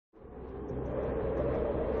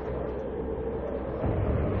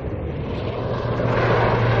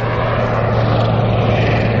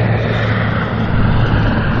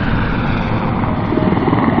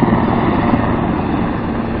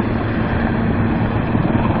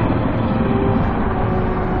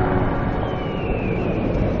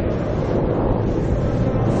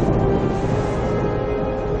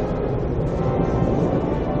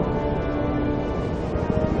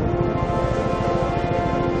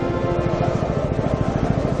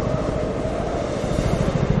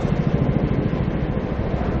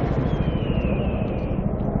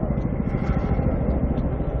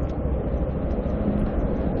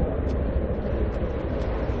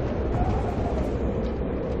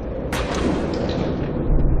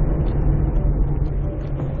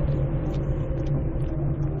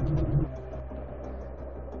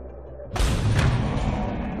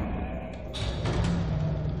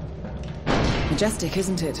Majestic,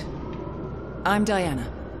 isn't it? I'm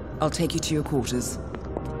Diana. I'll take you to your quarters.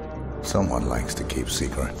 Someone likes to keep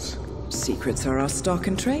secrets. Secrets are our stock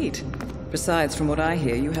and trade. Besides, from what I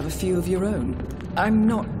hear, you have a few of your own. I'm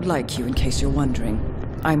not like you, in case you're wondering.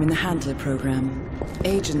 I'm in the Handler program.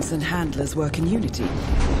 Agents and handlers work in unity.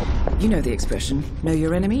 You know the expression, know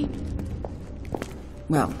your enemy?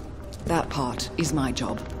 Well, that part is my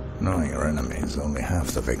job. Knowing your enemy is only half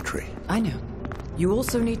the victory. I know. You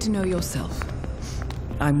also need to know yourself.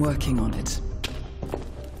 I'm working on it.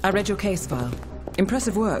 I read your case file.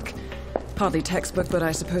 Impressive work. Hardly textbook, but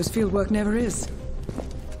I suppose fieldwork never is.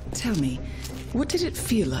 Tell me, what did it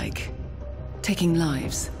feel like, taking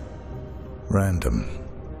lives? Random.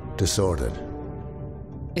 Disordered.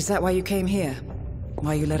 Is that why you came here?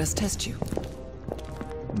 Why you let us test you?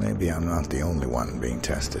 Maybe I'm not the only one being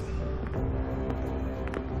tested.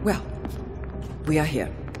 Well, we are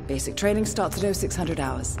here. Basic training starts at 0600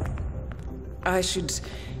 hours. I should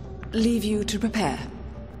leave you to prepare.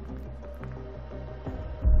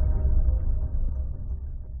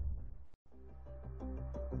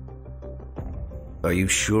 Are you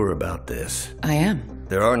sure about this? I am.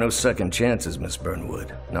 There are no second chances, Miss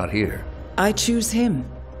Burnwood. Not here. I choose him.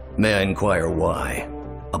 May I inquire why?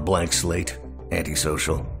 A blank slate?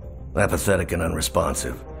 Antisocial? Apathetic and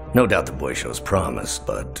unresponsive? No doubt the boy shows promise,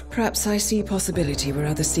 but... Perhaps I see possibility where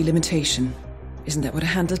others see limitation. Isn't that what a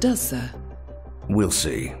handler does, sir? We'll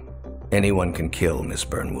see. Anyone can kill Miss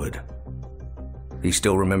Burnwood. He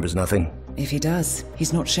still remembers nothing? If he does,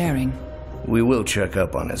 he's not sharing. We will check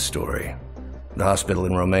up on his story. The hospital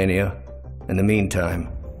in Romania. In the meantime,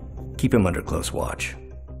 keep him under close watch.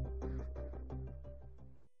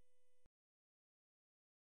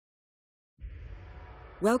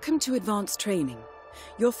 Welcome to Advanced Training.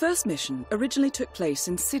 Your first mission originally took place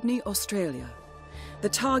in Sydney, Australia. The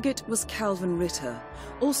target was Calvin Ritter,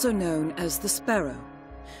 also known as the Sparrow.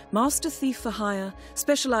 Master thief for hire,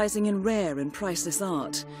 specializing in rare and priceless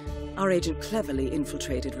art. Our agent cleverly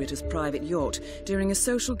infiltrated Ritter's private yacht during a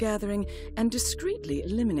social gathering and discreetly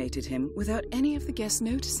eliminated him without any of the guests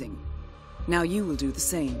noticing. Now you will do the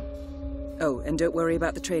same. Oh, and don't worry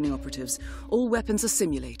about the training operatives. All weapons are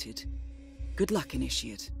simulated. Good luck,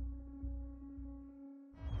 Initiate.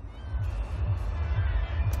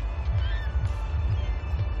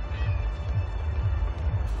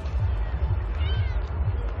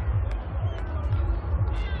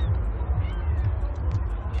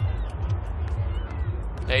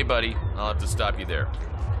 Hey, buddy. I'll have to stop you there.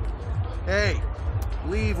 Hey,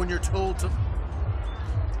 leave when you're told to...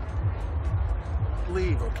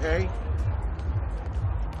 leave, okay?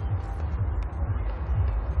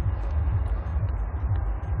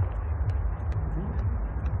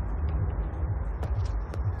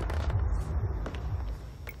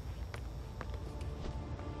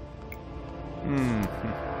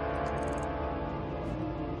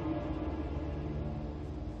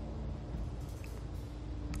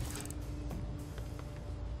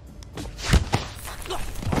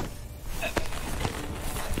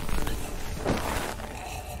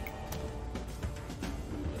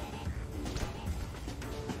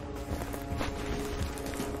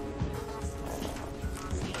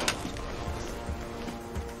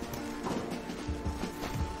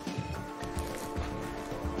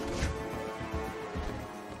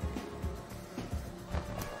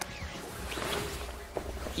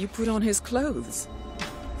 You put on his clothes.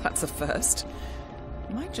 That's a first.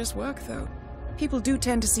 Might just work, though. People do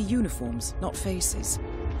tend to see uniforms, not faces.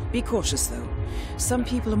 Be cautious, though. Some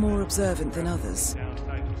people are more observant than others.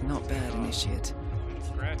 Not bad, Initiate.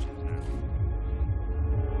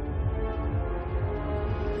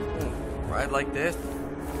 Ride like this?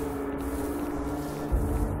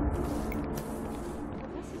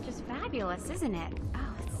 This is just fabulous, isn't it?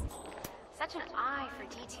 Oh, it's such an eye for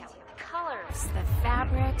detail. The colors, the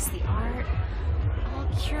fabrics, the art, all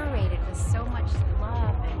curated with so much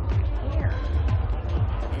love and care.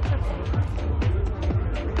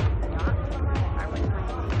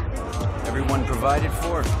 Everyone provided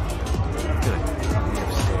for? Good. I'll be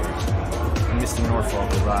upstairs. When Mr.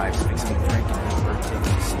 Norfolk arrives, fix me a drink and have her take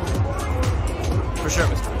me a seat. For sure,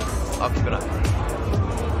 Mr. I'll keep an eye on it.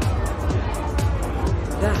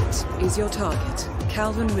 That is your target,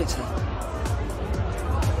 Calvin Ritter.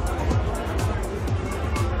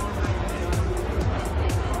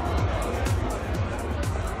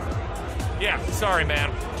 Yeah, sorry, man.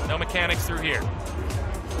 No mechanics through here.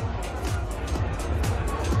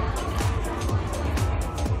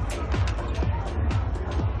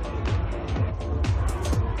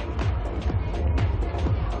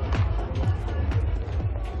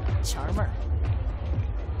 Charmer.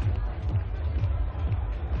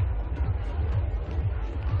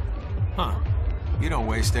 Huh. You don't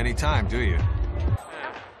waste any time, do you?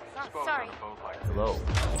 Oh, sorry. Hello.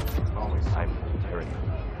 I'm Harry.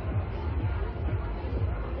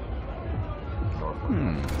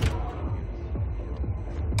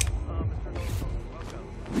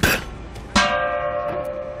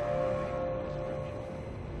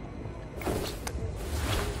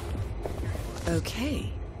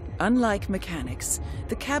 Okay. Unlike mechanics,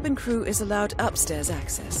 the cabin crew is allowed upstairs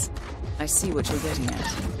access. I see what you're getting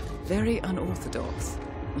at. Very unorthodox.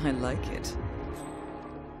 I like it.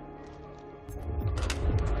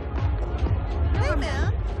 Hey,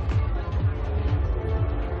 man.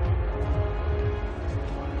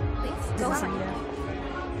 Please, go on.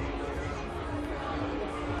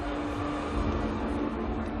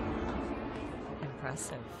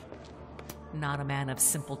 Impressive. Not a man of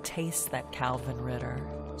simple taste, that Calvin Ritter.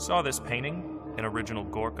 Saw this painting, an original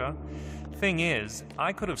Gorka. Thing is,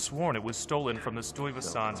 I could have sworn it was stolen from the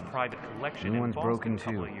Stuyvesant's private collection. New in one's Boston broken a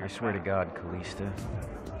couple too. of I years swear to back. God, Callista.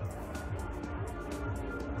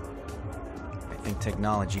 I think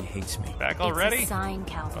technology hates me. Back already? It's a sign,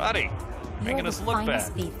 Calvin. Buddy, You're making the us look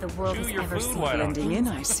finest bad. thief the world Chew has your ever food, seen. why don't Blending in,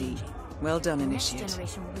 I see. Well done, The next Initiate.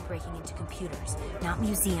 generation will be breaking into computers, not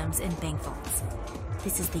museums and bank vaults.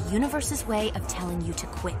 This is the universe's way of telling you to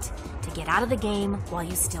quit, to get out of the game while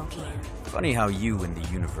you still can. Funny how you and the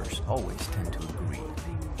universe always tend to agree.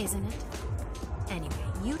 Isn't it? Anyway,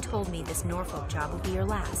 you told me this Norfolk job would be your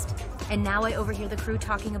last. And now I overhear the crew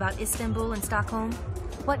talking about Istanbul and Stockholm?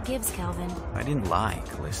 What gives, Calvin? I didn't lie,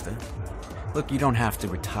 Callista. Look, you don't have to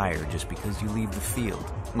retire just because you leave the field.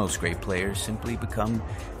 Most great players simply become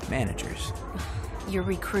managers. You're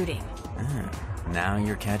recruiting. Now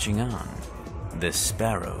you're catching on. The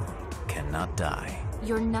sparrow cannot die.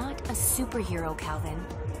 You're not a superhero, Calvin.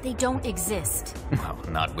 They don't exist. Well,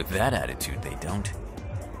 not with that attitude, they don't.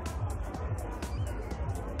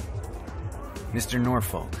 Mr.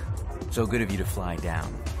 Norfolk, so good of you to fly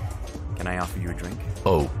down. Can I offer you a drink?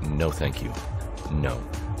 Oh, no thank you. No.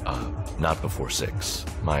 Not before 6.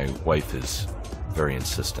 My wife is very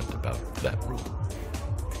insistent about that rule.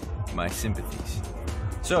 My sympathies.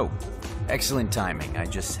 So, excellent timing. I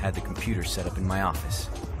just had the computer set up in my office.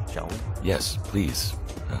 Shall we? Yes, please.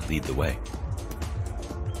 Lead the way.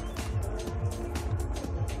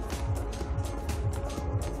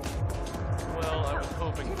 Well, I was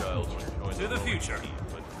hoping Giles would join To the future.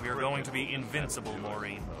 But we're going to be invincible,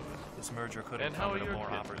 Maureen. This merger couldn't And how come are at a your more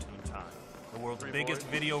kids? opportune time. The world's biggest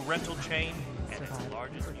video rental chain and its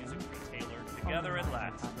largest music retailer together at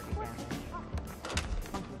last.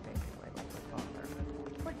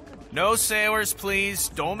 No sailors, please.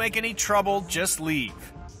 Don't make any trouble. Just leave.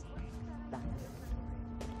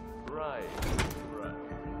 Right.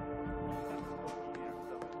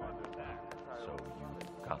 So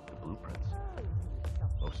you got the blueprints.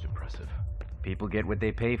 Most impressive. People get what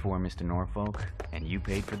they pay for, Mr. Norfolk, and you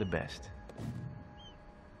paid for the best.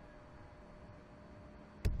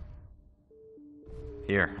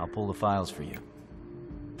 Here, I'll pull the files for you.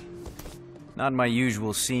 Not my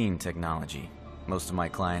usual scene technology. Most of my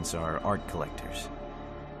clients are art collectors.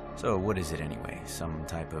 So what is it anyway? Some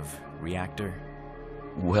type of reactor?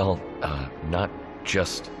 Well, not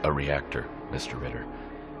just a reactor, Mr. Ritter.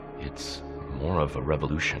 It's more of a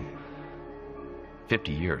revolution.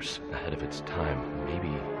 50 years ahead of its time, maybe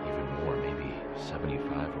even more, maybe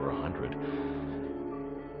 75 or 100.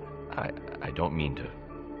 I don't mean to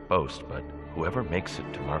boast, but whoever makes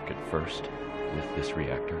it to market first with this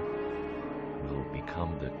reactor will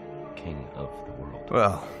become the king of the world.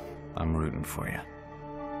 Well, I'm rooting for you.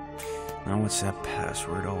 Now what's that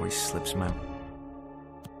password? Always slips my...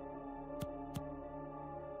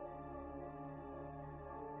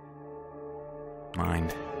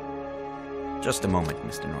 mind. Just a moment,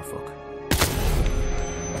 Mr. Norfolk.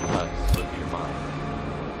 Slip your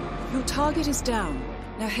mind. Your target is down.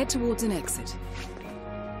 Now head towards an exit.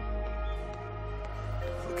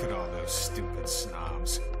 Look at all those stupid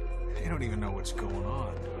snobs. They don't even know what's going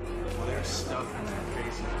on. Well, they're stuffing their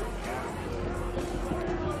faces with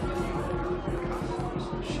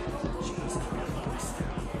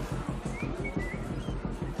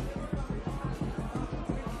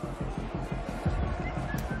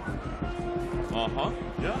Uh-huh.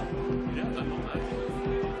 Yeah, I know that.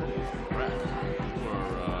 Correct.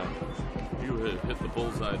 You hit the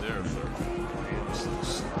bullseye there, sir.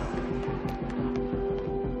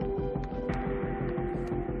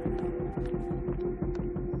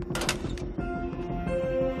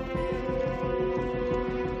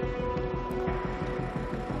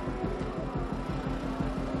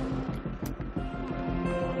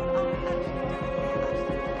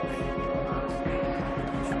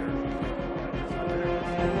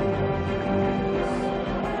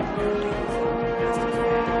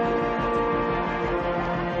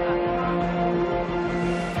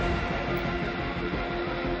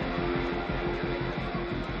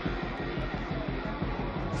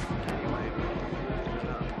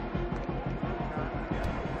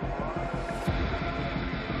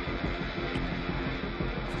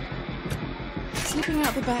 Slipping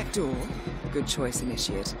out the back door? Good choice,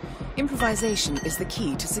 Initiate. Improvisation is the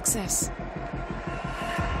key to success.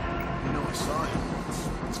 You know, I saw him once.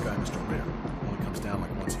 This guy, Mr. Ritter. Only comes down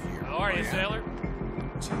like once a year. How are you, sailor?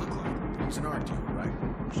 What's he look like? He's an art dealer, right?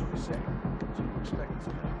 Or should we say? So you expect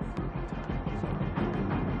this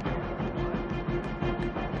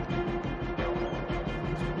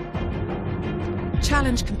guy.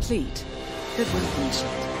 Challenge complete. Good work,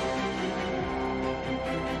 Initiate.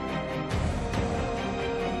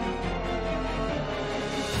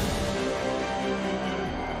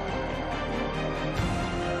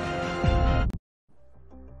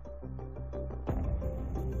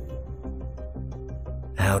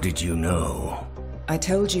 How did you know? I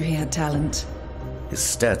told you he had talent. His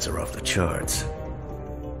stats are off the charts.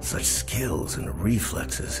 Such skills and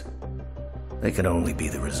reflexes. They can only be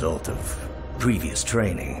the result of previous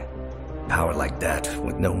training. Power like that,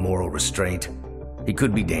 with no moral restraint, he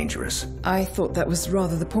could be dangerous. I thought that was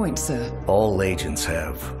rather the point, sir. All agents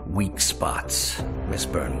have weak spots, Miss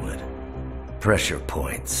Burnwood. Pressure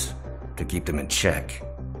points, to keep them in check.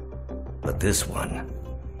 But this one...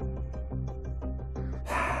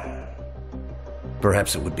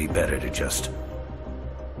 Perhaps it would be better to just...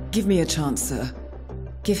 Give me a chance, sir.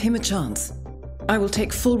 Give him a chance. I will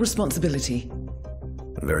take full responsibility.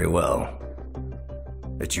 Very well.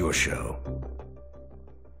 It's your show.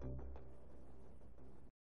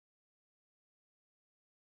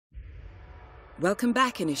 Welcome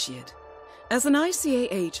back, Initiate. As an ICA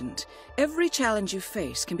agent, every challenge you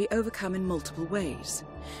face can be overcome in multiple ways.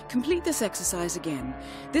 Complete this exercise again,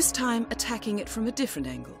 this time attacking it from a different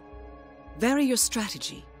angle. Vary your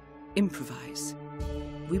strategy. Improvise.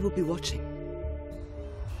 We will be watching.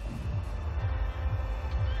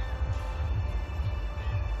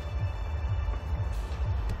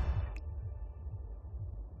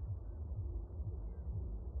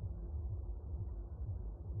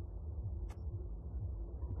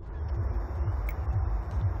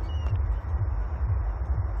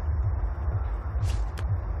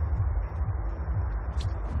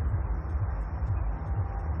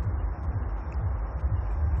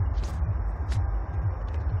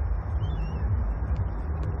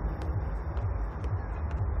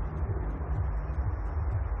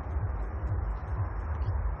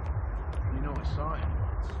 I saw him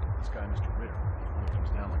once. This guy, Mr. Ritter. Only comes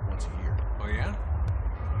down like once a year. Oh, yeah?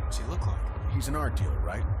 What's he look like? He's an art dealer,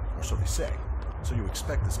 right? Or so they say. So you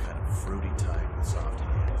expect this kind of fruity type with soft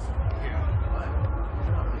hands. Yeah. But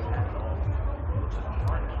he's not like that at all. He looks like a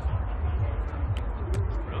hard ass.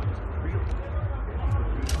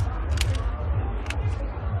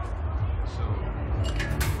 So,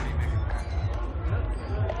 what do you make of that?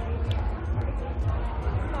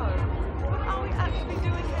 What are we actually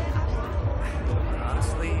doing here?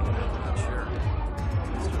 Honestly, I'm not sure.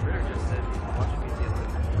 Mr. Ritter just said watch me deal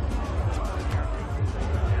with it.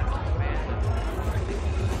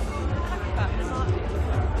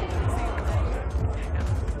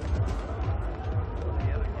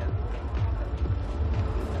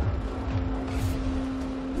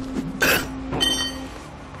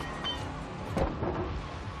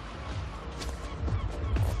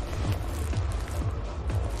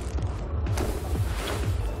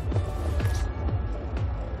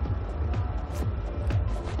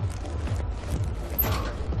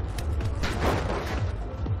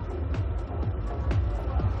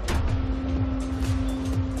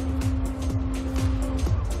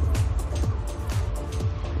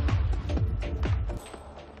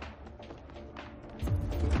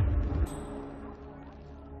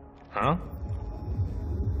 Huh?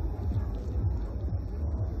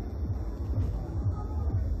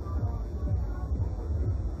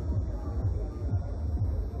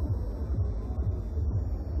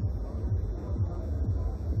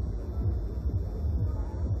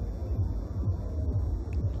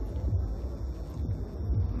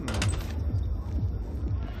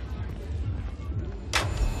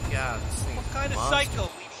 God, this thing. What kind of psycho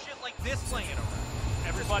leaves shit like this laying around?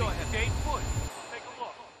 Everybody, Just go ahead. stay put. Take a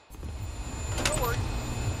look. Don't worry.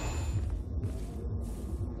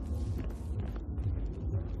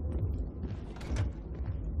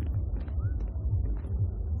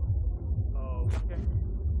 Okay.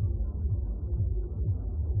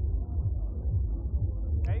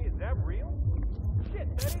 Hey, is that real?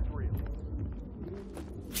 Shit, that is real.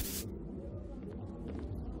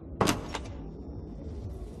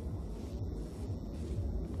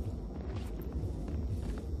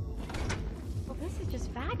 Well, this is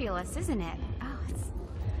just fabulous, isn't it? Oh, it's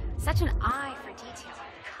such an eye for detail.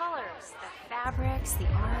 The colors, the fabrics, the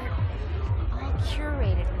art, all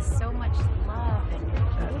curated with so much love and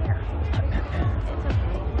care. It's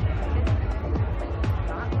okay.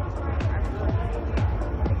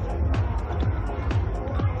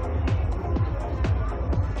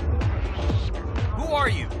 Who are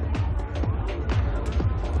you?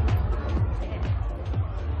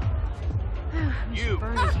 You.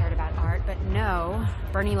 Bernie cared about art, but no.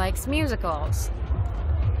 Bernie likes musicals.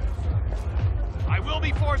 I will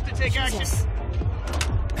be forced to take action.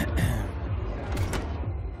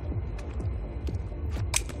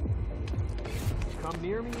 Come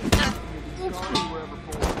near me and you'll be sorry wherever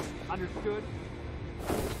for. Understood?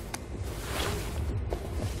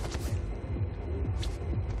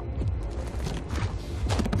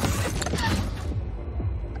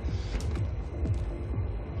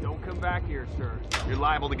 Don't come back here, sir. You're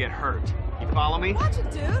liable to get hurt. You follow me? Watch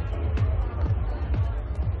it, dude.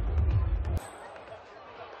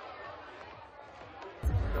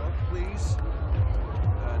 Please.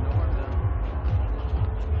 No harm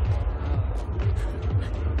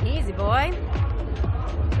done. Easy, boy.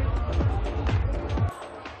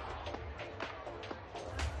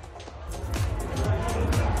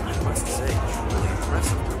 I must say, truly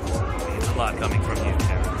impressive. Means a lot coming from you,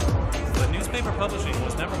 Karen. But newspaper publishing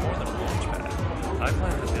was never more than a launchpad. I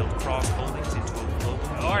plan to build Cross Holdings into a global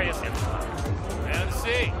empire.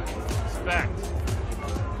 MC. Respect.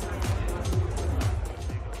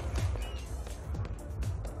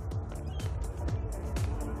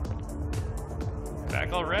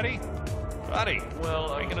 Back already? Buddy,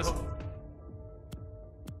 well, making us...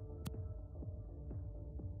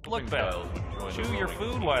 Look back. Chew your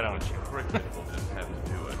food, why don't you? Cricket will just have to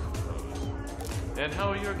do it, I suppose. And how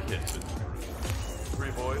are your kids?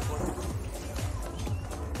 3 boys,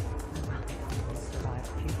 Survived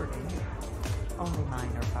puberty. Only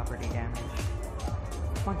minor property damage.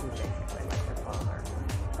 One was basically like their father,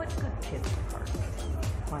 but good kids at heart.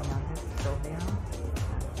 My youngest, Sylvia,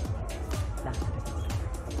 that's a different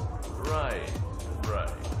story. Right.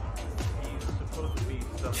 He's supposed to be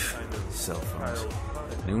some kind of Cell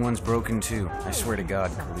phones. New one's broken too. I swear to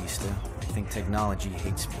God, Callista. I think technology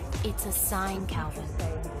hates me. It's a sign, Calvin.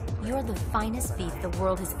 You're the finest beat the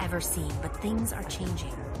world has ever seen, but things are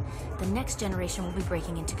changing. The next generation will be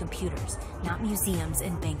breaking into computers, not museums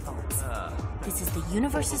and bank vaults. This is the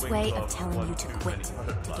universe's way of telling you to quit,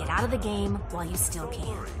 to get out of the game while you still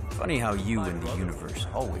can. Funny how you and the universe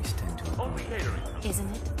always tend to agree. Isn't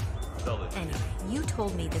it? Anyway, you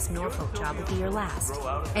told me this Norfolk job would be your last.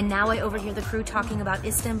 And now I overhear the crew talking about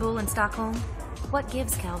Istanbul and Stockholm? What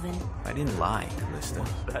gives, Calvin? I didn't lie, Callista.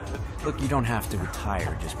 Look, you don't have to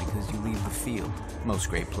retire just because you leave the field. Most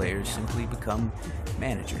great players simply become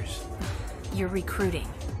managers. You're recruiting.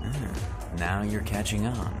 Now you're catching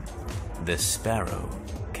on. The sparrow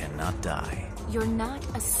cannot die. You're not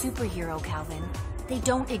a superhero, Calvin. They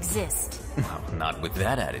don't exist. Well, not with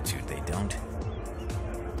that attitude, they don't.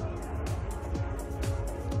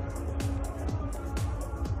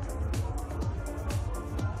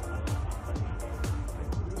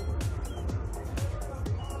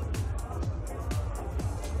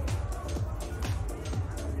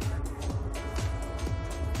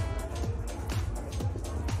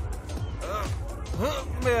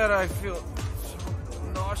 Man, I feel so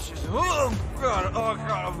nauseous. Oh God,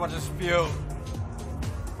 I'm about to spew.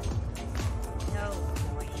 No,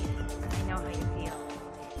 boy. I know how you feel.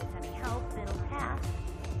 If any help, it'll pass.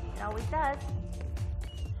 It always does.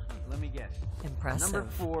 Let me guess. Impressive. Number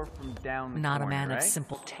 4 from down the Not corner, a man right? of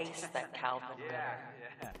simple taste, that Calvin.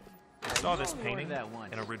 Yeah. I saw this painting,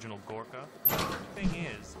 an original Gorka. Thing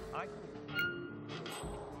is, I...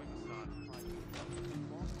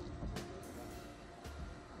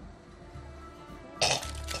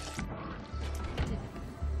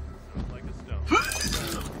 Like a stone.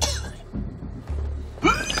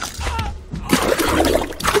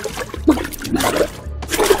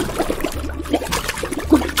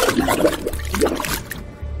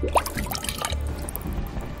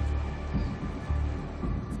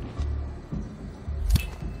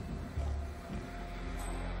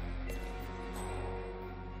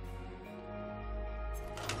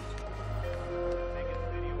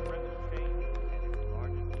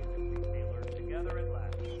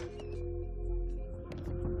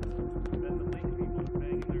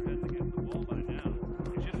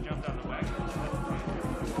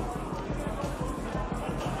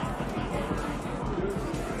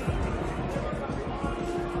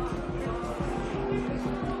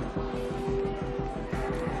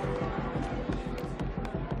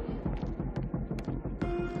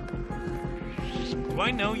 Do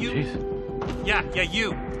I know you? Jeez. Yeah,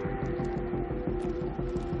 you.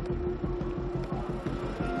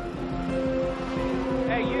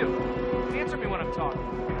 Hey, you. Answer me when I'm talking.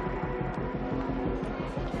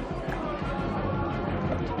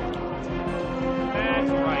 That's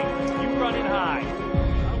right. You run it high. I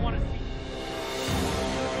don't want to see...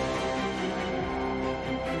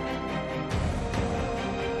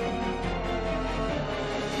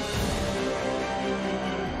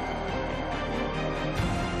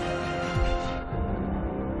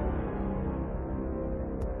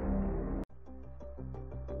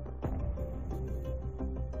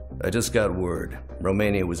 I just got word.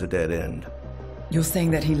 Romania was a dead end. You're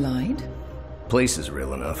saying that he lied? Place is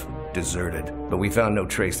real enough. Deserted. But we found no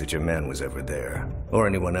trace that your man was ever there. Or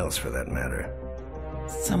anyone else, for that matter.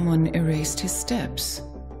 Someone erased his steps.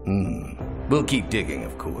 We'll keep digging,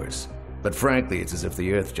 of course. But frankly, it's as if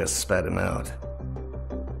the Earth just spat him out.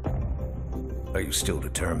 Are you still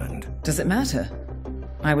determined? Does it matter?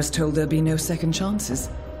 I was told there'd be no second chances.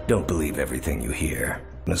 Don't believe everything you hear,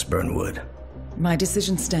 Miss Burnwood. My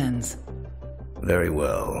decision stands. Very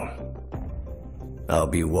well. I'll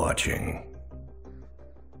be watching.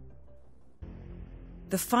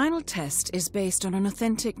 The final test is based on an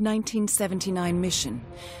authentic 1979 mission,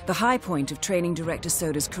 the high point of training Director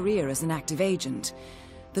Soda's career as an active agent.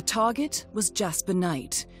 The target was Jasper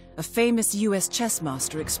Knight, a famous US chess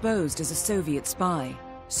master exposed as a Soviet spy.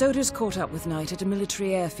 Soda's caught up with Knight at a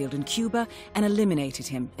military airfield in Cuba and eliminated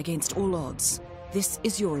him against all odds. This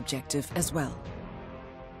is your objective as well.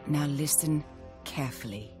 Now listen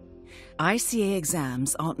carefully. ICA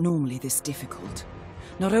exams aren't normally this difficult.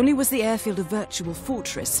 Not only was the airfield a virtual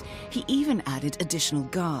fortress, he even added additional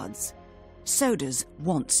guards. Sodas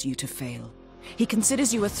wants you to fail. He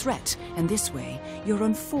considers you a threat, and this way, your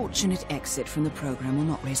unfortunate exit from the program will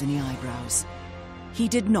not raise any eyebrows. He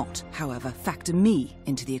did not, however, factor me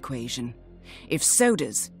into the equation. If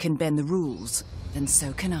Sodas can bend the rules, then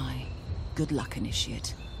so can I. Good luck,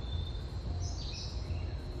 Initiate.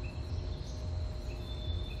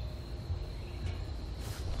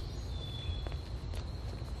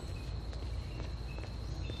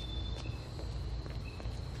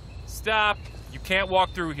 Stop! You can't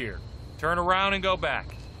walk through here. Turn around and go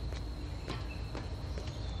back.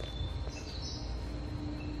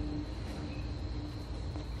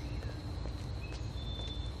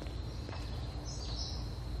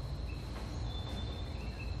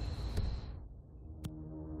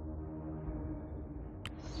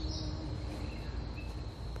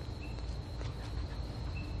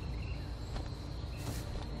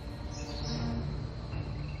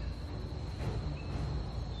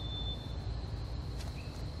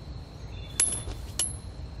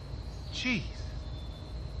 Jeez.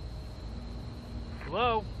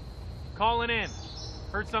 Hello? Calling in.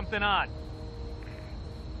 Heard something odd.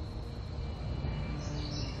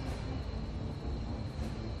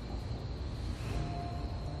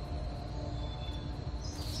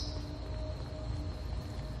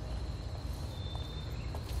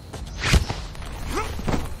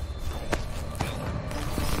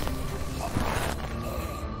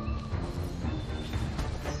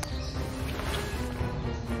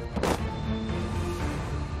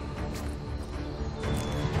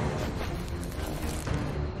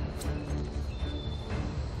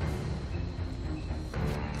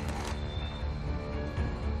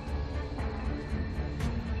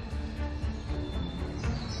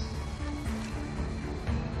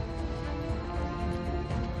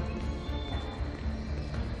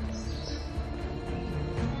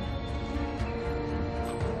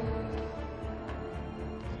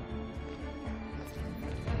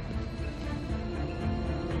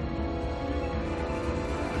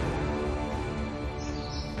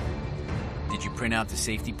 Did you print out the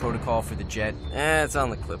safety protocol for the jet? It's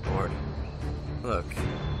on the clipboard. Look,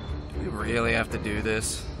 do we really have to do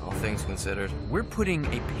this, all things considered? We're putting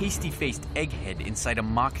a pasty-faced egghead inside a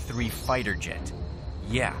Mach 3 fighter jet.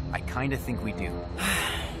 Yeah, I kinda think we do.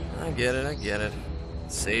 I get it.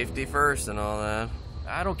 Safety first and all that.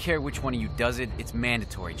 I don't care which one of you does it, it's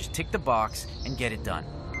mandatory. Just tick the box and get it done.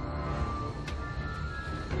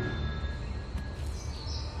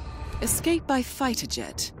 Escape by fighter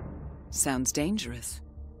jet. Sounds dangerous.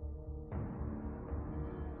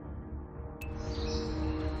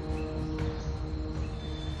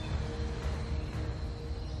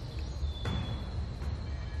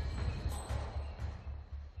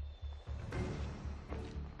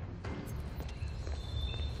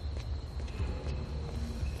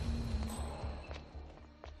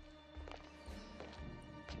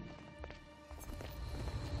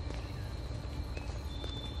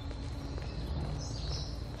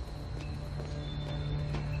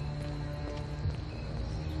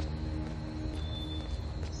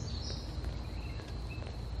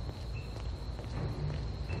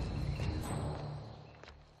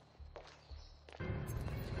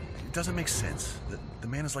 It doesn't make sense. The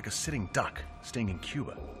man is like a sitting duck, staying in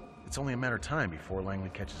Cuba. It's only a matter of time before Langley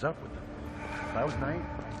catches up with him. If I was Knight,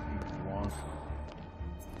 I'd be long.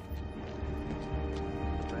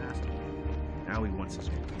 Fast. Now he wants his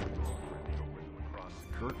across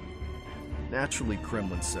the curtain. Naturally,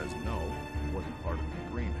 Kremlin says no. It wasn't part of the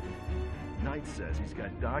agreement. Knight says he's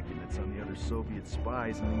got documents on the other Soviet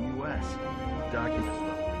spies in the U.S. Documents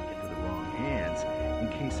about Lincoln wrong hands in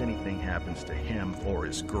case anything happens to him or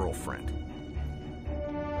his girlfriend.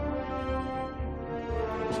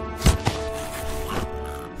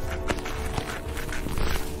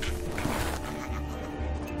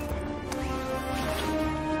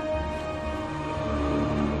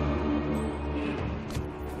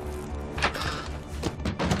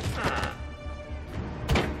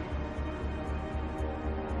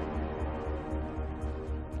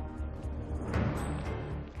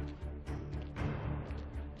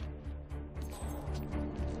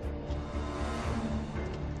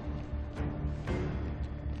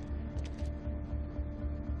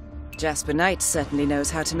 Jasper Knight certainly knows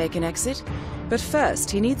how to make an exit, but first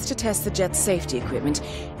he needs to test the jet's safety equipment,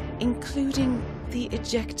 including the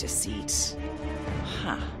ejector seat.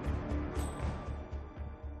 Huh.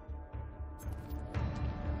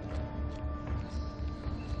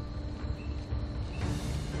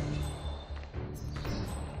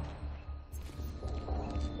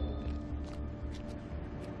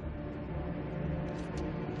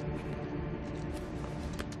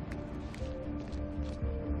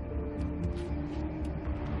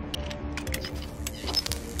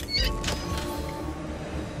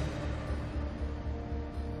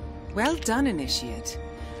 Well done, Initiate.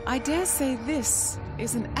 I dare say this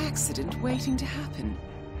is an accident waiting to happen.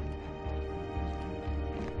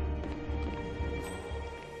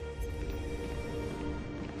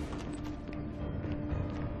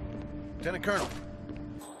 Lieutenant Colonel.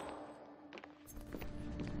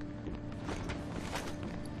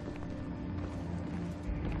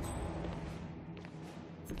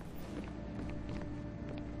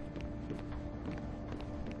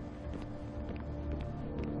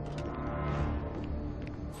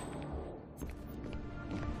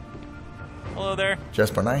 Hello there.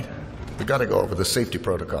 Jasper Knight, we gotta go over the safety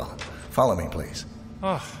protocol. Follow me, please.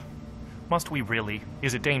 Ugh. Must we really?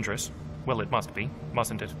 Is it dangerous? Well, it must be,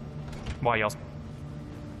 mustn't it? Why else?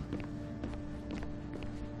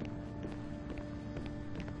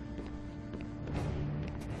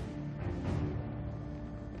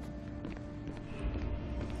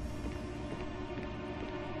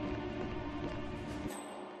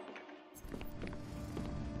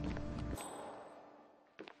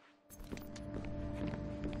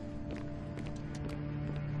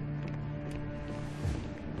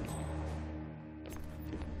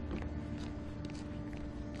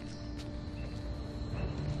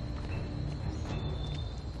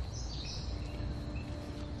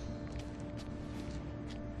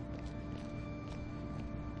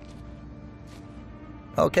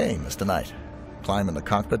 Okay, Mr. Knight. Climb in the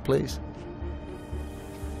cockpit, please.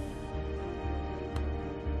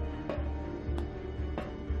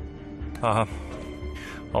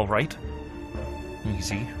 All right.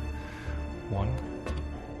 Easy.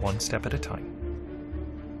 One step at a time.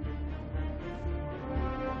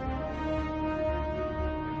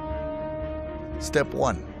 Step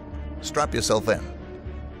 1. Strap yourself in.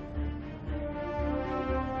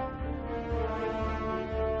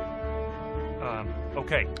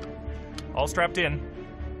 Okay. All strapped in.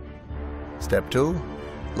 Step 2.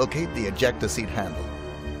 Locate the ejector seat handle.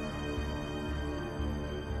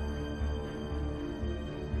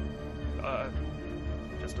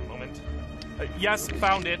 Just a moment. Yes,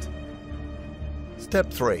 found it.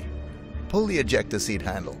 Step 3. Pull the ejector seat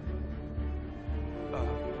handle.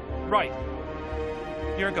 Right.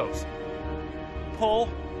 Here it goes. Pull.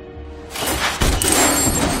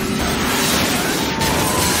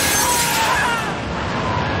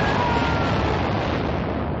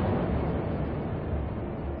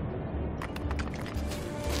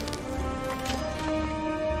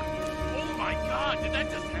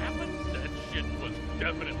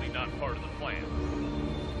 Definitely not part of the plan.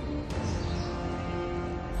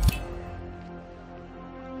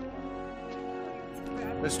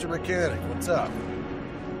 Mr. Mechanic, what's up?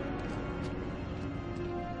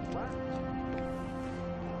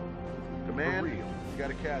 Command, you got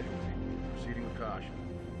a casualty. Proceeding with caution.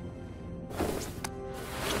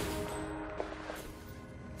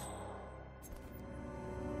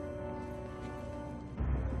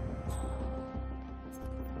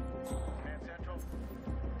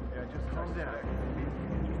 Calm down.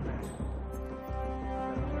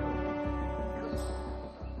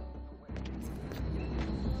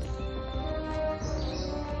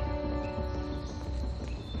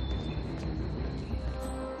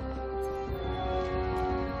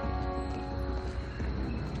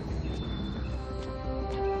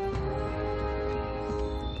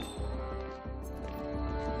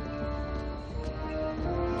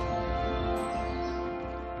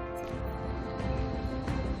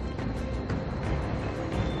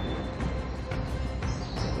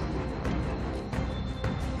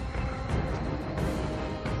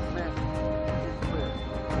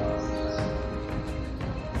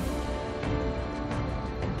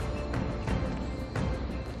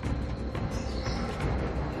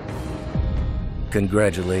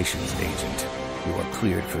 Congratulations, Agent. You are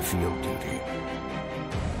cleared for field duty.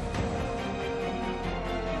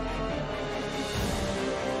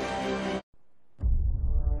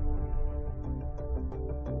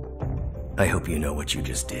 I hope you know what you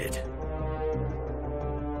just did.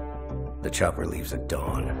 The chopper leaves at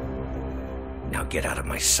dawn. Now get out of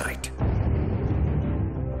my sight.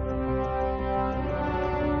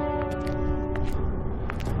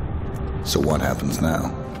 So what happens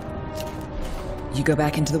now? You go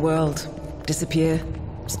back into the world, disappear,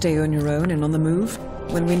 stay on your own and on the move.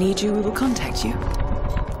 When we need you, we will contact you.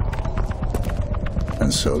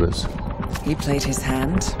 And so does? He played his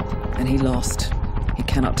hand, and he lost. He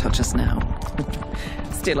cannot touch us now.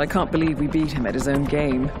 Still, I can't believe we beat him at his own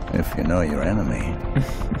game. If you know your enemy.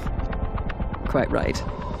 Quite right.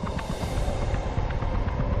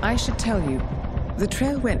 I should tell you, the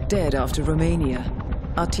trail went dead after Romania.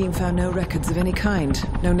 Our team found no records of any kind.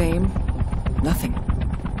 No name. Nothing.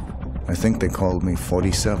 I think they called me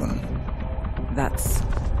 47. That's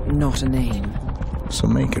not a name. So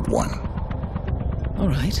make it one. All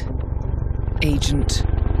right. Agent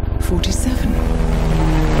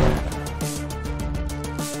 47.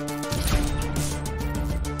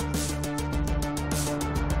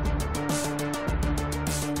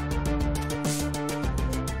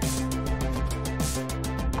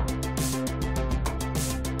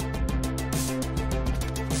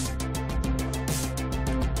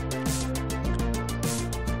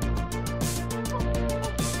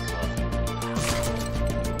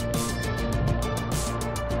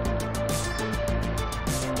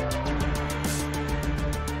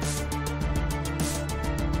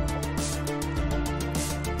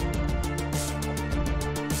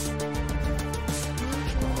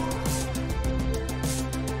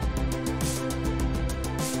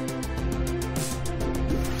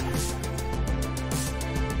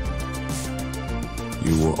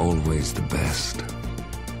 You were always the best.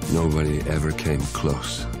 Nobody ever came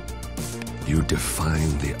close. You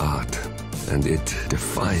define the art, and it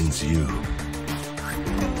defines you.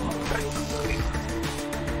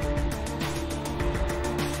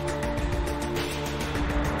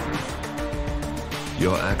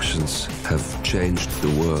 Your actions have changed the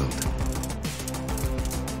world.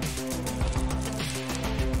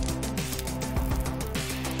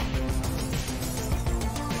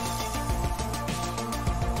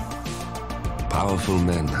 Powerful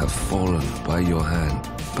men have fallen by your hand,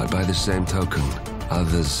 but by the same token,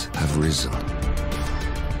 others have risen.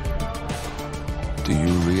 Do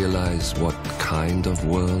you realize what kind of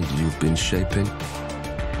world you've been shaping?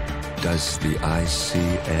 Does the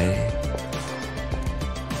ICA?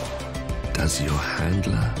 Does your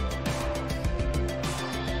handler?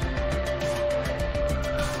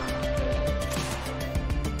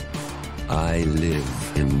 I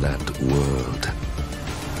live in that world.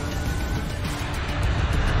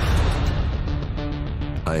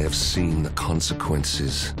 I have seen the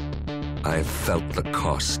consequences. I have felt the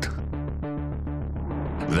cost.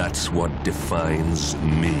 That's what defines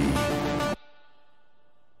me.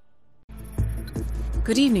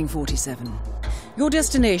 Good evening, 47. Your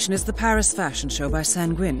destination is the Paris Fashion Show by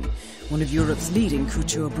Sanguine, one of Europe's leading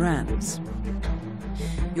couture brands.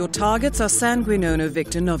 Your targets are Sanguine owner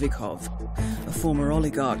Viktor Novikov, a former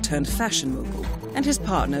oligarch turned fashion mogul, and his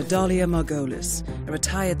partner Dalia Margolis, a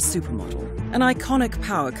retired supermodel, an iconic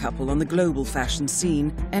power couple on the global fashion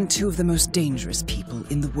scene, and two of the most dangerous people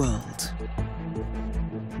in the world.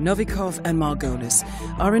 Novikov and Margolis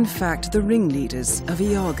are in fact the ringleaders of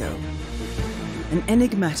Iago, an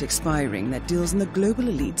enigmatic spy ring that deals in the global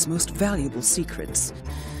elite's most valuable secrets.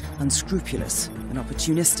 Unscrupulous and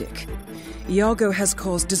opportunistic, Iago has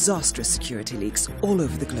caused disastrous security leaks all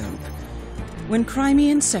over the globe. When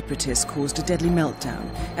Crimean separatists caused a deadly meltdown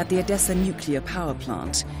at the Odessa nuclear power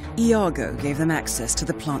plant, Iago gave them access to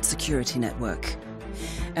the plant's security network.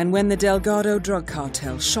 And when the Delgado drug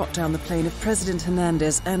cartel shot down the plane of President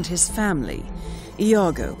Hernandez and his family,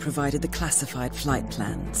 Iago provided the classified flight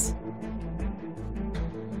plans.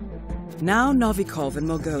 Now Novikov and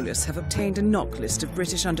Margolis have obtained a knock list of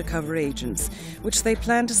British undercover agents, which they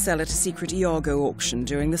plan to sell at a secret Iago auction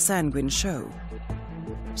during the Sanguine show.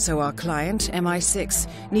 So our client, MI6,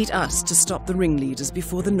 need us to stop the ringleaders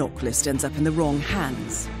before the knock list ends up in the wrong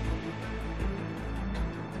hands.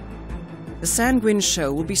 The Sanguine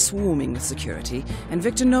show will be swarming with security, and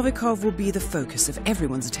Viktor Novikov will be the focus of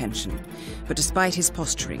everyone's attention. But despite his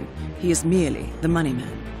posturing, he is merely the money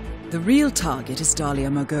man. The real target is Dalia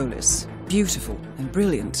Margolis. Beautiful and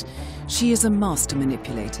brilliant, she is a master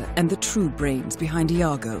manipulator and the true brains behind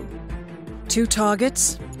Iago. Two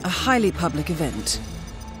targets, a highly public event.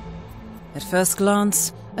 At first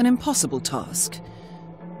glance, an impossible task.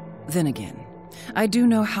 Then again, I do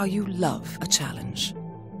know how you love a challenge.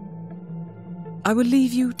 I will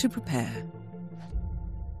leave you to prepare.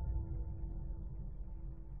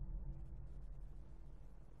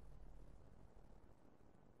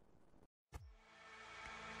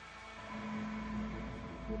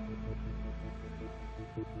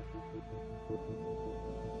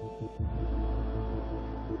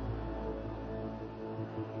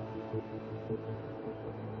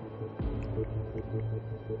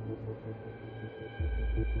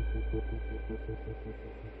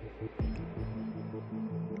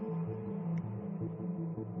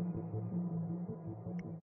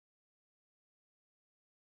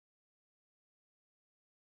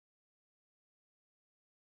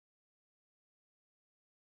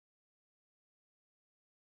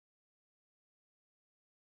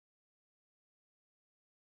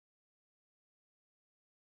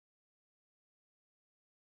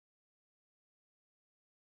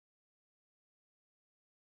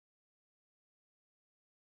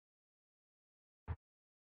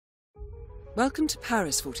 Welcome to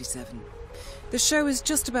Paris 47. The show is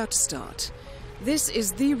just about to start. This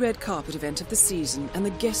is the red carpet event of the season, and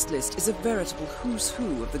the guest list is a veritable who's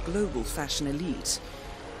who of the global fashion elite.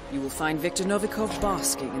 You will find Viktor Novikov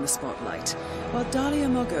basking in the spotlight, while Dalia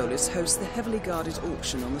Margolis hosts the heavily guarded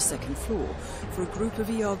auction on the second floor for a group of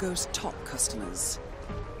Iago's top customers.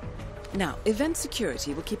 Now, event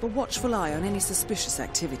security will keep a watchful eye on any suspicious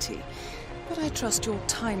activity, but I trust your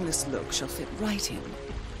timeless look shall fit right in.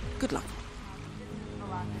 Good luck.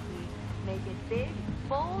 Make it big,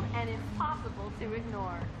 bold, and impossible to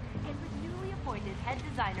ignore. And with newly appointed head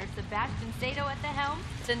designer Sebastian Sato at the helm,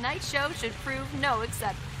 tonight's show should prove no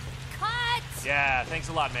exception. Cut! Yeah, thanks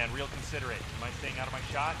a lot, man. Real considerate. Am I staying out of my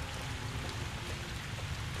shot?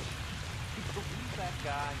 Who's that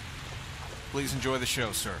guy? Please enjoy the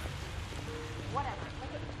show, sir. Whatever.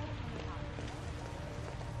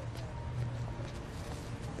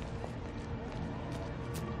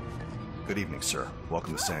 Good evening, sir.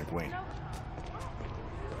 Welcome to Sanguine.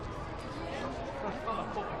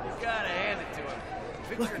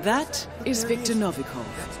 Look, that is Viktor Novikov,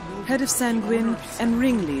 head of Sanguine and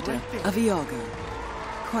ringleader of Iago.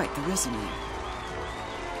 Quite the resume.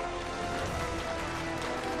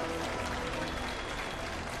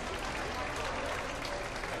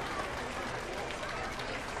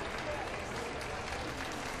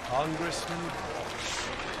 Congressman,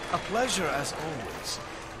 a pleasure as always.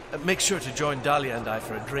 Make sure to join Dahlia and I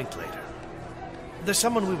for a drink later. There's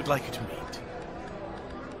someone we would like you to meet.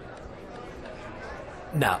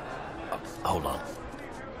 Now, hold on.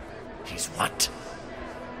 He's what?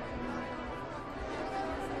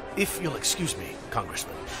 If you'll excuse me,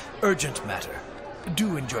 Congressman, urgent matter.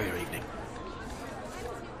 Do enjoy your evening.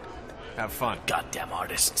 Have fun. Goddamn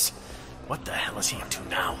artists. What the hell is he up to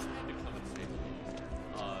now?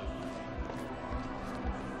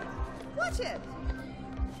 Watch it!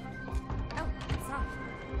 Oh, sorry.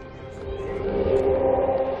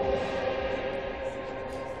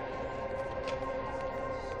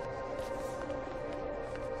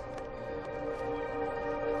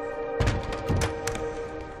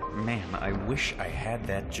 Man, I wish I had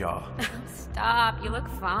that jaw. Stop, you look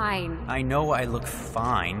fine. I know I look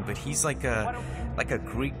fine, but he's like a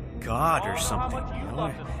Greek god or something, you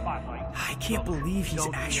know? I can't believe he's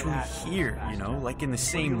actually here, you know, like in the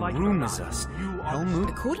same room as us. Helmut?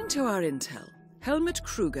 According to our intel, Helmut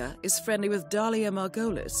Kruger is friendly with Dalia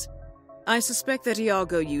Margolis. I suspect that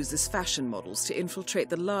Iago uses fashion models to infiltrate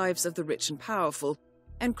the lives of the rich and powerful,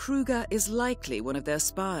 and Kruger is likely one of their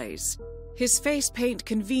spies. His face paint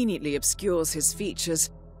conveniently obscures his features,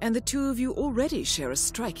 and the two of you already share a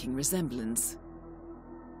striking resemblance.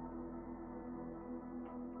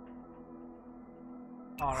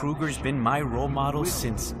 Kruger's been my role model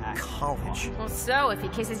since college. Well, so if he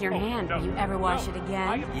kisses your hand, will you ever wash it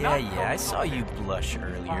again? Yeah, I saw you blush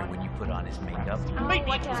earlier when you put on his makeup.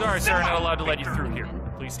 Sorry, sir, not allowed to let you through here.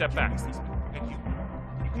 Please step back. Thank you.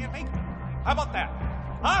 You can't make it. How about that?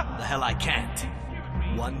 Huh? The hell I can't.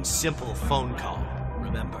 One simple phone call,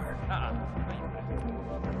 remember.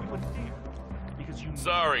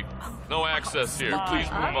 Sorry, no access here. Please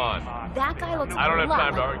move on. That guy looks I don't have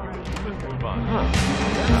time to argue with you. Please move on.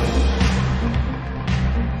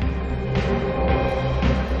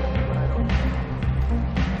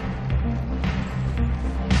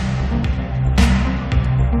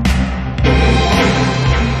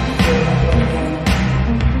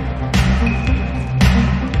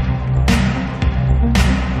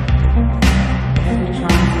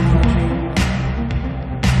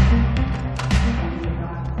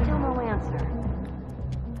 Still no answer.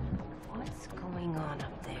 What?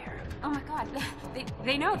 God,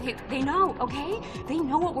 they know, they know, okay? They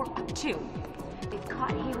know what we're up to. They've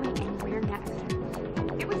caught Haley and we're next.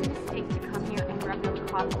 It was a mistake to come here and rub those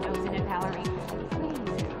cops' nose in it, Valerie. Please.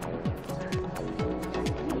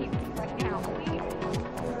 Please, right now, please.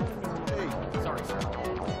 Hey, sorry, sir.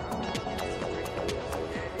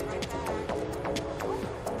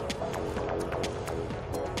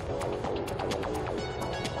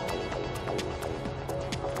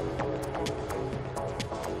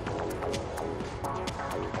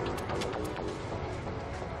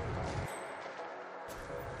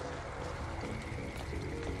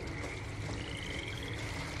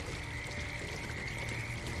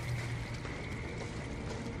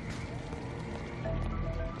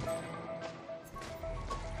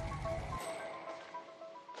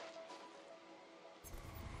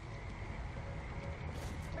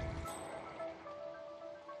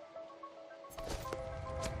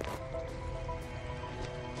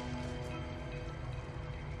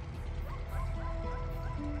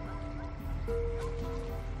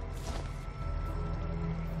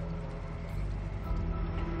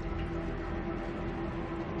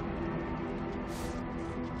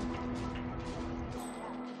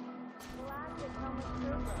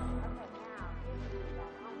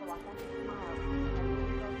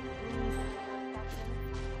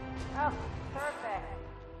 Oh, perfect.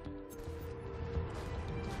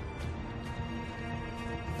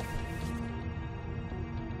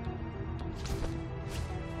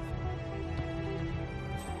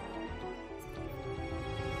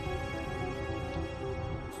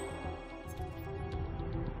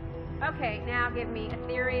 Okay, now give me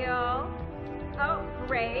ethereal. Oh,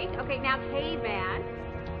 great. Okay, now caveman.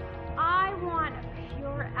 I want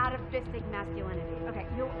pure atavistic masculinity. Okay,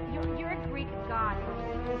 you're a Greek god.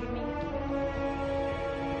 Give me.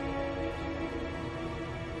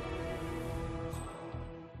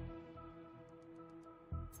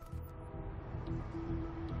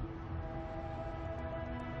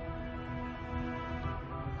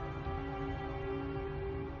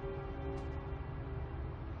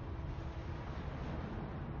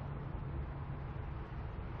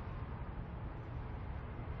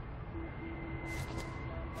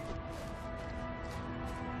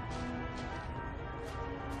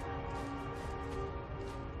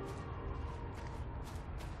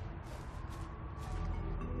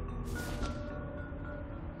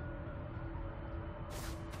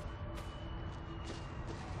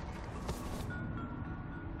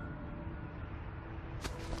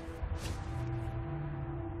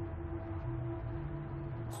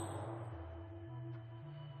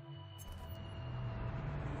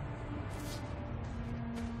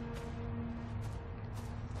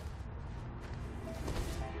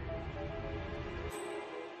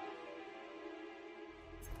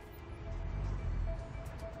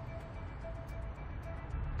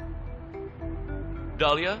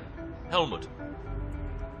 Dahlia? Helmut?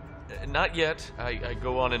 Not yet. I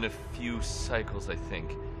go on in a few cycles, I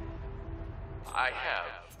think.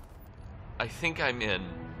 I think I'm in,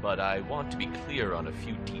 but I want to be clear on a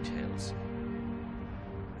few details.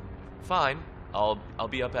 Fine. I'll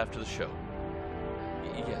be up after the show.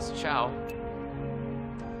 Yes, ciao.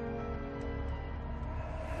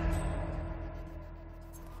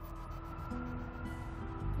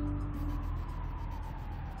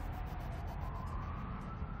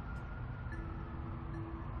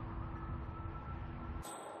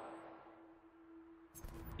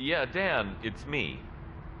 Yeah, Dan, it's me.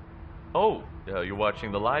 Oh, you're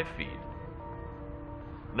watching the live feed.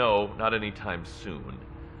 No, not anytime soon.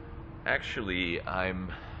 Actually,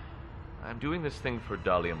 I'm doing this thing for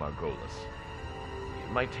Dahlia Margolis.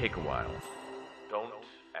 It might take a while. Don't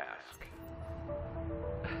ask.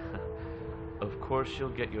 Of course you'll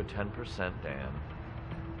get your 10%, Dan.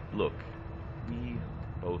 Look, we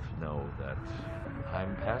both know that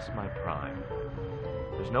I'm past my prime.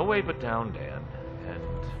 There's no way but down, Dan. And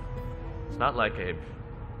it's not like I've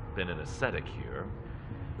been an ascetic here.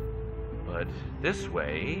 But this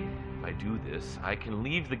way, if I do this, I can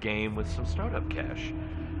leave the game with some startup cash.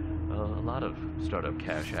 A lot of startup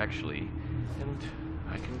cash, actually. And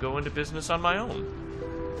I can go into business on my own.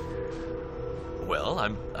 Well,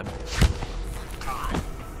 I'm...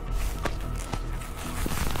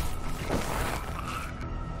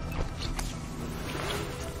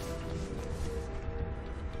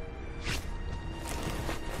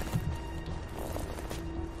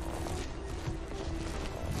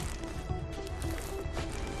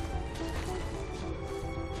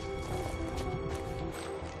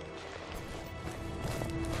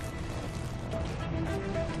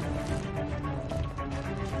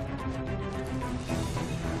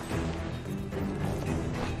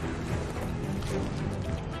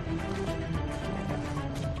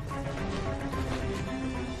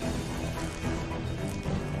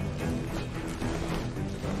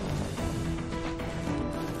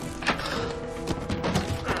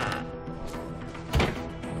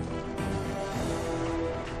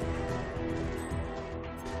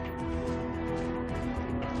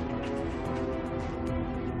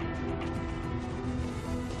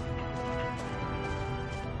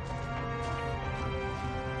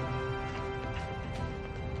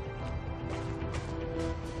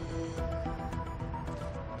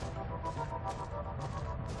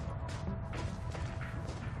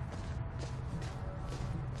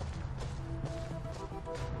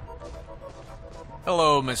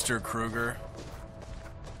 Hello, Mr. Kruger.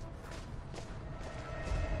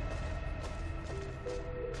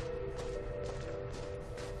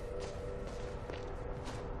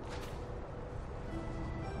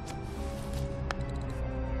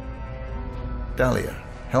 Dahlia,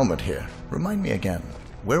 Helmut here. Remind me again,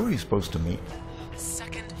 where were you supposed to meet?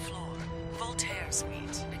 Second floor. Voltaire's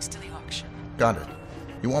suite, next to the auction. Got it.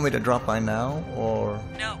 You want me to drop by now, or...?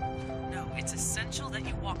 No. It's essential that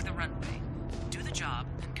you walk the runway. Do the job,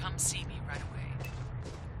 and come see me right away.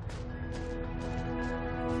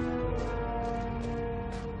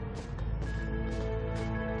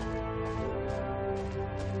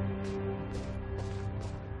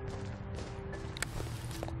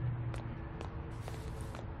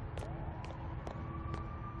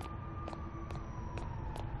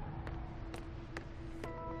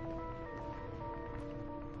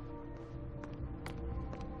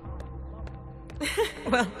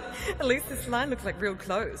 Well, at least this line looks like real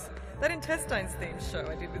clothes. That intestines themed show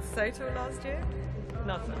I did with Sato last year?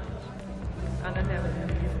 Not so much. And I never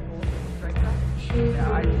had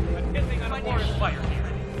I'm guessing I'm more fire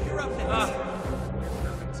here. You're up next.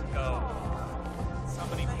 Let's go.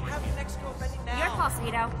 Somebody have the next door ready now. Your call,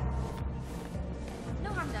 Sweeto. No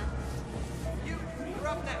harm done. You're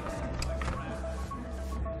up next.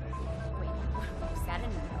 Wait, was that a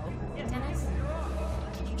no, Dennis?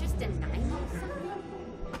 Did you just deny me something?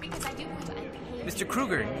 Because I do believe I paid. Mr.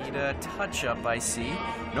 Kruger, need a touch-up, I see.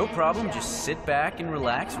 No problem, just sit back and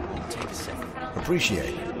relax. We'll take a second. Appreciate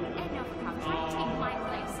it.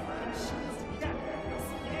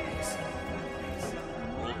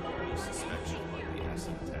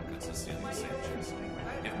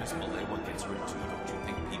 If Miss Malewa gets hurt too, don't you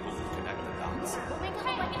think people will connect the dots? We'll make it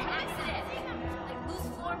look like an accident. Like loose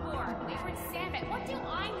floorboard, wayward sandbag. What do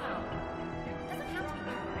I know? It doesn't have to be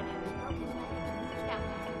permanent.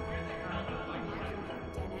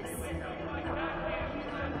 Broken leg,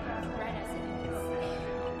 Dennis. Red as it is.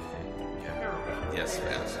 Yes,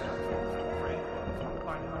 fast.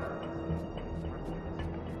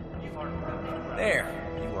 There.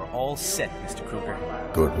 You are all set, Mr. Kruger.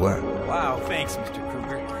 Good work. Wow, thanks, Mr.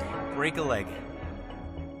 Kruger. Break a leg.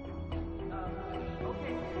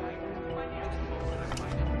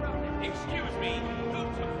 Excuse me, who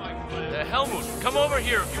took my friend? Helmut, come over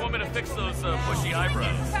here if you want me to fix those bushy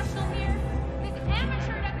eyebrows. Professional here? This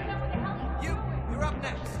amateur doesn't know what the hell he's doing. You're up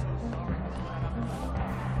next.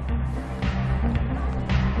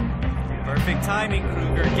 Perfect timing,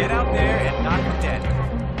 Kruger. Get out there and knock him dead.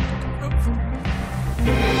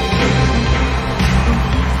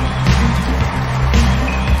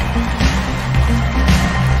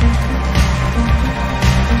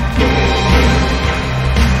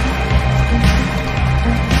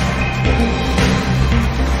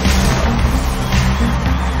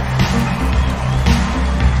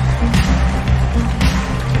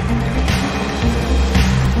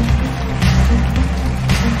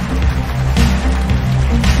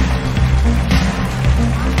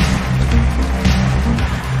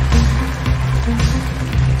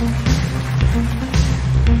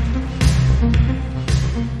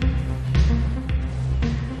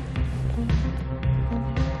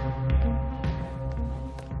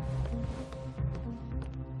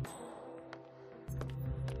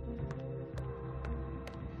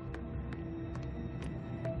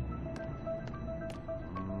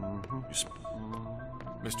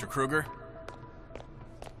 Mr. Kruger?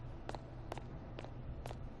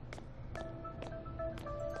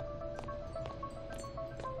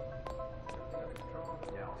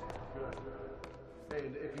 Hey,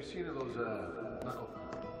 if you see any of those, knuckle...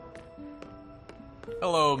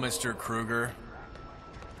 Hello, Mr. Kruger.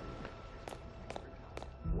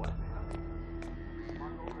 What?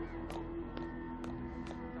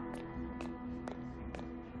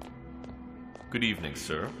 Good evening,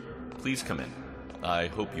 sir. Please come in. I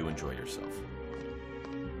hope you enjoy yourself.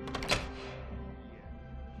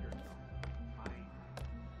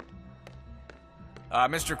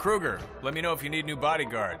 Mr. Kruger, let me know if you need new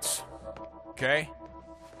bodyguards. Okay?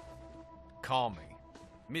 Call me.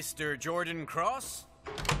 Mr. Jordan Cross?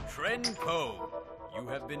 Tren Poe. You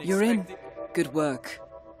have been You're in. expected... Good work.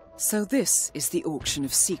 So this is the auction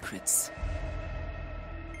of secrets.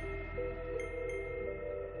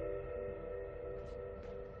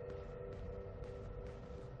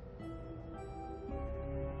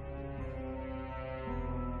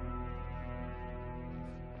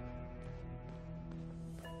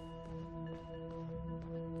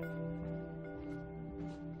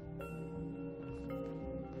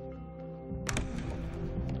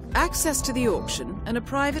 Access to the auction and a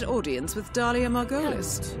private audience with Dahlia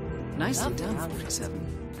Margolis. Nicely done,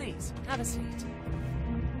 47. Please, have a seat.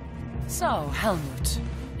 So, Helmut,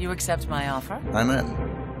 you accept my offer? I'm in.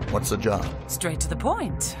 What's the job? Straight to the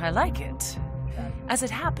point. I like it. As it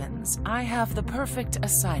happens, I have the perfect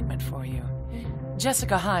assignment for you.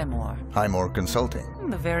 Jessica Highmore. Highmore Consulting.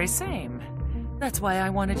 The very same. That's why I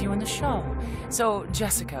wanted you in the show, so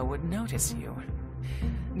Jessica would notice you.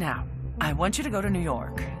 Now, I want you to go to New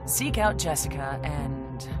York, seek out Jessica,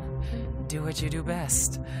 and do what you do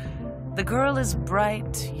best. The girl is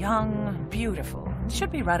bright, young, beautiful.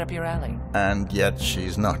 Should be right up your alley. And yet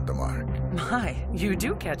she's not the mark. My, you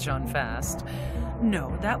do catch on fast.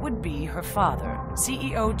 No, that would be her father,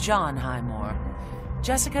 CEO John Highmore.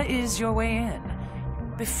 Jessica is your way in.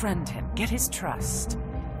 Befriend him, get his trust.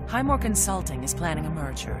 Highmore Consulting is planning a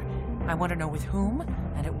merger. I want to know with whom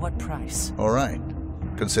and at what price. All right.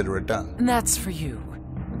 Consider it done. And that's for you.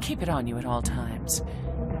 Keep it on you at all times.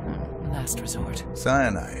 Last resort.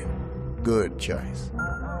 Cyanide. Good choice.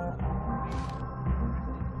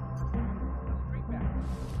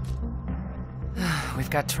 We've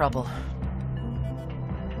got trouble.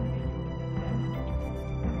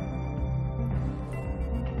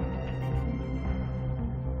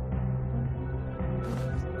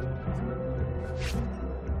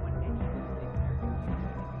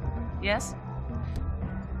 Yes?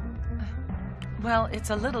 Well, it's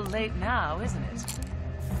a little late now, isn't it?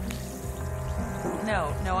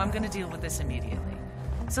 No, I'm gonna deal with this immediately.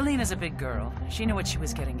 Selena's a big girl. She knew what she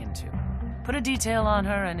was getting into. Put a detail on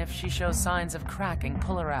her, and if she shows signs of cracking,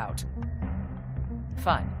 pull her out.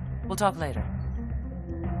 Fine. We'll talk later.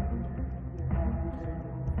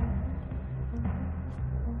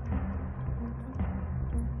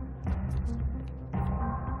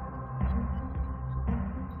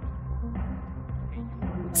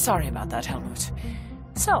 Sorry about that, Helmut.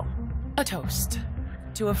 So, a toast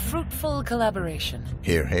to a fruitful collaboration.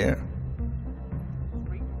 Hear, hear.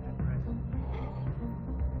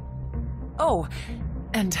 Oh,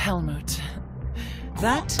 and Helmut.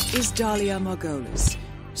 That is Dalia Margolis,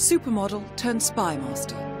 supermodel turned spy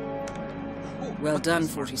master. Well done,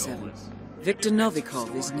 47. Victor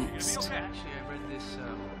Novikov is next. Actually, I read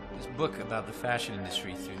this book about the fashion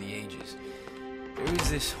industry through the ages. There was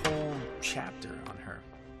this whole chapter on her.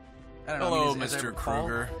 I don't know, Hello, as I Mr. recall,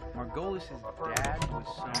 Kruger. Margolis' dad was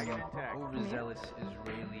some overzealous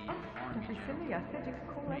Israeli army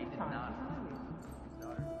general. They did not.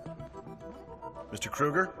 Mr.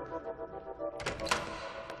 Kruger?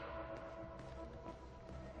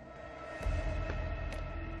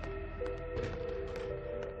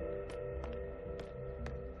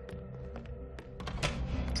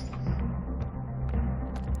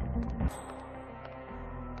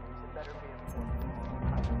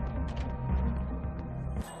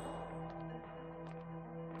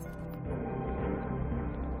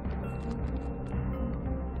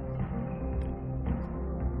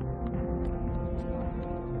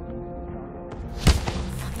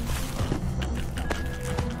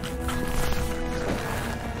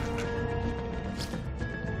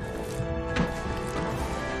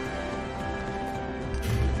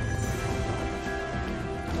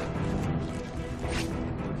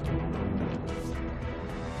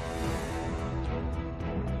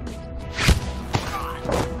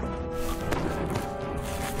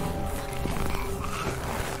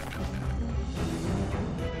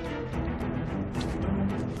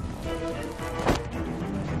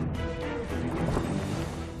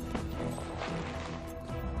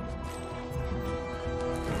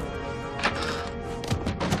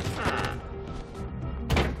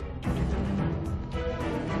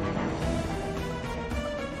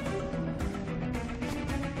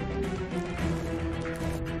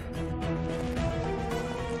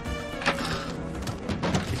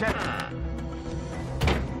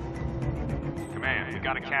 Command, we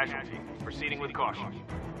got a casualty. Proceeding with caution.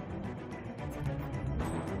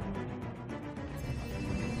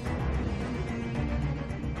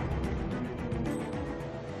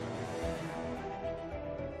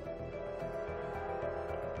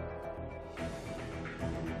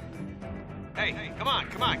 Hey, come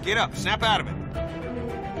on, get up, snap out of it.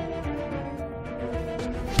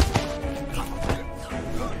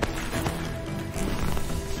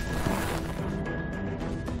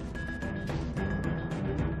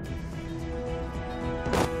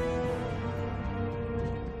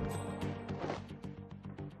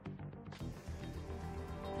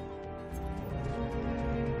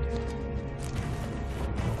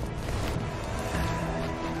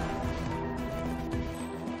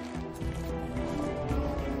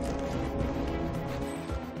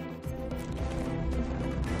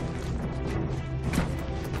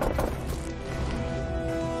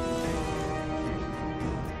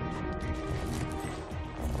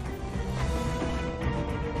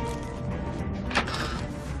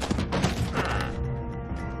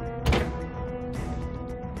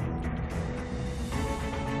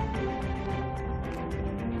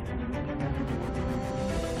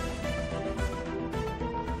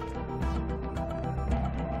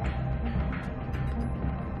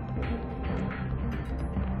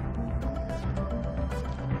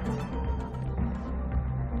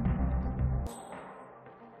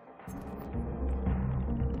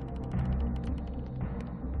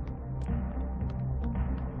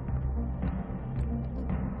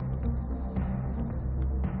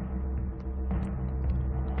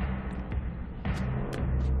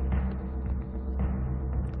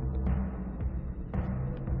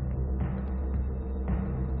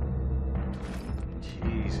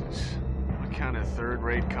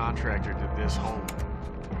 third-rate contractor did this home.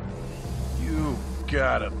 You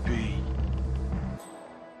gotta be.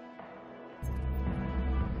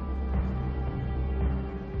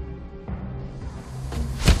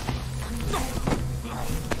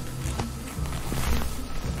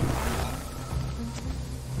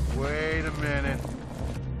 Wait a minute.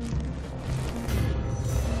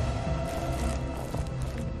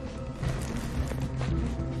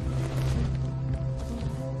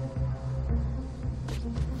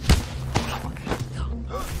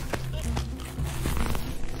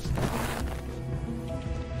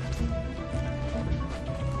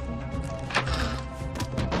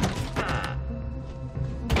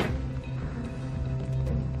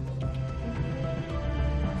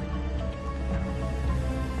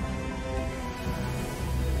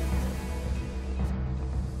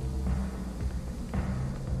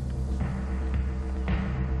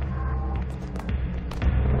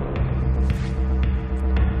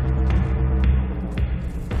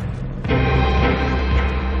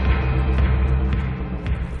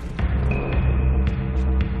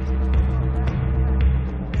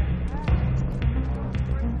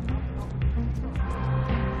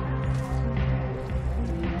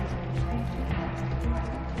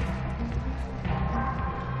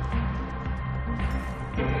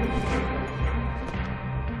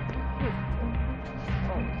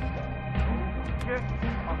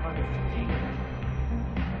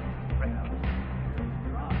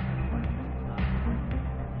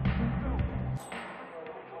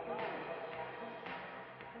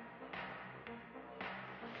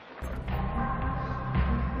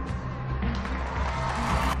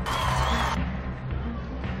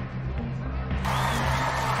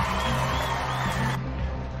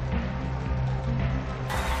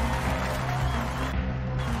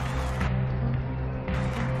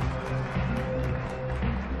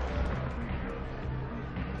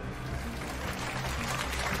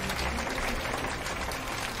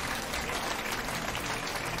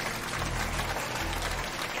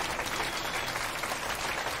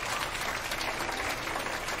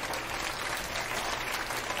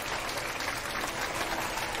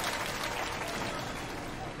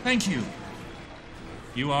 Thank you.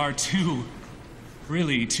 You are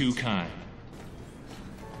really too kind.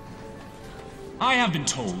 I have been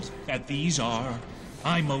told that these are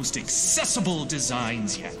my most accessible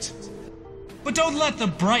designs yet. But don't let the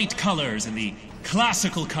bright colors and the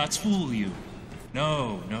classical cuts fool you.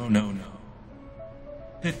 No.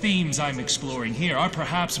 The themes I'm exploring here are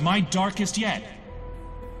perhaps my darkest yet.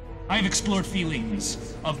 I've explored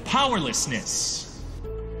feelings of powerlessness,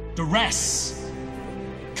 duress,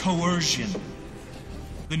 coercion,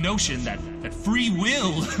 the notion that free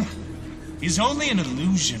will is only an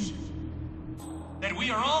illusion, that we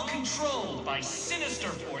are all controlled by sinister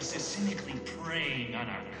forces cynically preying on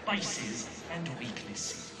our vices and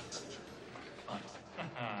weaknesses. But,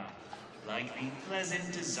 like the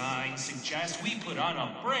pleasant design suggests, we put on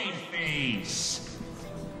a brave face,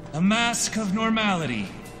 a mask of normality,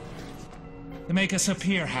 to make us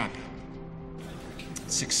appear happy,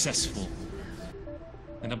 successful,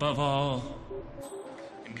 and above all,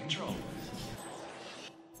 in control.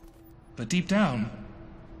 But deep down,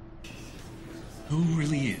 who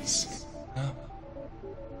really is? Huh?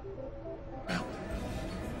 Well,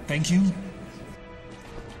 thank you,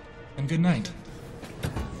 and good night.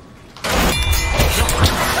 Those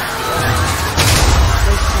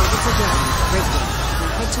targets are down. Great work.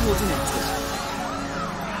 We'll head towards an exit.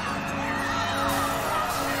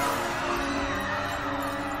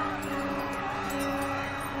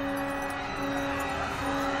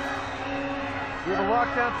 We have a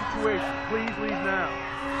lockdown situation. Please leave now.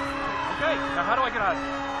 Okay, now how do I get out of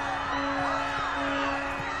here?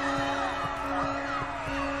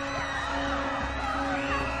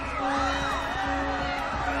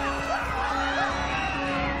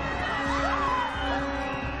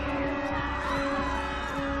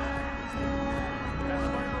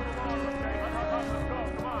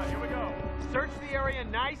 Search the area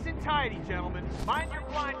nice and tidy, gentlemen. Mind your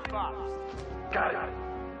blind spots. Got it.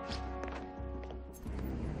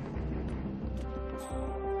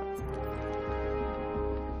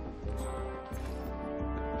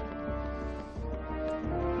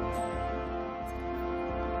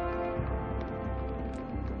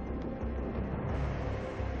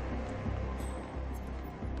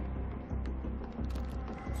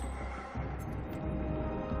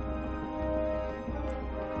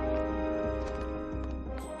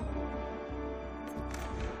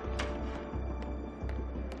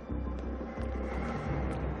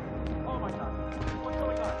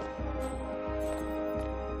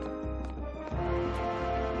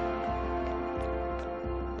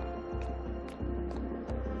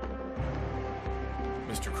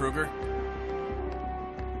 Mr. Kruger?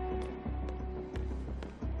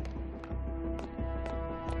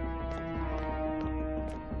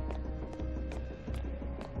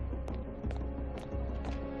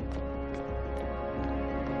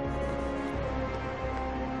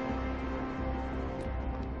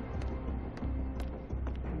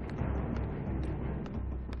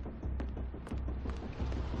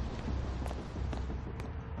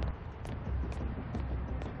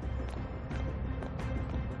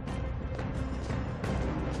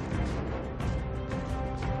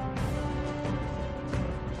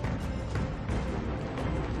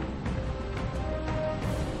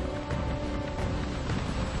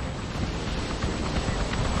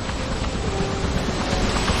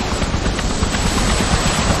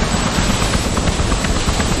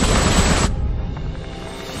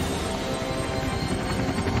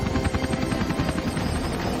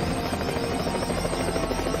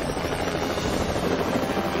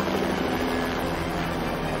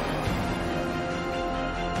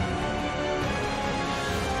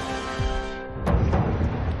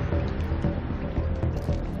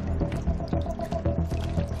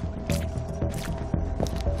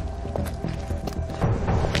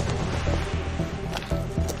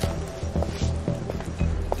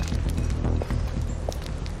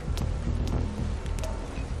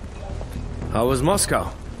 How was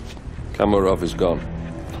Moscow? Kamarov is gone.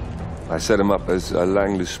 I set him up as a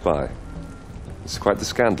Langley spy. It's quite the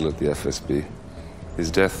scandal at the FSB.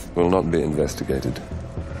 His death will not be investigated.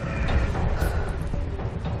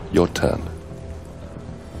 Your turn.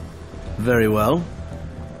 Very well.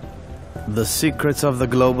 The secrets of the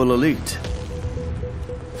global elite.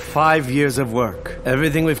 5 years of work.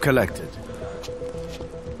 Everything we've collected.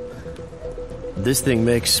 This thing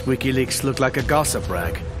makes WikiLeaks look like a gossip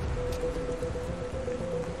rag.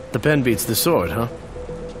 The pen beats the sword, huh?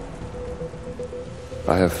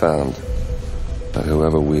 I have found that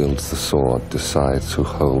whoever wields the sword decides who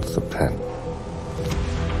holds the pen.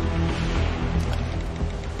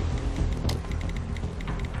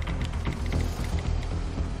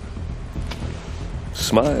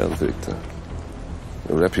 Smile, Victor.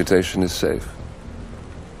 Your reputation is safe.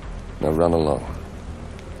 Now run along.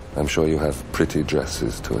 I'm sure you have pretty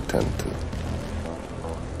dresses to attend to.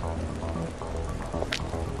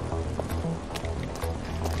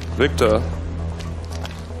 Victor,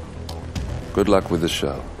 good luck with the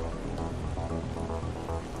show.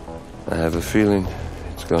 I have a feeling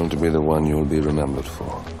it's going to be the one you'll be remembered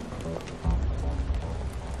for.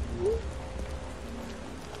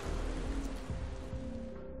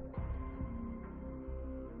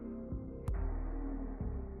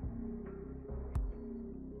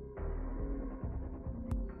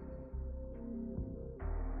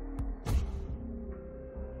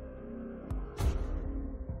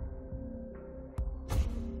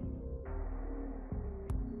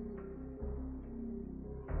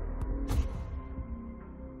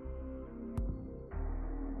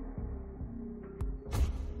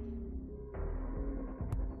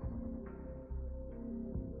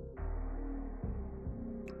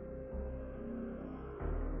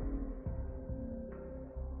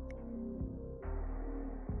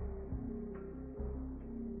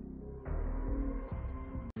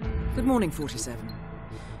 Good morning, 47.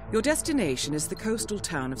 Your destination is the coastal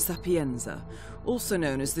town of Sapienza, also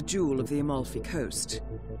known as the Jewel of the Amalfi Coast.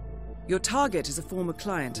 Your target is a former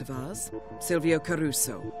client of ours, Silvio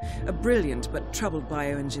Caruso, a brilliant but troubled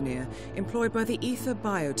bioengineer employed by the Ether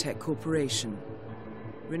Biotech Corporation.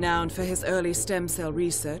 Renowned for his early stem cell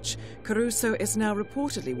research, Caruso is now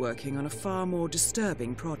reportedly working on a far more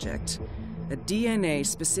disturbing project, a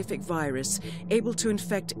DNA-specific virus able to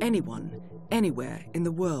infect anyone, anywhere in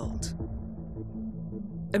the world.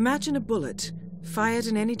 Imagine a bullet, fired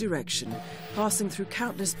in any direction, passing through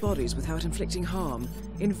countless bodies without inflicting harm,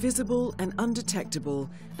 invisible and undetectable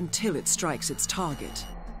until it strikes its target.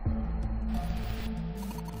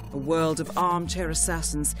 A world of armchair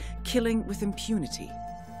assassins killing with impunity.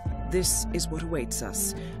 This is what awaits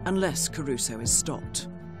us, unless Caruso is stopped.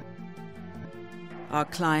 Our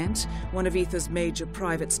client, one of Ether's major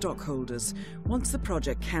private stockholders, wants the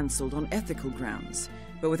project cancelled on ethical grounds,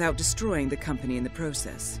 but without destroying the company in the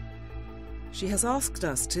process. She has asked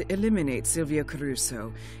us to eliminate Silvio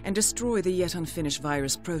Caruso and destroy the yet unfinished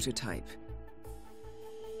virus prototype.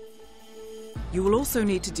 You will also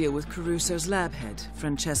need to deal with Caruso's lab head,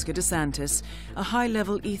 Francesca DeSantis, a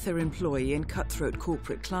high-level Ether employee and cutthroat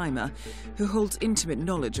corporate climber who holds intimate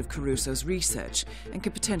knowledge of Caruso's research and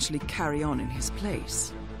could potentially carry on in his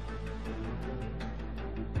place.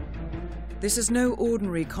 This is no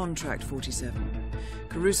ordinary contract, 47.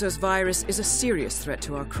 Caruso's virus is a serious threat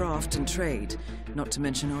to our craft and trade, not to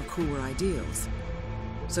mention our core ideals.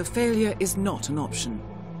 So failure is not an option.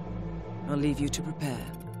 I'll leave you to prepare.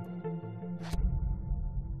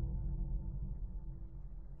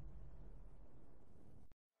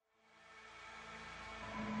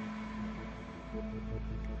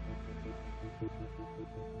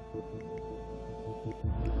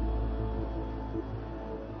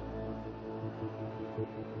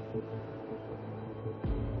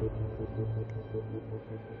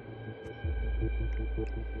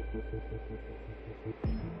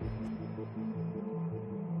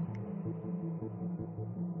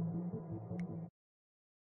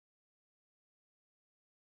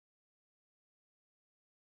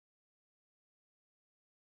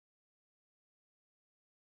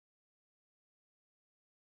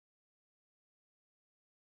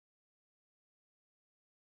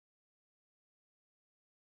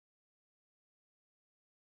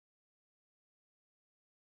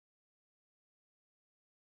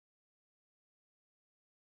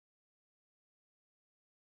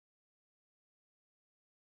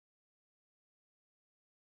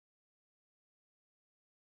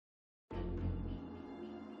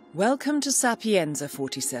 Welcome to Sapienza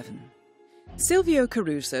 47. Silvio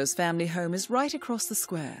Caruso's family home is right across the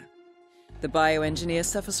square. The bioengineer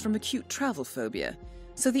suffers from acute travel phobia,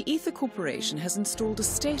 so the Ether Corporation has installed a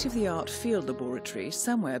state-of-the-art field laboratory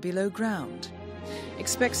somewhere below ground.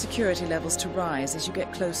 Expect security levels to rise as you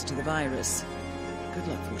get closer to the virus. Good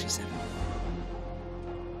luck, 47.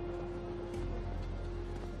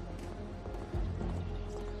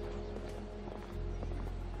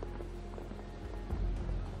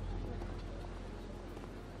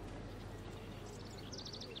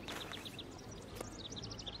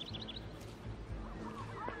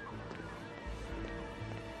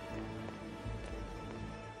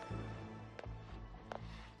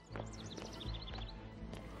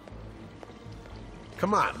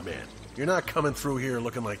 Come on, man. You're not coming through here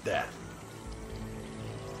looking like that.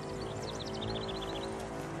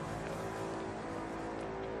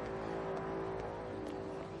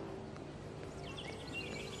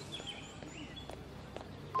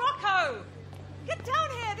 Rocco! Get down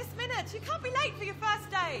here this minute! You can't be late for your first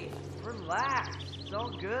day! Relax. It's all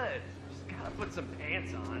good. Just gotta put some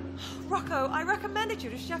pants on. Rocco, I recommended you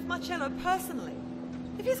to Chef Marcello personally.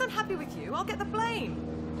 If he's unhappy with you, I'll get the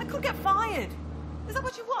blame. I could get fired. Is that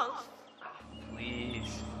what you want? Oh,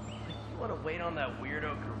 please. You want to wait on that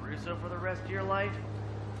weirdo Caruso for the rest of your life?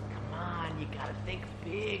 Come on, you gotta think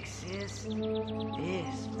big, sis.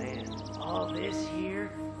 This, man, all this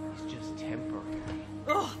here is just temporary.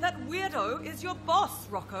 Oh, that weirdo is your boss,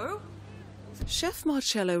 Rocco. Chef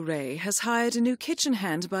Marcello Ray has hired a new kitchen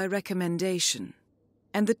hand by recommendation,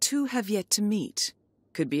 and the two have yet to meet.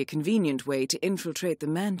 Could be a convenient way to infiltrate the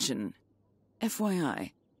mansion.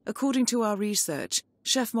 FYI, according to our research,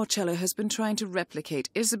 Chef Marcello has been trying to replicate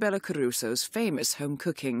Isabella Caruso's famous home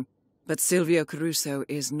cooking, but Silvio Caruso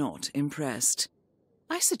is not impressed.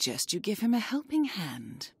 I suggest you give him a helping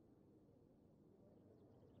hand.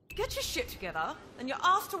 Get your shit together and you're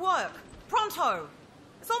asked to work. Pronto!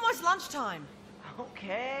 It's almost lunchtime.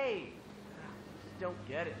 Okay. Just don't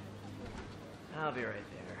get it. I'll be right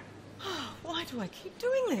there. Why do I keep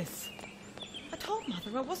doing this? I told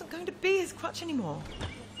Mother I wasn't going to be his crutch anymore.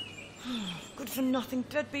 Good for nothing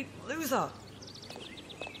deadbeat loser.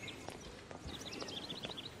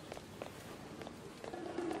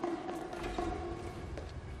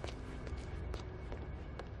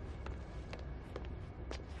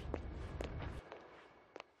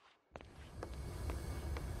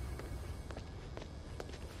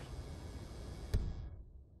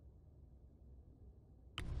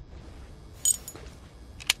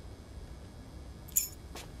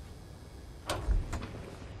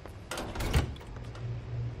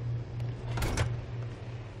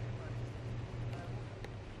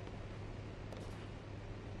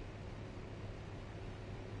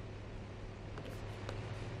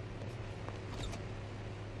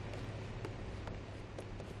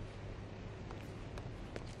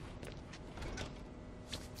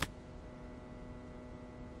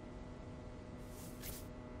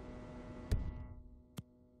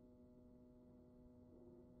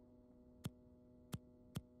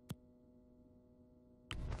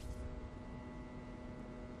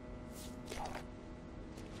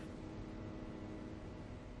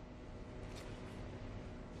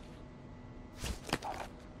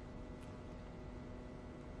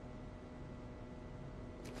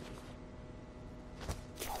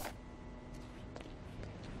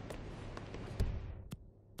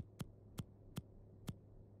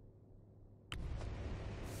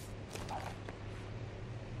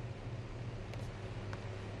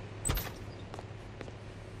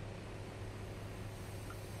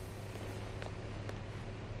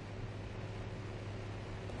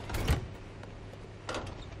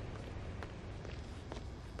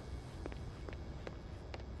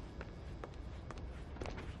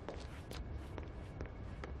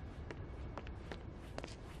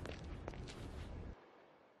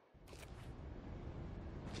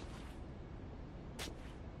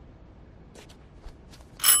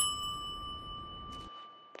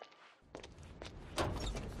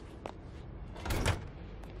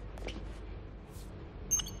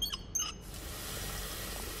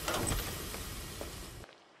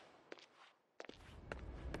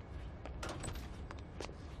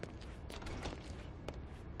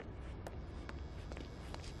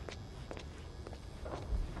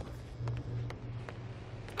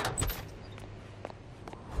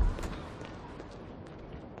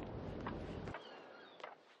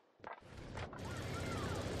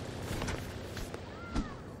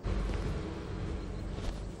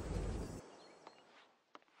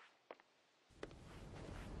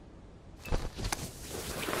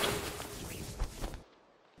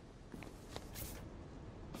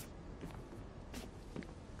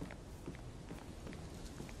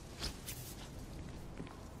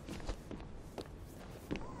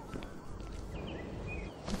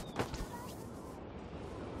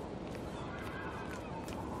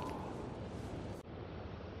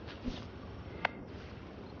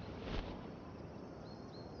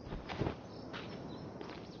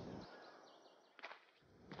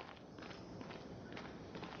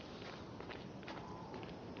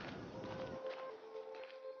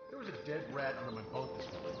 rat under my boat this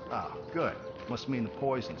morning. Ah, good. Must mean the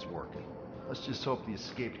poison's working. Let's just hope the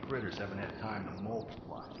escaped critters haven't had time to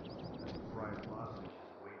multiply. Bright blossom is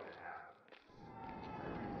waiting to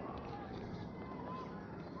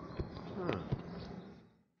happen.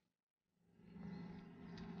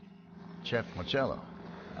 Chef Marcello.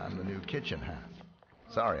 I'm the new kitchen hand.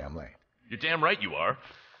 Sorry I'm late. You're damn right you are.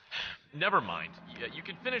 Never mind. You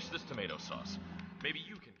can finish this tomato sauce. Maybe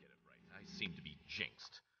you can get it right. I seem to be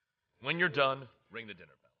jinxed. When you're done, ring the dinner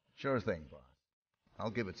bell. Sure thing, boss. I'll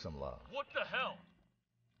give it some love. What the hell?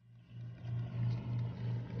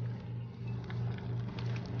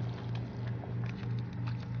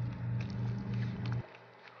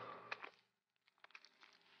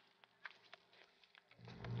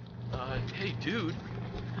 Hey, dude.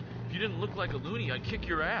 If you didn't look like a loony, I'd kick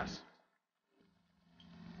your ass.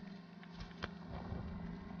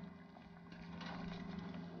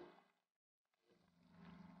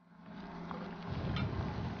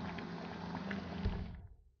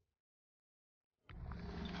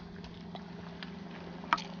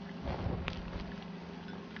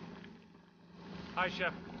 Hi,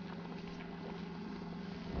 Chef.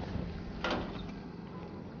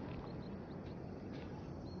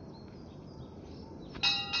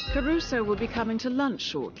 Caruso will be coming to lunch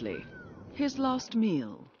shortly. His last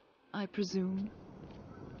meal, I presume.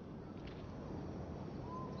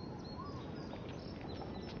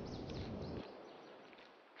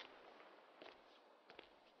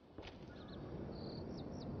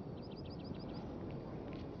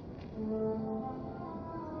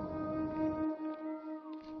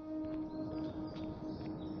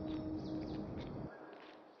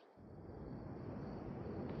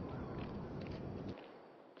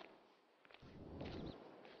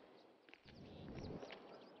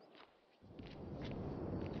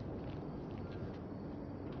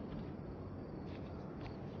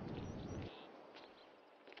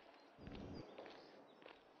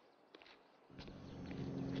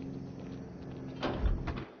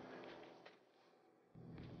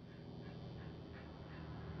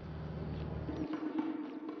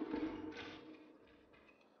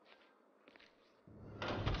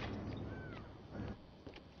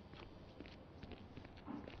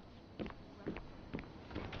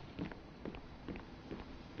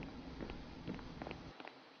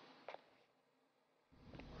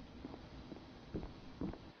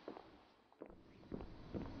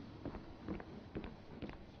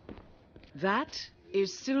 That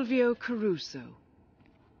is Silvio Caruso.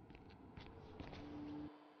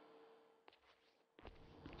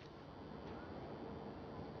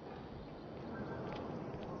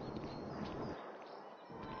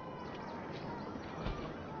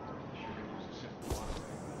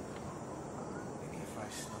 Maybe if I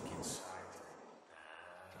snuck inside.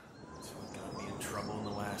 That's what got me in trouble in the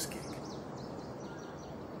last gig.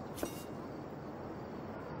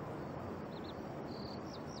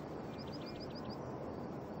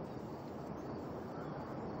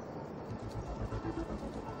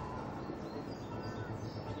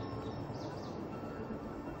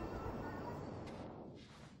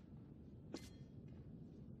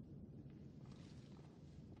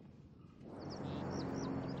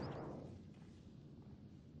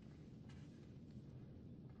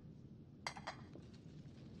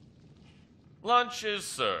 Lunch is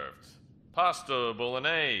served. Pasta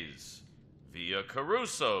bolognese. Via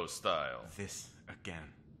Caruso style. This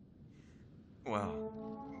again. Well,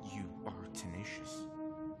 you are tenacious.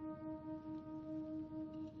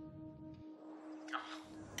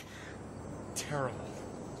 Terrible.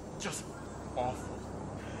 Just awful.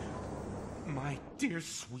 My dear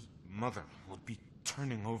sweet mother would be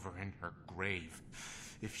turning over in her grave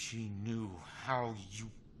if she knew how you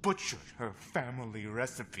butchered her family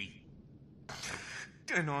recipe.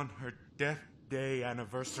 And on her death day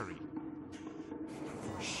anniversary.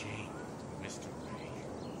 For shame, Mr. Ray.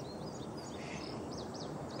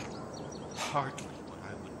 Hardly what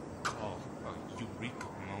I would call a eureka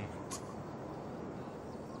moment.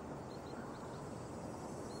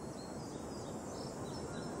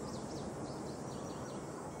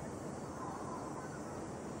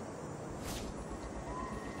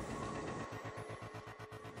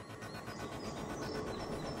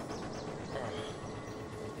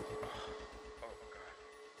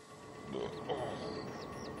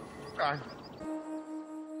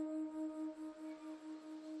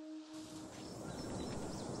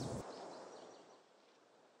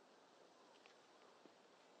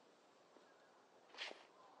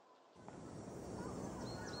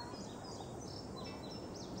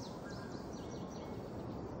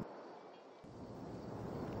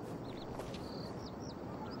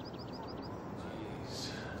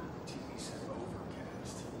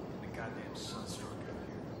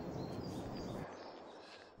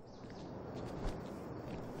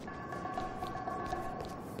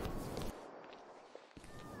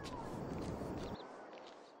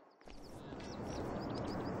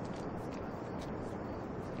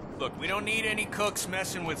 Look, we don't need any cooks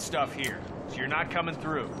messing with stuff here, so you're not coming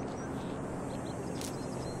through.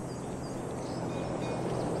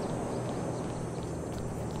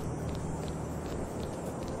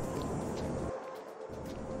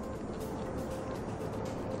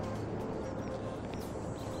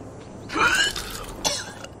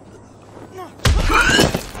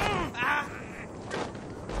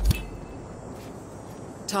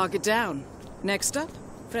 Target down. Next up,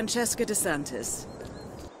 Francesca DeSantis.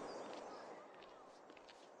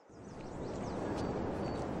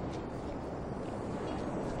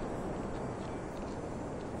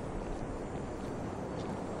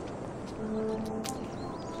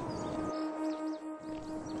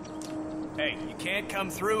 Hey, you can't come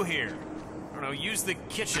through here. I don't know, use the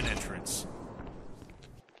kitchen entrance.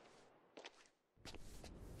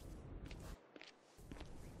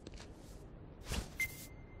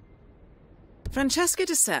 Francesca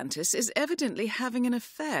DeSantis is evidently having an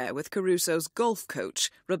affair with Caruso's golf coach,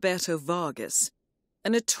 Roberto Vargas. A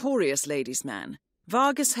notorious ladies' man,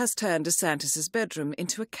 Vargas has turned DeSantis' bedroom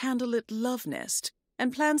into a candlelit love nest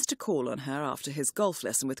and plans to call on her after his golf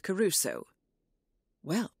lesson with Caruso.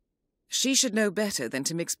 Well, she should know better than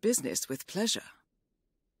to mix business with pleasure.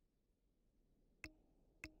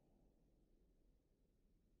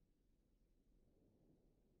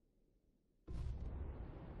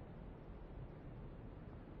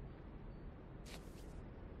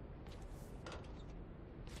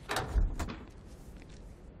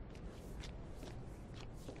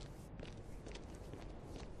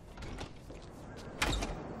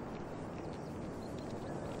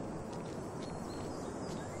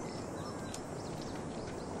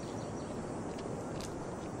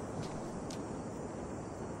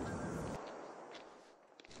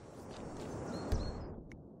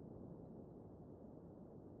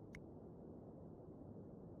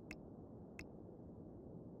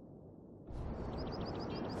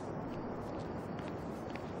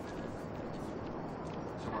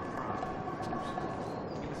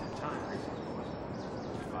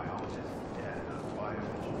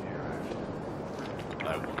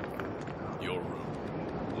 I want your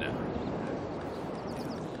room now.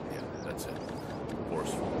 Yeah, that's it.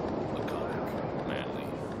 Forceful, laconic, manly.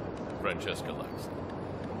 Francesca likes it.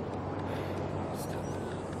 Still,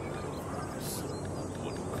 the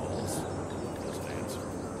one who calls doesn't answer.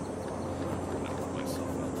 I put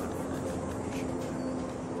myself out there for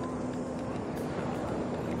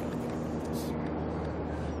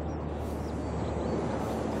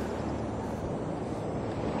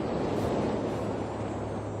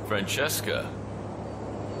Francesca.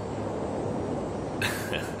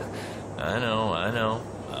 I know.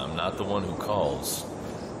 I'm not the one who calls.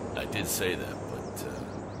 I did say that, but,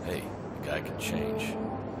 hey, the guy can change.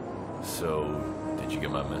 So, did you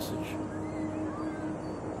get my message?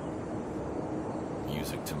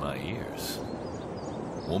 Music to my ears.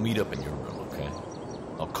 We'll meet up in your room, okay?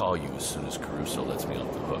 I'll call you as soon as Caruso lets me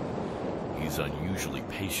off the hook. He's unusually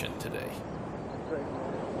patient today.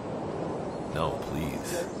 No,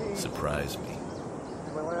 please. Surprise me.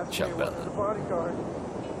 Ciao, Bella. Bodyguard.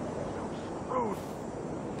 Rude.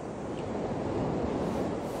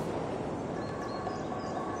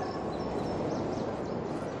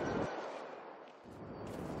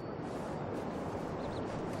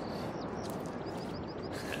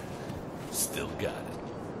 Still got it.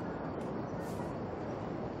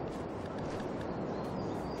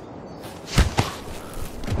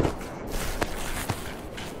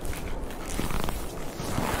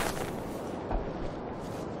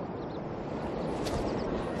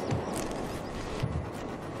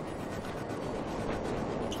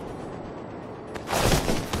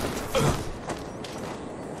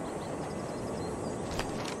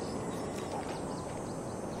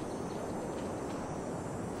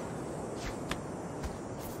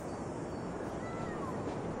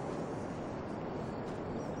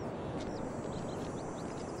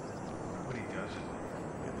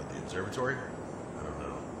 Observatory? I don't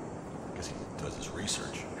know. I guess he does his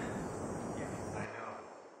research. Yeah, I know.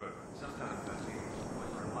 But sometimes I see him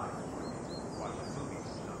like relax, watching movies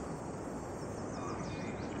and stuff.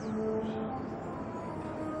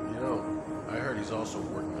 You know, I heard he's also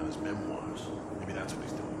working on his memoirs. Maybe that's what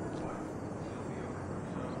he's doing.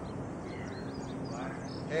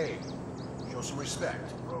 Hey, show some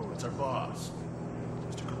respect. It's our boss.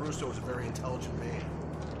 Mr. Caruso is a very intelligent man.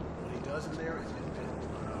 What he does in there is independent.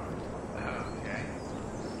 Okay.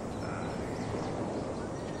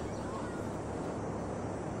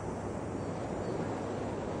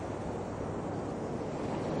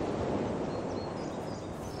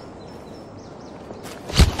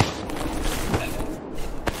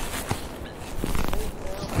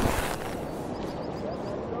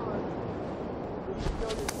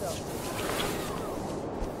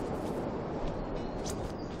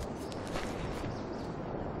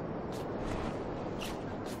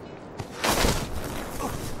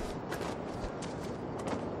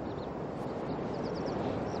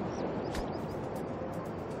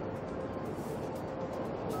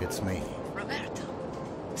 It's me. Roberto,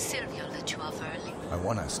 Silvio let you off early. I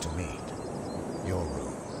want us to meet. Your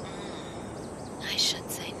room. I should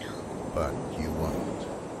say no. But you won't.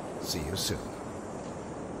 See you soon.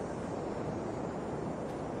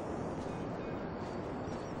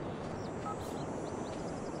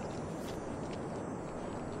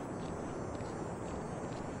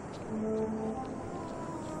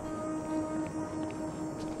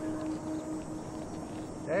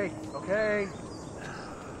 Hey, okay.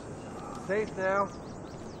 Safe now.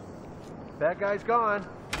 Bad guy's gone.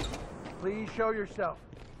 Please show yourself.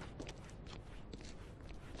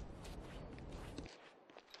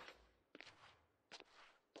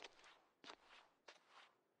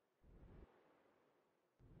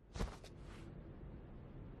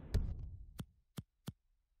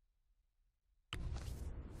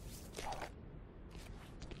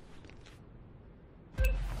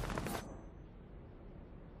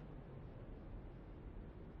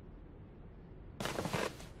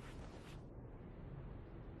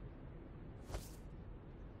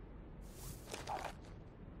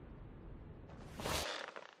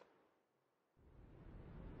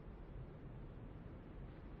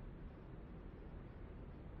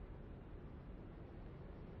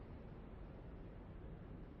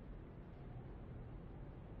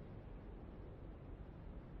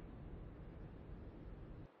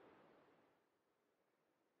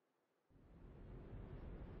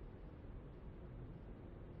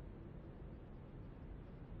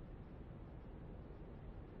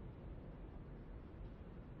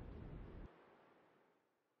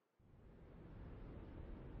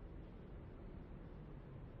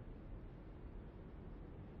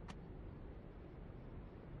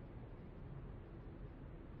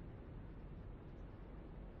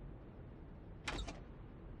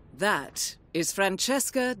 That is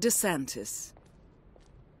Francesca DeSantis.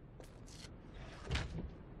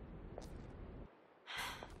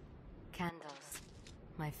 Candles.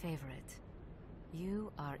 My favorite.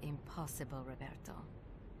 You are impossible, Roberto.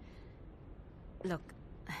 Look,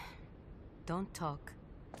 don't talk.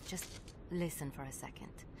 Just listen for a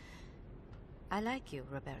second. I like you,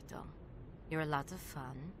 Roberto. You're a lot of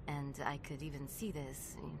fun, and I could even see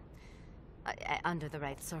this under the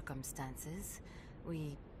right circumstances.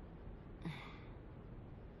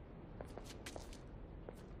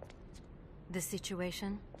 The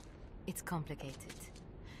situation? It's complicated.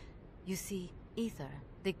 You see, Ether,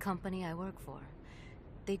 the company I work for,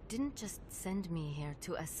 they didn't just send me here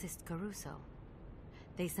to assist Caruso.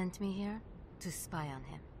 They sent me here to spy on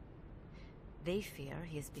him. They fear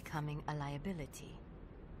he is becoming a liability.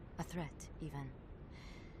 A threat, even.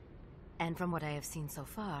 And from what I have seen so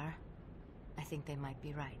far, I think they might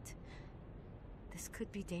be right. This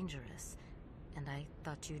could be dangerous, and I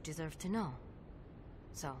thought you deserved to know.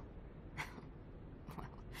 So, well,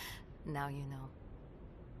 now you know.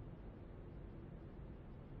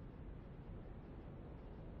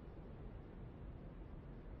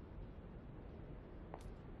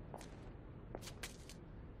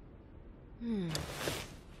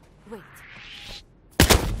 Wait.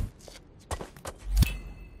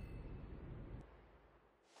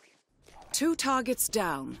 Two targets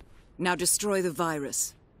down. Now destroy the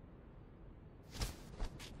virus.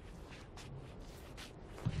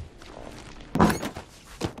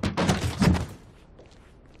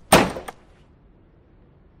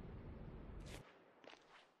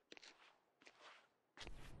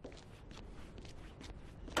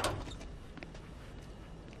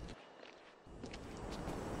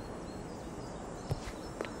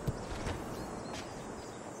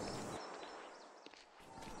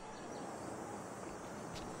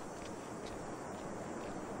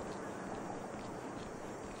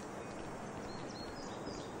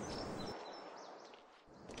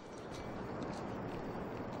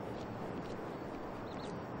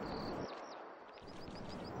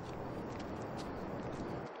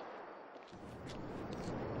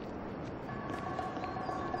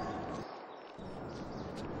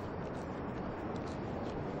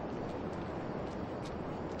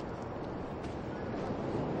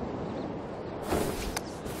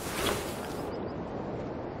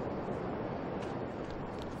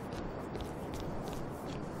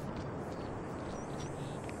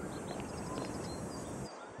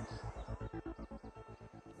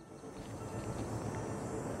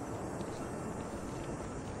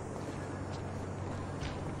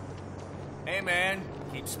 Hey, man.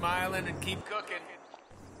 Keep smiling and keep cooking.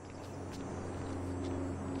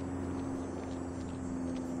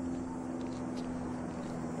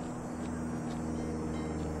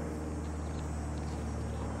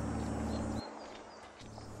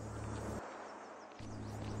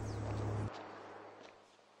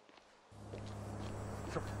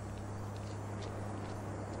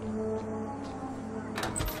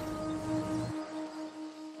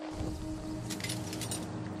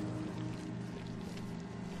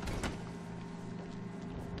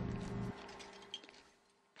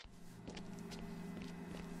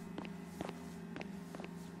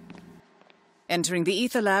 Entering the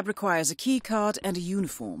ether lab requires a key card and a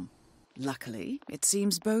uniform. Luckily, it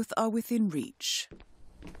seems both are within reach.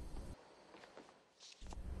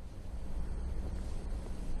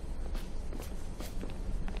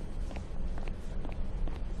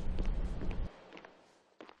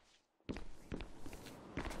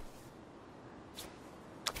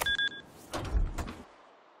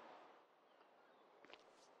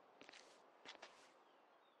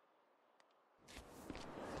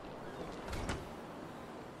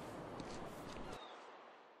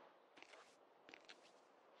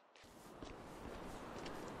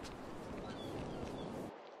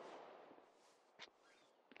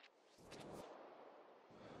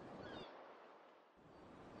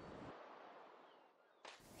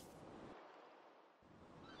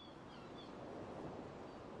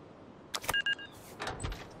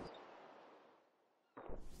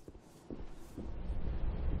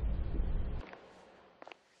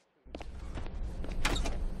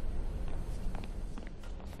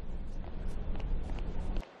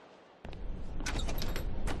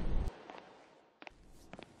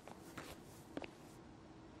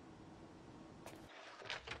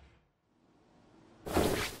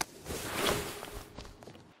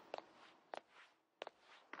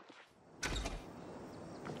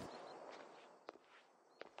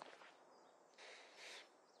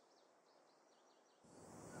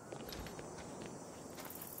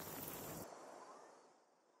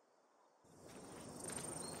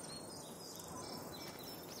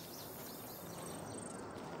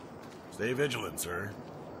 Stay vigilant, sir.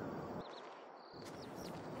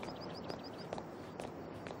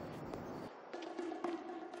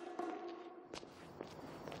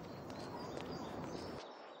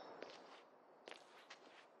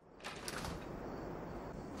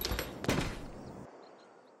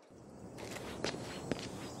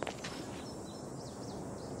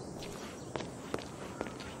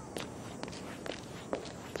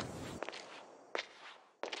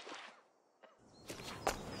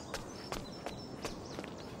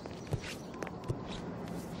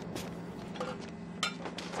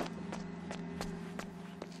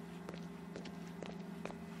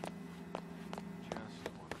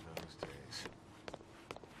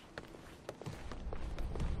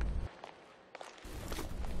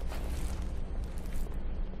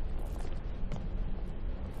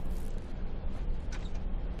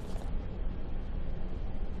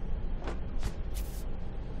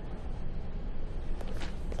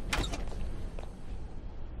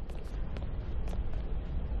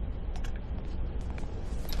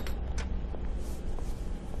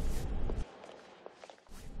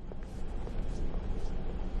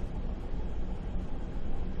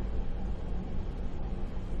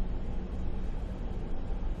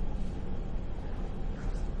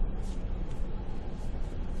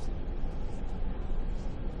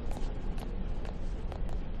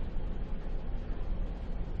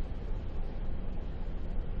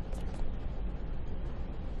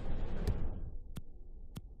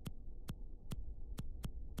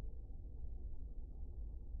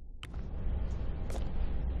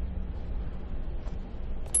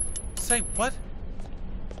 Say what?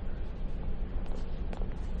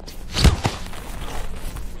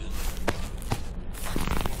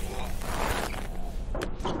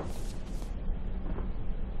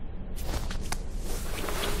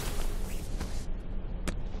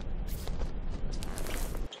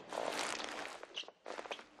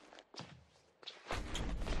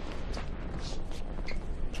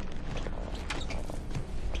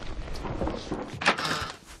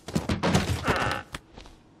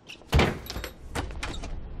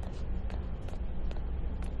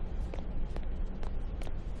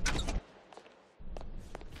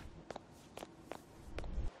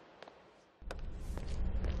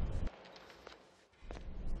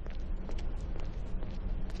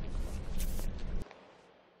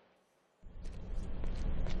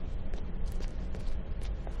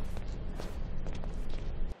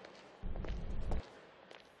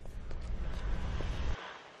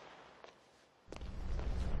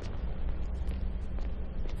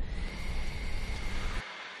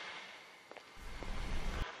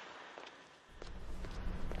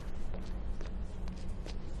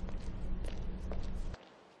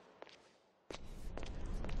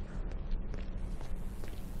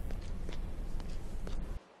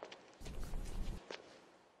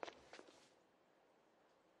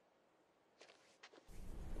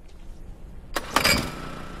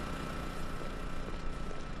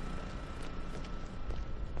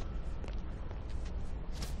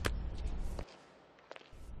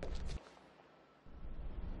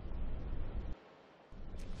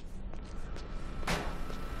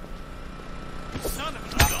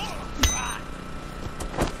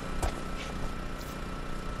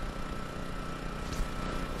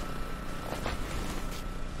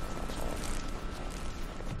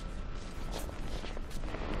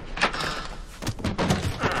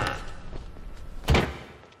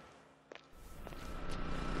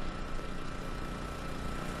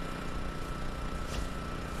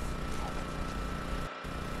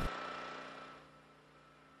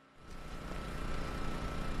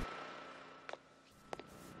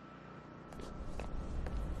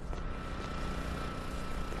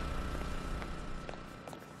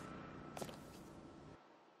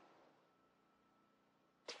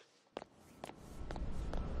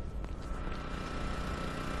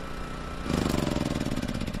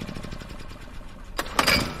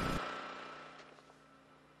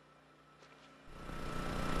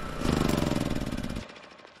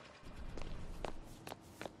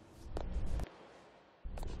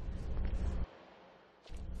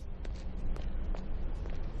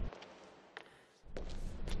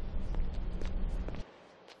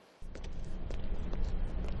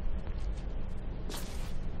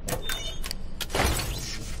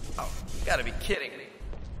 gotta be kidding me.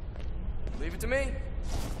 Leave it to me.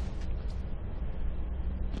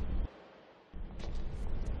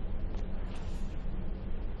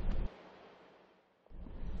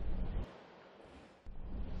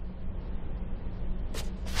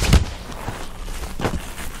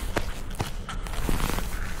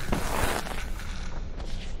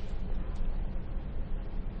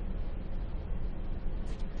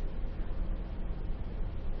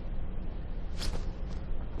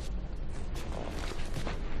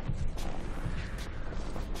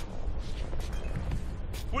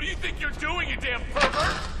 What do you think you're doing, you damn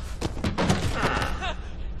pervert?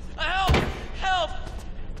 Help! Help!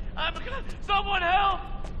 Someone help!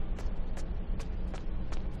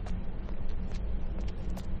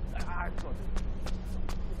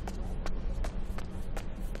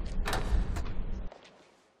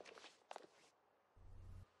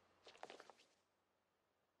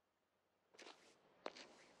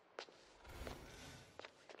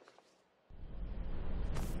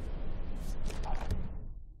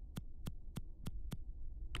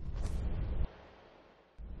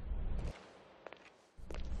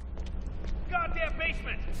 Goddamn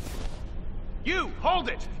basement! You, hold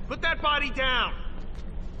it! Put that body down!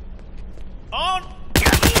 On!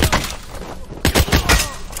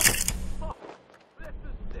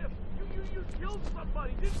 You killed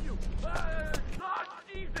somebody, didn't you? God,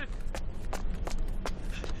 Jesus!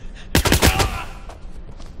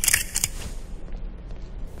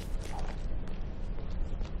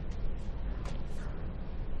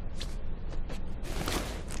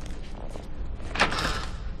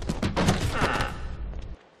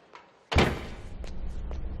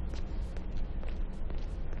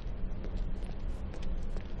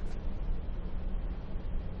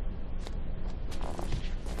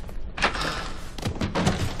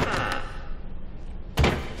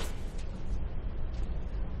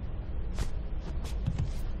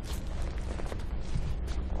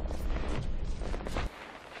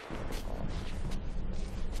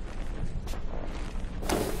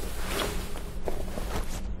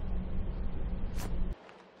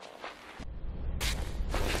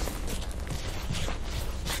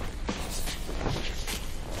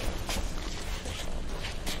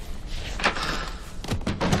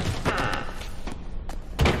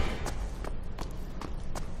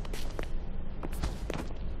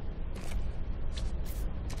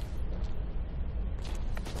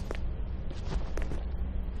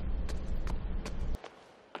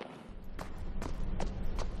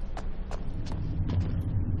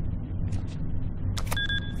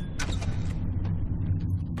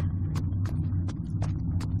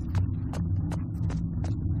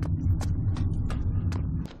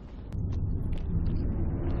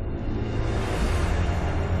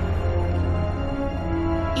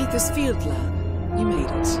 This field lab. You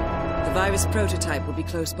made it. The virus prototype will be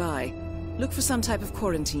close by. Look for some type of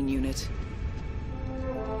quarantine unit.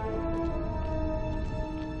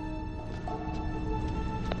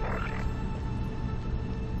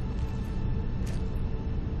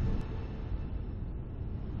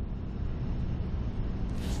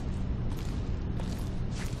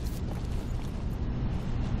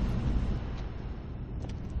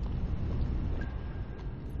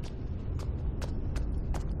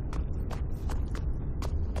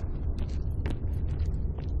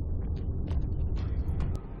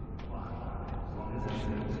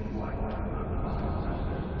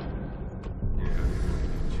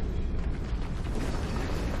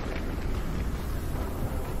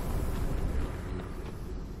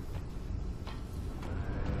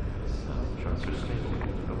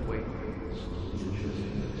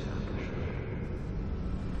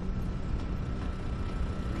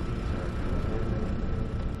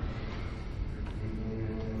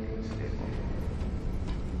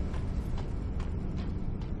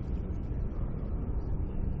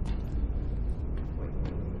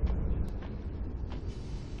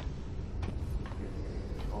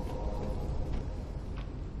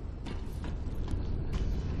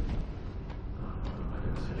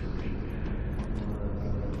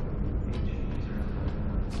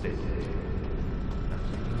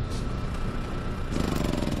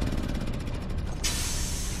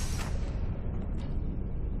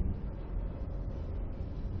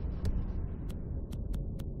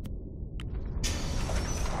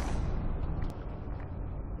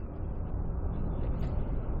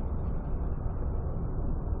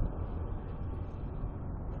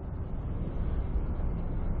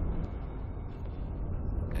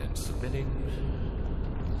 Submitting.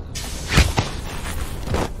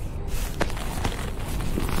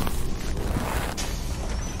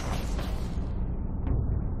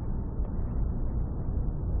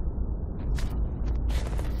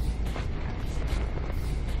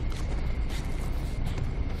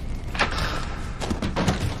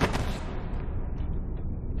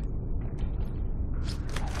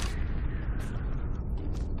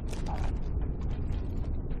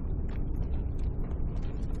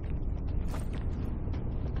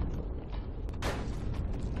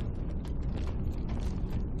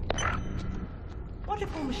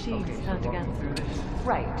 Multiple machines Okay, so turned walk me together. through this.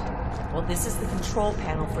 Right. Well, this is the control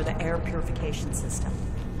panel for the air purification system.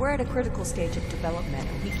 We're at a critical stage of development,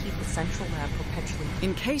 and we keep the central lab perpetually...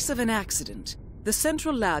 In case of an accident, the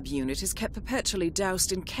central lab unit is kept perpetually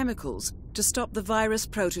doused in chemicals to stop the virus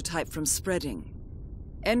prototype from spreading.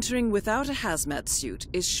 Entering without a hazmat suit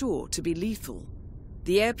is sure to be lethal.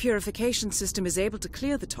 The air purification system is able to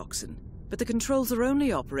clear the toxin, but the controls are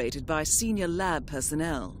only operated by senior lab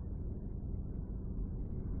personnel.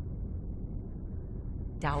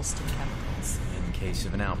 Doused in chemicals. In case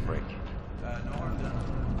of an outbreak.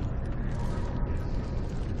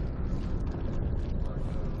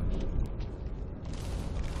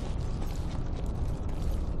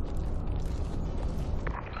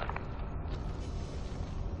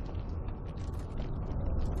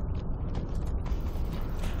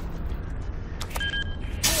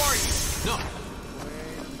 Who are you? No.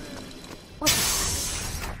 What the?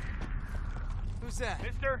 Who's that?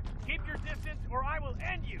 Mister, keep your distance or I will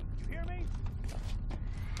end you. You hear me?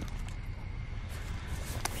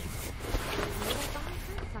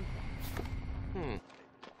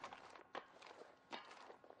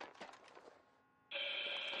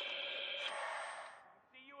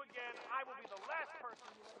 See you again. I will be the last person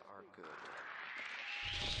you ever see.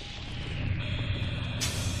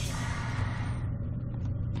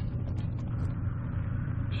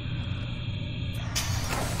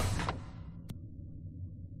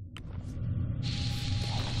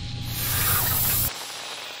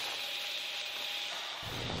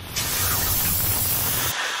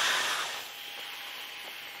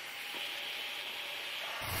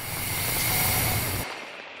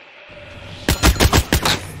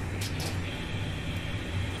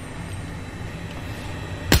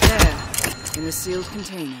 In a sealed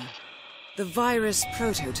container, the virus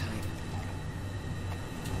prototype.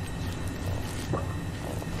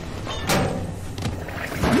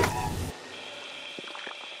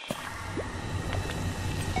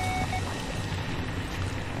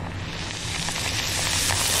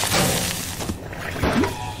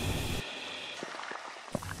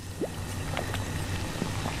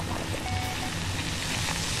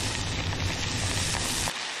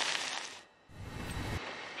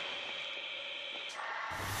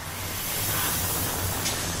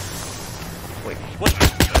 Wait, what?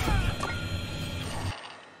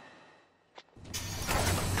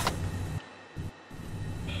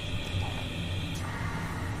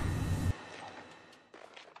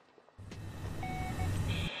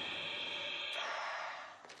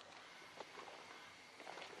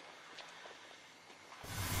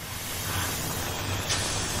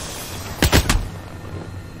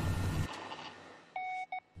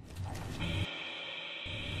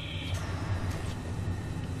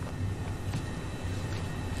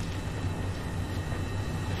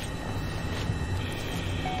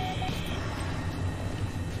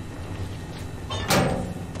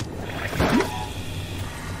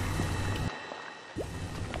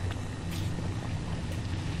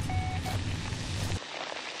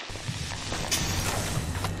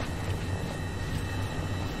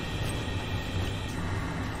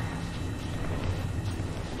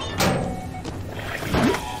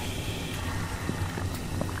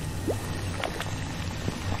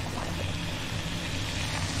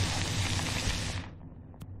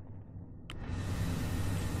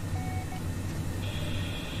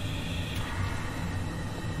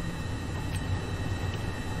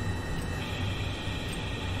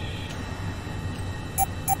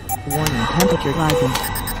 Warning, temperature rising.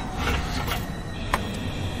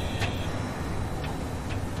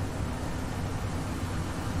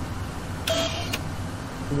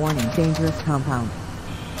 Warning, dangerous compound.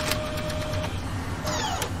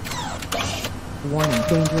 Warning,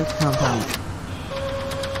 dangerous compound.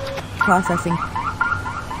 Processing.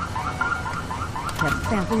 Test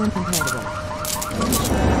sample incompatible.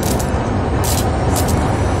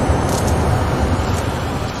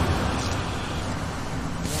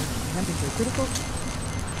 Temperature critical.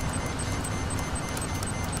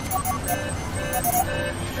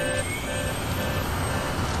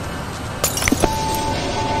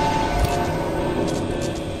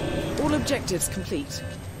 All objectives complete.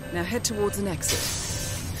 Now head towards an exit.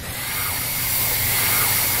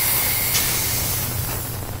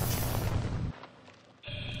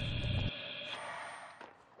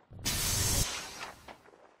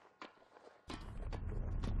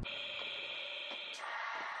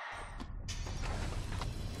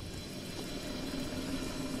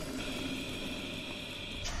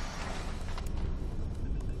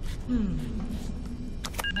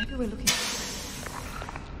 Maybe we're looking...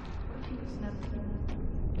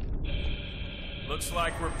 Looks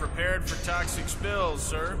like we're prepared for toxic spills,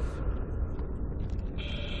 sir.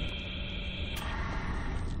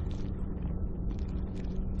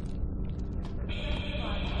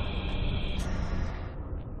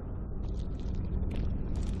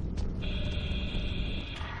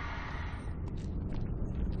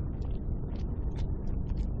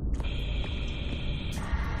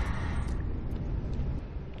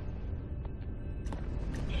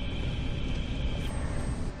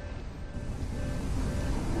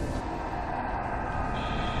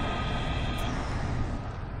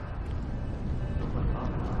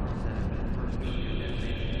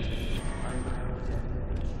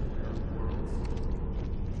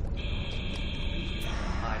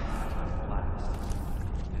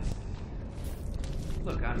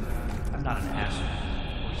 Look, I'm not an asshole,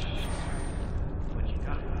 but you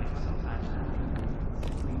gotta think sometimes.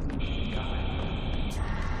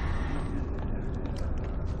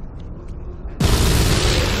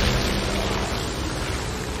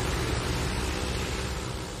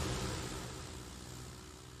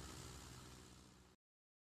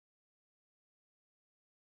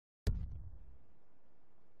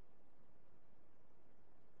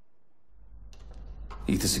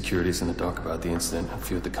 Ether Security's in the dark about the incident. A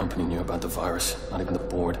few at the company knew about the virus. Not even the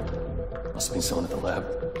board. Must have been someone at the lab.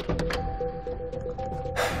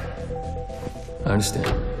 I understand.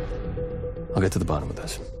 I'll get to the bottom of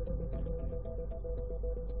this.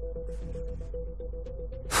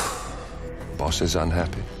 Boss is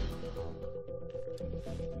unhappy.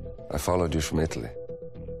 I followed you from Italy.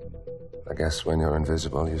 I guess when you're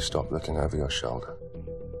invisible, you stop looking over your shoulder.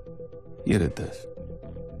 You did this.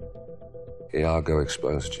 Iago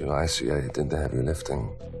exposed you. ICA did the heavy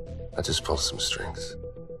lifting. I just pulled some strings.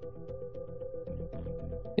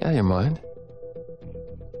 Yeah, your mind.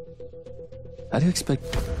 How do you expect...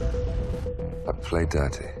 I play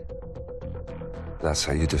dirty. That's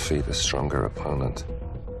how you defeat a stronger opponent.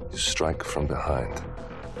 You strike from behind.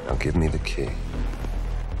 Now give me the key.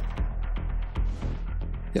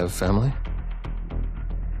 You have a family?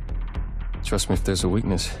 Trust me, if there's a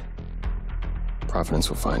weakness, Providence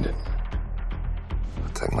will find it.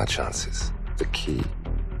 I'll take my chances. The key.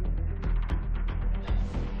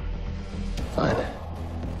 Fine.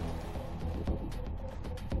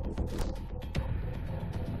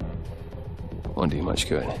 Won't do you much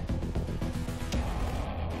good.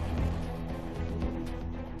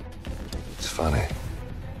 It's funny.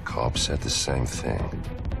 Cobb said the same thing.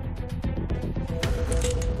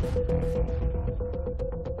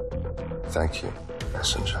 Thank you,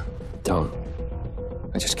 messenger. Don't.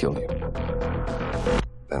 I just killed you.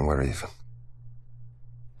 Then we're even.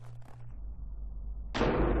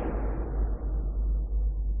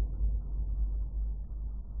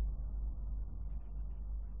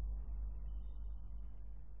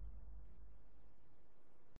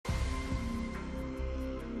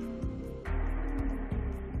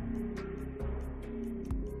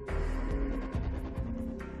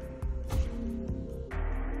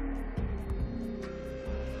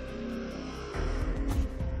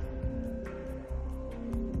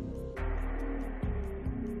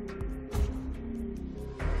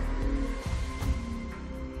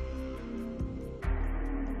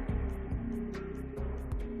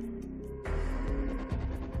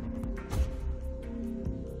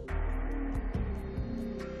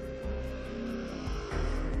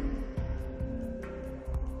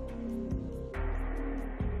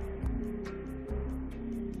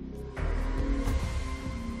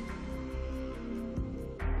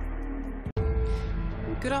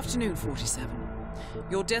 Good afternoon, 47.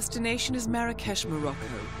 Your destination is Marrakesh, Morocco,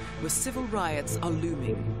 where civil riots are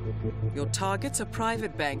looming. Your targets are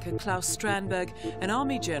private banker Klaus Strandberg and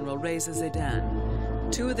Army General Reza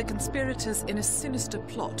Zaidan, two of the conspirators in a sinister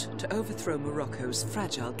plot to overthrow Morocco's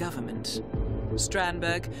fragile government.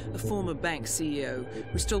 Strandberg, a former bank CEO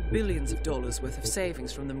who stole billions of dollars worth of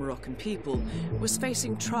savings from the Moroccan people, was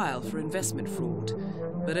facing trial for investment fraud.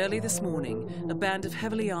 But early this morning, a band of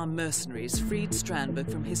heavily armed mercenaries freed Strandberg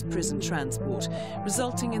from his prison transport,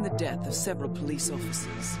 resulting in the death of several police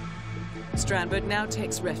officers. Strandberg now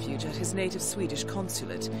takes refuge at his native Swedish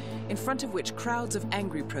consulate, in front of which crowds of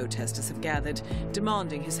angry protesters have gathered,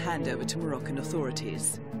 demanding his handover to Moroccan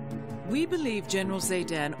authorities. We believe General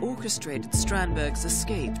Zaidan orchestrated Strandberg's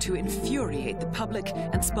escape to infuriate the public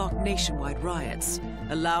and spark nationwide riots,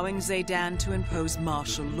 allowing Zaidan to impose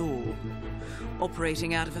martial law.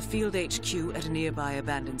 Operating out of a field HQ at a nearby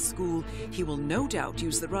abandoned school, he will no doubt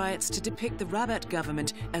use the riots to depict the Rabat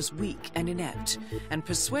government as weak and inept, and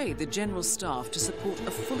persuade the general staff to support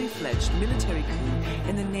a fully fledged military coup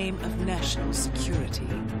in the name of national security.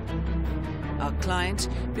 Our client,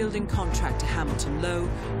 building contractor Hamilton Lowe,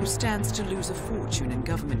 who stands to lose a fortune in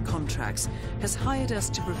government contracts, has hired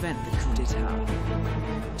us to prevent the coup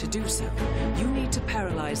d'etat. To do so, you need to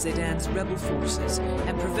paralyze Zaydan's rebel forces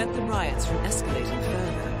and prevent the riots from escalating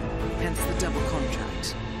further, hence the double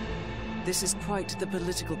contract. This is quite the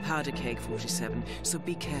political powder keg, 47, so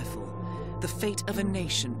be careful. The fate of a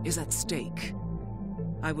nation is at stake.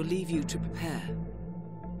 I will leave you to prepare.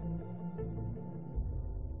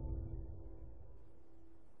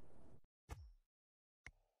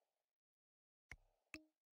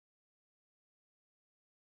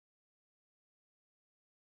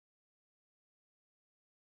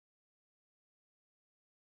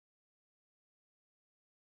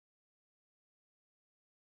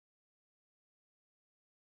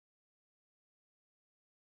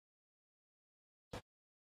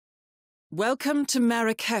 Welcome to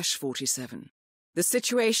Marrakesh, 47. The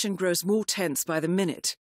situation grows more tense by the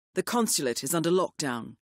minute. The consulate is under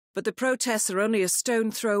lockdown, but the protests are only a stone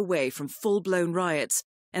throw away from full-blown riots,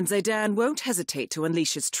 and Zaydan won't hesitate to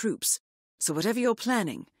unleash his troops. So whatever you're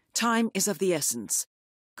planning, time is of the essence.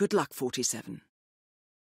 Good luck, 47.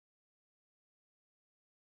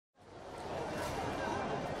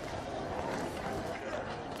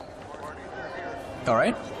 All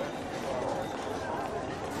right.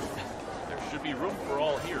 Should be room for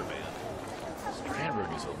all here, man.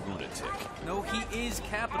 Strandberg is a lunatic. No, he is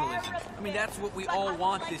capitalism. I mean, that's what we all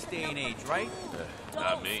want this day and age, right?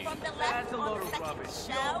 Not me. That's a load of rubbish.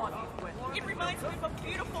 It reminds me of a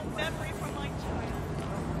beautiful memory from my childhood.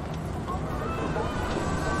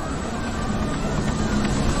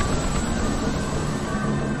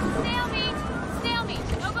 Stalemate!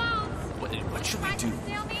 No bones! What should we do?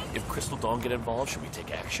 If Crystal Dawn get involved, should we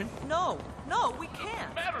take action? No, we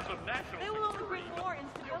can't. Matters of national They will only bring more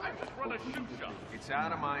instability. Run a shoot shop. It's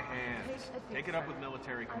out of my hands. Take it up with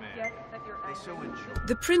military command. They so enjoy.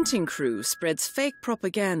 The printing crew spreads fake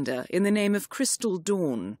propaganda in the name of Crystal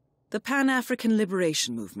Dawn, the Pan-African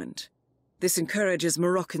Liberation Movement. This encourages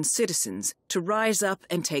Moroccan citizens to rise up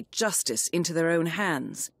and take justice into their own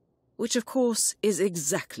hands, which of course is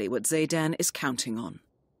exactly what Zaydan is counting on.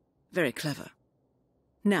 Very clever.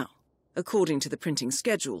 Now, according to the printing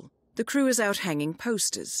schedule, the crew is out hanging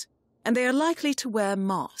posters, and they are likely to wear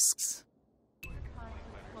masks.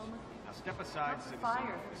 Now step aside, citizen.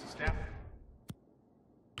 Mrs. Staff.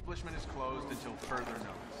 Establishment is closed until further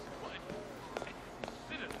notice.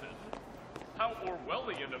 Citizen? How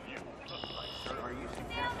Orwellian of you. Are you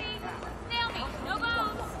Snail meat! No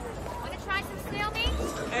bones! Wanna try some snail meat?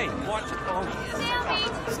 Hey, watch it. Oh, Snail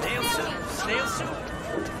meat! Snail soup. Snail soup.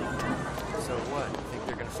 So what? Think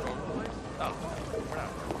they're gonna storm the place? Oh, we're not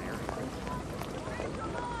really here.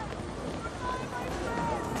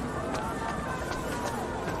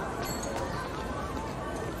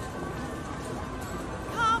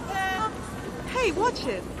 Carpet! Hey, watch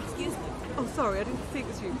it! Excuse me. Oh, sorry, I didn't think it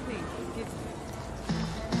was you. Please, excuse me.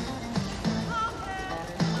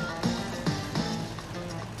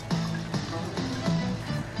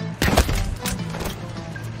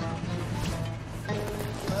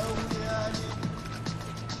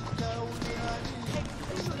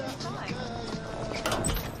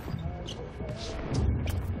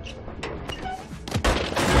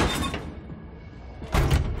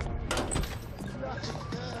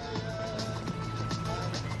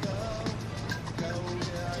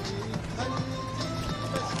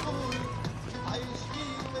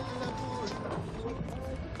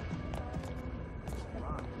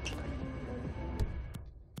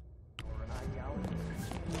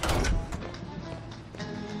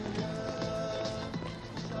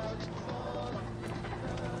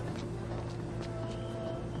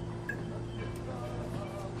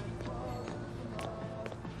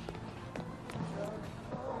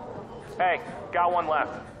 Hey, got one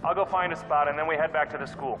left. I'll go find a spot and then we head back to the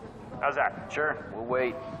school. How's that? Sure, we'll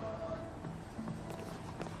wait.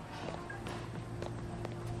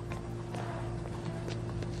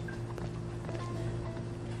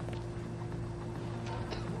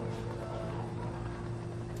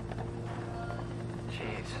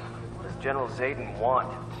 Jeez, what does General Zayden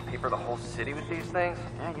want? Paper the whole city with these things?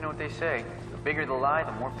 Yeah, you know what they say. The bigger the lie,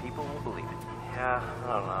 the more people will believe it. Yeah, I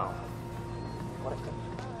don't know. What if they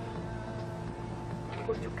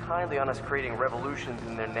look too kindly on us creating revolutions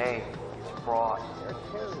in their name? It's fraud. They're a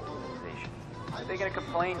terrorist organization. Who are they gonna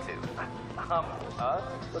complain to? Us?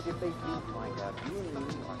 Look, if they do find out, you and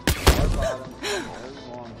me are bottom very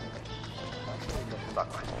long. About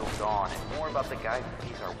Crystal Dawn and more about the guy who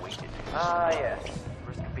pays our wages. Ah, yes.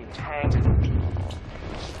 Risk of being hanged.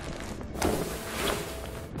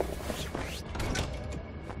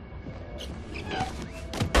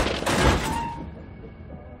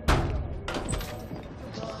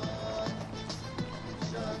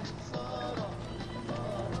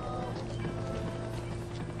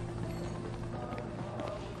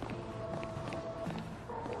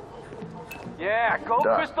 Yeah, go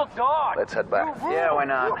Done. Crystal Dawn! Let's head back. Yeah, why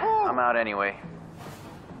not? I'm out anyway.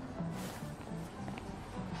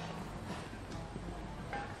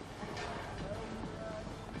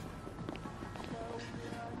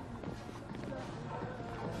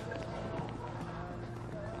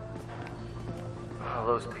 Oh,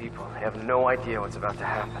 those people, they have no idea what's about to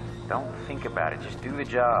happen. Don't think about it, just do the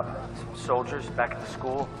job. Some soldiers back at the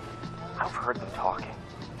school, I've heard them talking.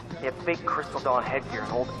 They had fake Crystal Dawn headgear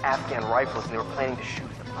and old Afghan rifles, and they were planning to shoot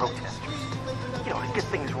the protesters. You know, to get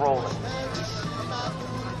things rolling.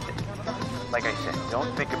 Like I said,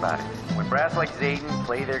 don't think about it. When brass like Zayden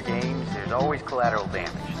play their games, there's always collateral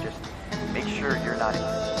damage. Just make sure you're not in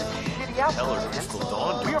shitty outfits. Tell her Crystal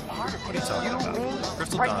Dawn. We're part of it. What are you talking about?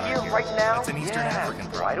 Crystal right Dawn. here, right now. That's an Eastern African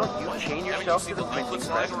problem. Why don't you chain yourself to the printing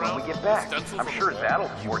press when we get back? I'm sure that'll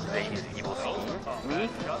thwart Zayden's evil scheme. Me?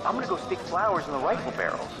 I'm gonna go stick flowers in the rifle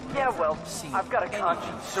barrels. Yeah, well, I've got a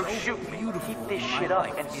conscience, so shoot me. Keep this shit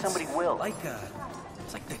up, and somebody will.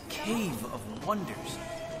 It's like the cave of wonders.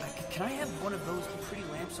 Can I have one of those pretty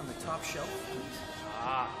lamps on the top shelf, please?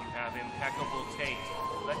 Ah, you have impeccable taste.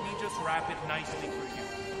 Let me just wrap it nicely for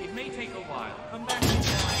you. It may take a while. Come back in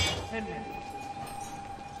 10 minutes.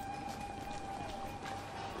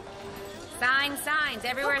 Signs,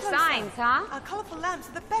 everywhere signs, huh? Our colourful lamps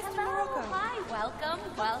are the best in Morocco. Hi,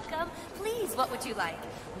 welcome. Please, what would you like?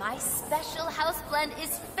 My special house blend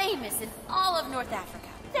is famous in all of North Africa.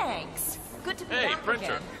 Thanks. Good to be Hey, back printer.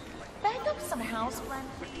 again. Bag up some house blend,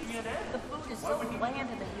 please. The food is so bland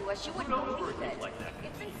in the U.S. you wouldn't believe it.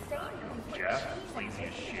 It's insane. Jeff, lazy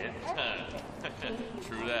as shit.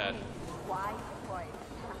 True that. Why?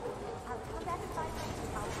 I'll come back in 5 minutes.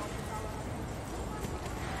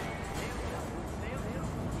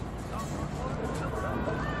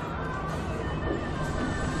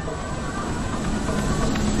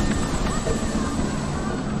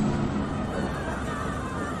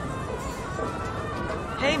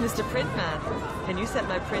 Hey, Mr. Printman. Can you set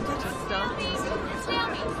my printer to start? Snail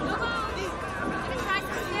me. No moves. Gonna try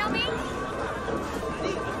some snail meat?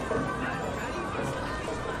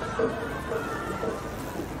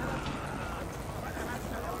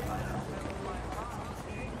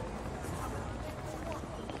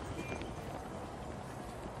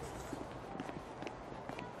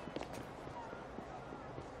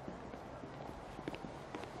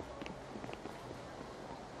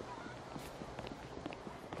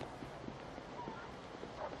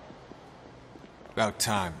 About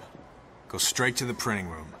time. Go straight to the printing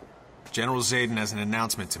room. General Zayden has an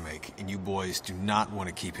announcement to make, and you boys do not want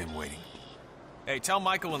to keep him waiting. Hey, tell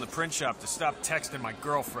Michael in the print shop to stop texting my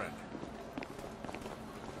girlfriend.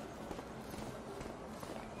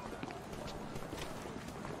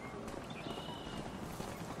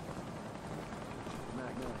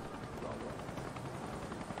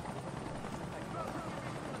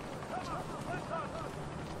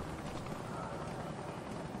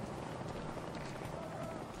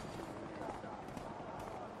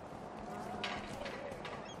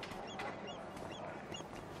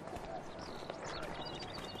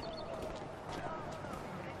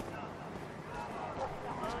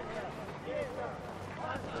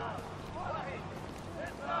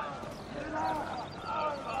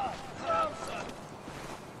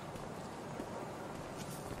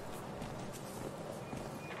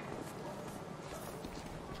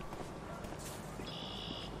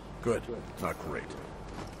 Good. Not great.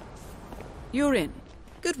 You're in.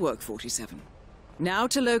 Good work, 47. Now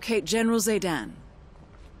to locate General Zayden.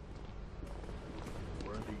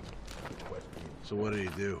 So what did he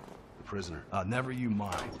do? The prisoner? Never you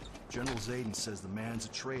mind. General Zayden says the man's a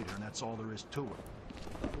traitor, and that's all there is to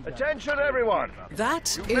it. Attention, everyone!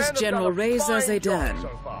 That You is men have General done a Reza fine job Zayden,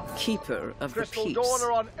 so far. Keeper of the Crystal Peace. Dawn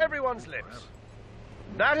are on everyone's lips.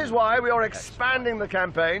 That is why we are expanding the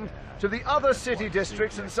campaign to the other city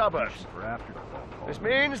districts and suburbs. This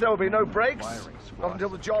means there will be no breaks, not until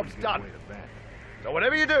the job's done. So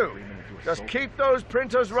whatever you do, just keep those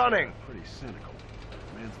printers running. Pretty cynical.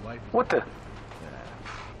 Man's life. What the?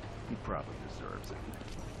 He probably deserves it.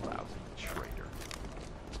 Lousy traitor.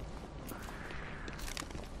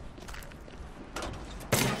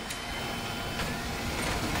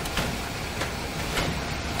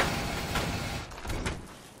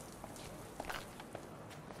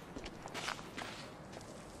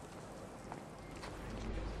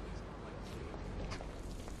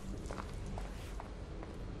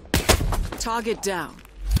 Target down.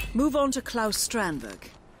 Move on to Klaus Strandberg.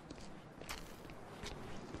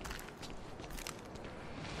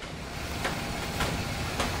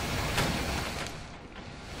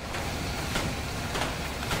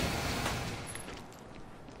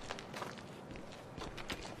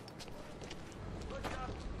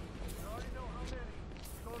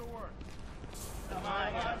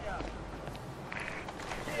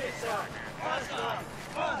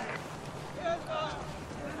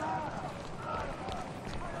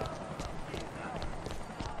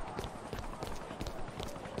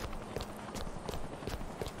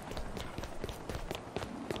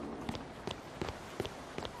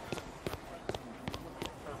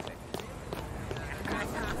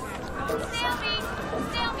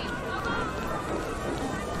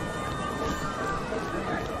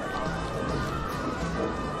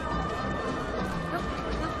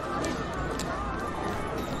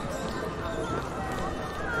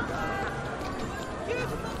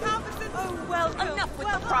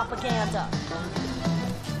 propaganda.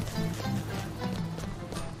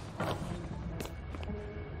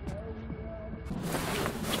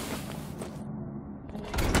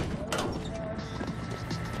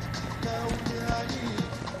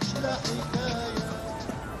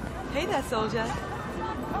 Hey there, soldier.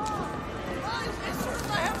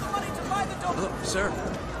 Oh, sir.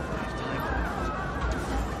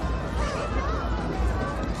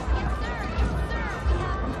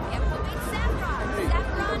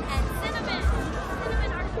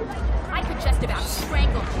 I could just about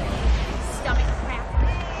strangle you. Stomach cramp.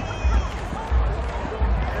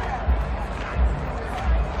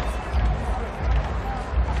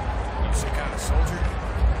 You some kind of soldier?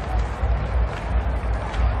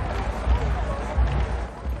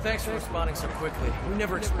 Thanks for responding so quickly. We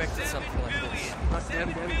never expected something like this. Not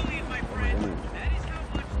dead.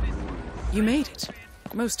 You made it.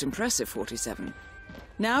 Most impressive, 47.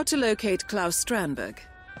 Now to locate Klaus Strandberg.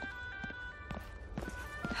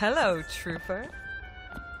 Hello, trooper.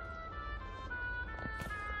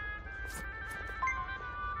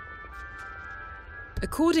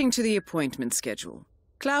 According to the appointment schedule,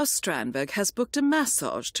 Klaus Strandberg has booked a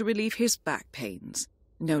massage to relieve his back pains.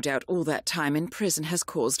 No doubt all that time in prison has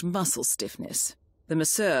caused muscle stiffness. The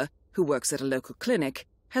masseur, who works at a local clinic,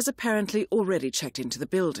 has apparently already checked into the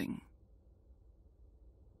building.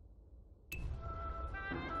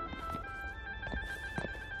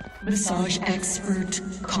 Massage expert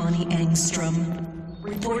Connie Engstrom.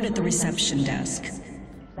 Report at the reception desk.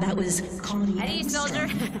 That was Connie At ease, soldier.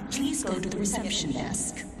 Engstrom. Please go to the reception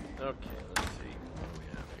desk. Okay, let's see. What do we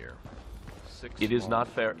have here? It is not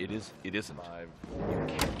fair. It isn't. You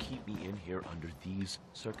can't keep me in here under these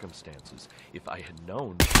circumstances. If I had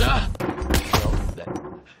known, that.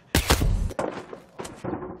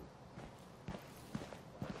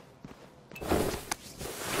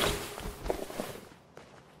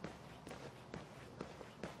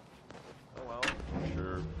 Oh well, I'm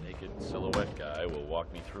sure naked silhouette guy will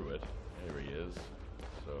walk me through it. There he is.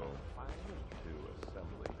 So, to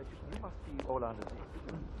assembly. You must be all under the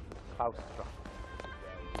Klaus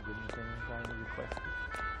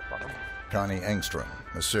Connie Engstrom,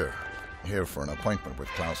 Monsieur, here for an appointment with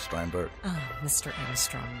Klaus Strandberg. Oh, Mr.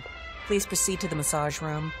 Engstrom. Please proceed to the massage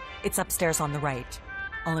room. It's upstairs on the right.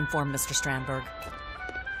 I'll inform Mr. Strandberg.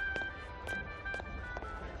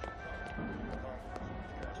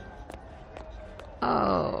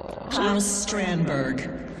 Oh. Klaus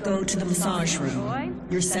Strandberg, go to the massage room.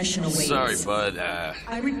 Your session awaits. Sorry, bud.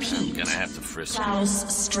 I repeat. I'm gonna have to frisk you. Klaus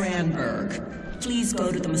Strandberg, please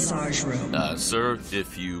go to the massage room. Sir,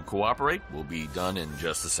 if you cooperate, we'll be done in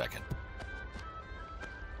just a second.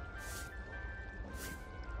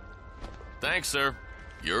 Thanks, sir.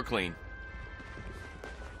 You're clean.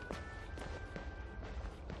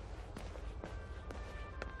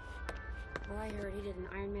 Well, I heard he did an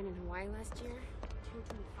Ironman in Hawaii last year.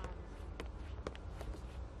 225.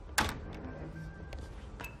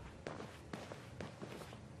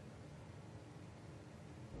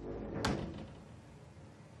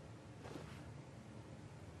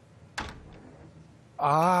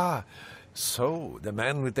 Ah, so the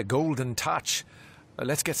man with the golden touch.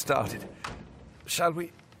 Let's get started. Shall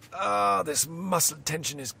we? Ah, this muscle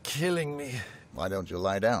tension is killing me. Why don't you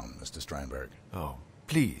lie down, Mr. Strandberg? Oh,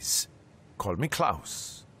 please. Call me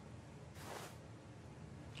Klaus.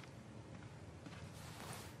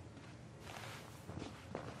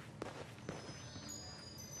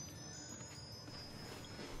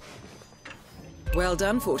 Well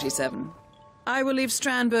done, 47. I will leave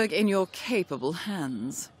Strandberg in your capable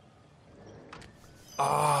hands.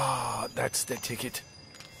 Ah, that's the ticket.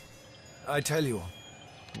 I tell you,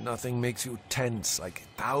 nothing makes you tense like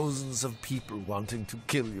thousands of people wanting to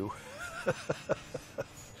kill you.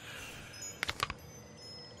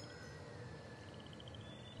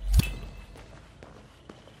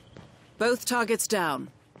 Both targets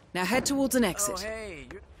down. Now head towards an exit. Oh, hey,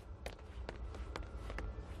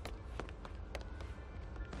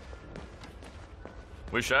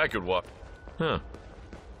 Wish I could walk. Huh.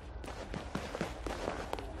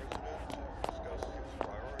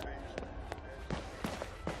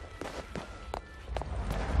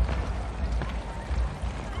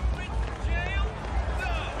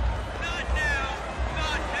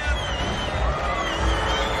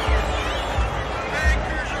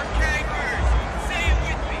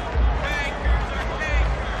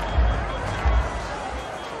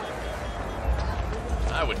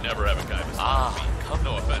 I would never have a guy this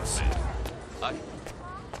no offense, man.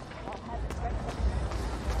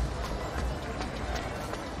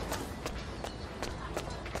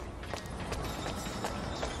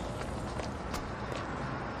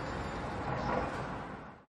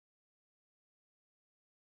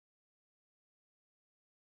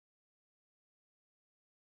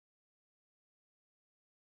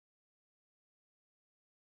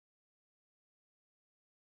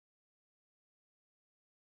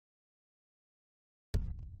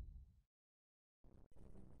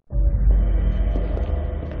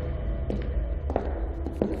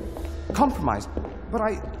 compromised. But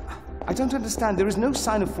I don't understand. There is no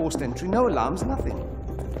sign of forced entry, no alarms, nothing.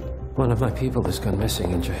 One of my people has gone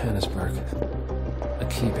missing in Johannesburg. A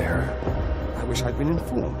key bearer. I wish I'd been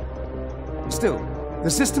informed. Still,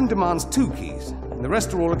 the system demands 2 keys, and the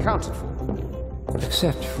rest are all accounted for.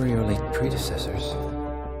 Except for your late predecessors.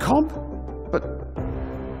 Comp? But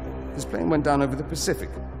this plane went down over the Pacific.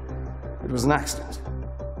 It was an accident.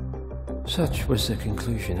 Such was the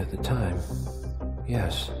conclusion at the time.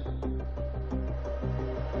 Yes.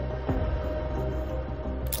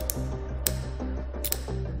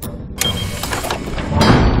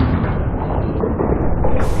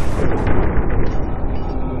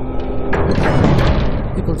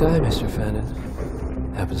 People die, Mr. Fannin.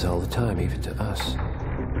 Happens all the time, even to us.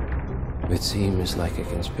 It seems like a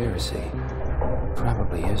conspiracy.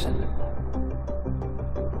 Probably isn't.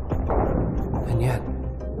 And yet,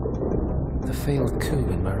 the failed coup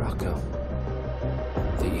in Morocco,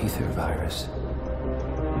 the ether virus.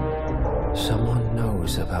 Someone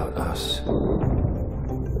knows about us.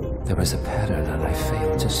 There was a pattern and I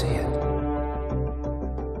failed to see it.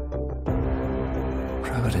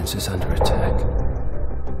 Providence is under attack.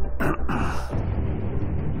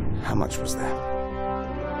 How much was there?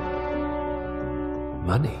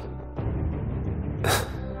 Money.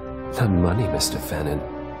 Not money, Mr. Fannin.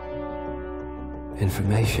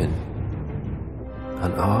 Information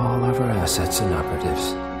on all of our assets and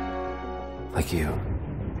operatives. Like you.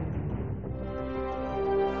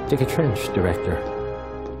 Dig a trench, Director.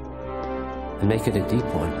 And make it a deep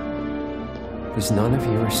one. Because none of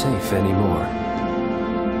you are safe anymore.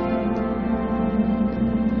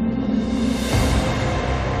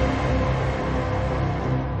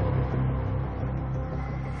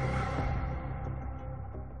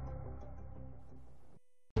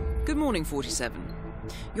 Good morning, 47.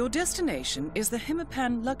 Your destination is the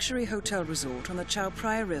Hitman Luxury Hotel Resort on the Chao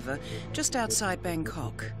Phraya River, just outside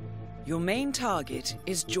Bangkok. Your main target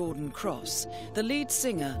is Jordan Cross, the lead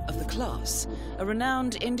singer of The Class, a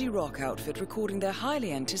renowned indie rock outfit recording their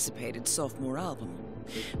highly anticipated sophomore album.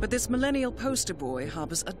 But this millennial poster boy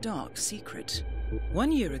harbors a dark secret.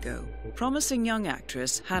 1 year ago, promising young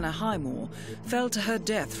actress Hannah Highmore fell to her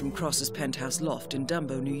death from Cross's penthouse loft in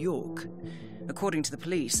Dumbo, New York. According to the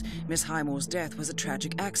police, Miss Highmore's death was a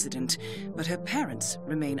tragic accident, but her parents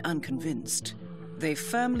remain unconvinced. They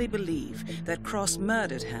firmly believe that Cross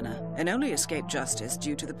murdered Hannah and only escaped justice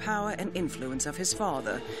due to the power and influence of his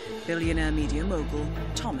father, billionaire media mogul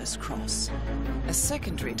Thomas Cross. A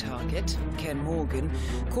secondary target, Ken Morgan,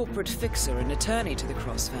 corporate fixer and attorney to the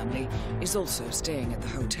Cross family, is also staying at the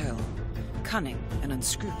hotel. Cunning and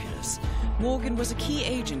unscrupulous, Morgan was a key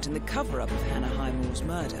agent in the cover-up of Hannah Highmore's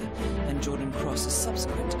murder and Jordan Cross's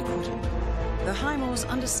subsequent acquittal. The Highmores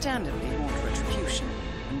understandably want retribution,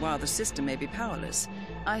 and while the system may be powerless,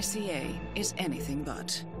 ICA is anything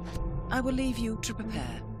but. I will leave you to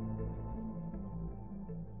prepare.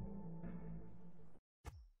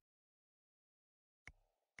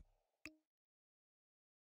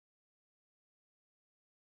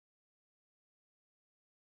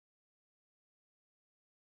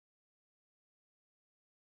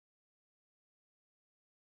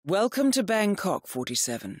 Welcome to Bangkok,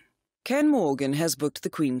 47. Ken Morgan has booked the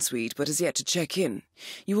Queen Suite but has yet to check in.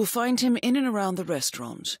 You will find him in and around the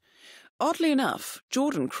restaurant. Oddly enough,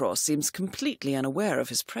 Jordan Cross seems completely unaware of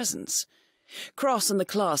his presence. Cross and the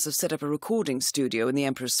Class have set up a recording studio in the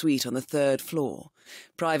Emperor's Suite on the 3rd floor.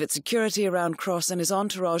 Private security around Cross and his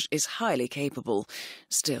entourage is highly capable.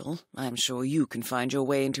 Still, I am sure you can find your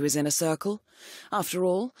way into his inner circle. After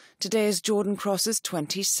all, today is Jordan Cross's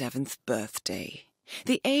 27th birthday.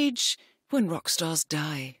 The age when rock stars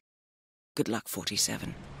die. Good luck,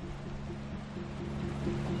 47.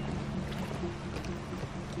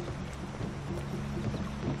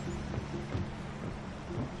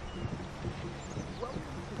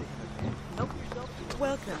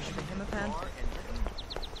 Welcome to the Hitman.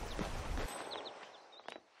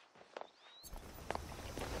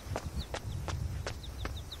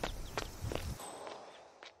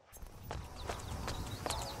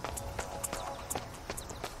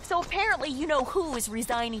 So apparently you know who is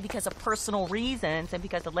resigning because of personal reasons and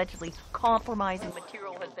because allegedly compromising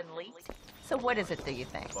material has been leaked. So what is it, do you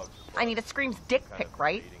think? I mean, it screams dick pic,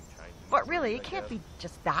 right? But really, it can't be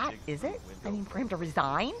just that, is it? I mean, for him to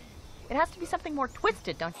resign? It has to be something more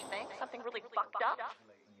twisted, don't you think? Something really fucked up?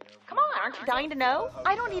 Come on, aren't you dying to know?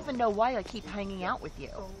 I don't even know why I keep hanging out with you.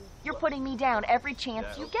 You're putting me down every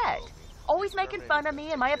chance you get. Always making fun of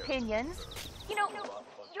me and my opinions. You know, you're...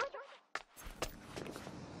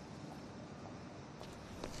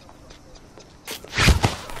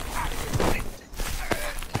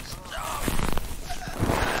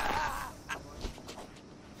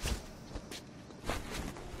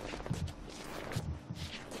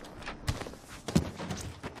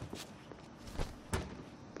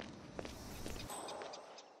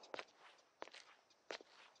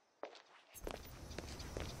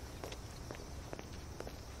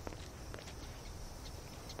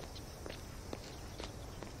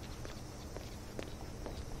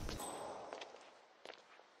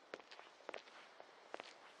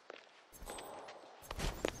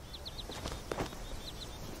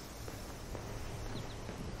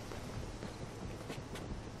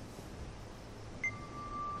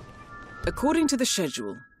 According to the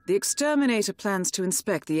schedule, the exterminator plans to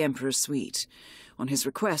inspect the Emperor's suite. On his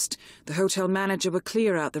request, the hotel manager will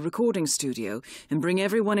clear out the recording studio and bring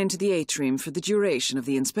everyone into the atrium for the duration of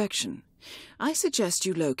the inspection. I suggest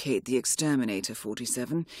you locate the exterminator,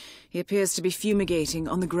 47. He appears to be fumigating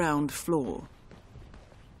on the ground floor.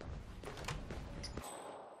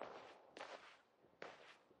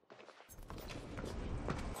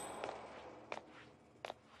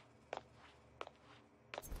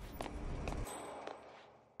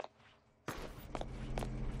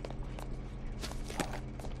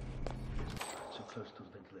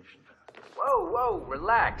 Whoa,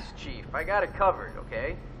 relax, Chief. I got it covered,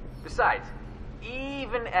 okay? Besides,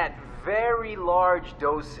 even at very large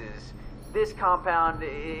doses, this compound,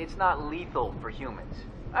 it's not lethal for humans.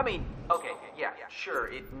 I mean, okay, yeah,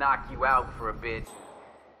 sure, it knocked you out for a bit.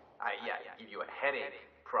 Give you a headache,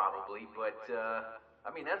 probably, but,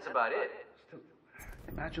 I mean, that's about it.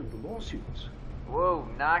 Imagine the lawsuits. Whoa,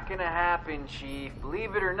 not gonna happen, Chief.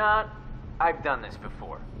 Believe it or not, I've done this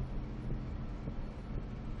before.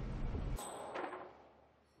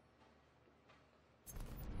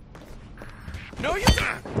 No, you're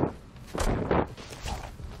not!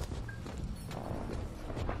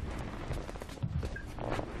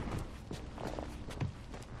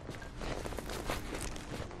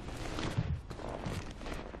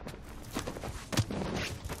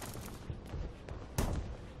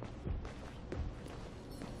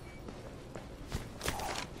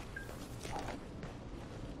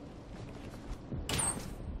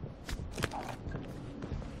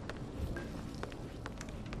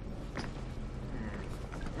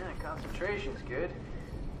 Concentration's good.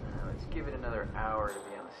 Let's give it another hour to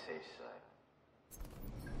be on the safe side.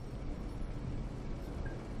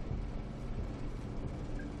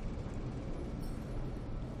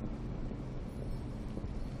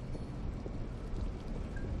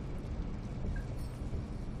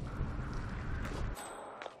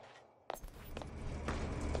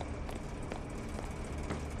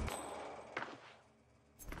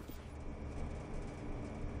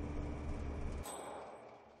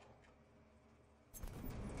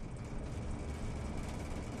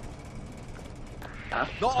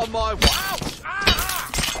 Not on my watch!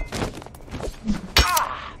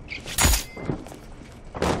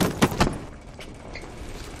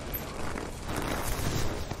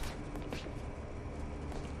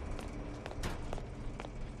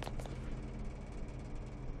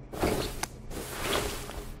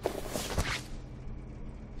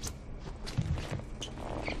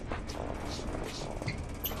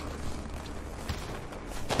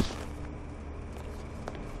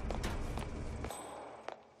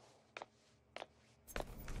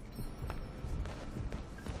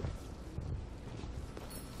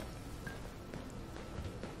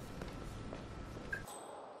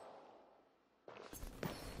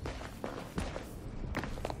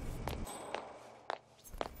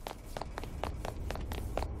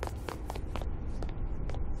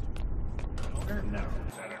 No.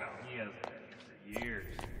 He hasn't been for years.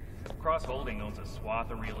 Cross Holding owns a swath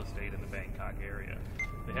of real estate in the Bangkok area.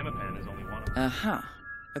 The Hitman is only one of them. Aha.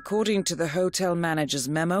 According to the hotel manager's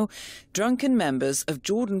memo, drunken members of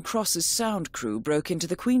Jordan Cross's sound crew broke into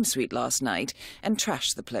the Queen Suite last night and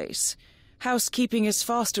trashed the place. Housekeeping is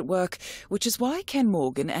fast at work, which is why Ken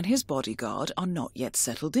Morgan and his bodyguard are not yet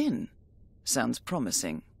settled in. Sounds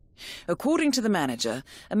promising. According to the manager,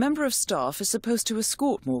 a member of staff is supposed to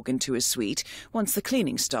escort Morgan to his suite once the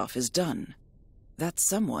cleaning staff is done. That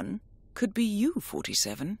someone could be you,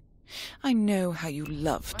 47. I know how you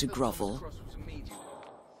love to grovel.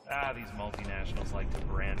 These multinationals like to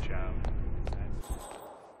branch out.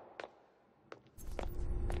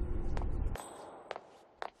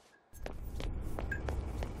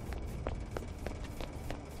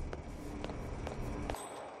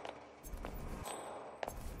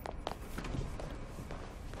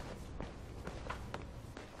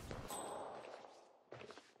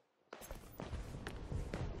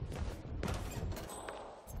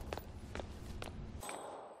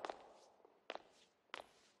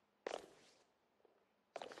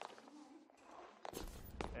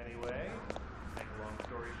 Anyway, make a long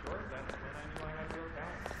story short, that's when I knew I had real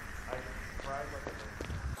talent. I cried like a baby.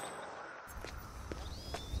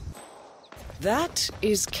 That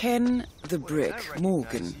is Ken the Brick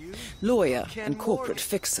Morgan, lawyer and corporate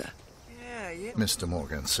fixer. Mr.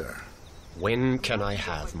 Morgan, sir. When can I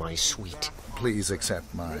have my suite? Please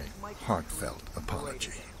accept my heartfelt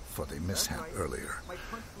apology for the mishap earlier.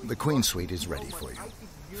 The Queen Suite is ready for you.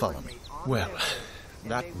 Follow me. Well,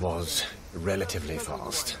 that was relatively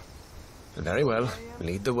fast. Very well.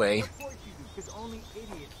 Lead the way.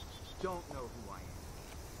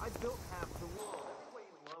 I built half the world. Everybody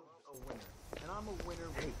loves a winner. And I'm a winner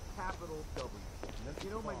with capital W. You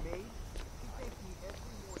know my maid? She thanks me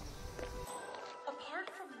every morning. Apart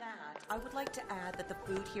from that, I would like to add that the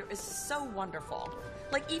food here is so wonderful.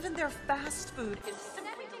 Like, even their fast food is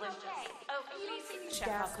simply delicious. Oh, please, Chef.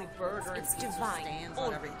 Ghastly burger, It's and pizza divine. stands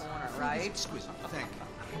on every corner, right? Exquisite. Thank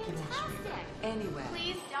you. Anyway,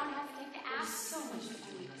 Please don't hesitate to ask. So much to do.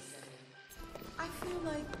 I feel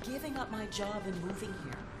like giving up my job and moving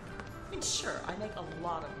here. I mean, sure, I make a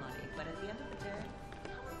lot of money, but at the end of the day,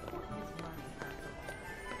 how important is money after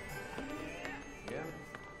all? Yeah.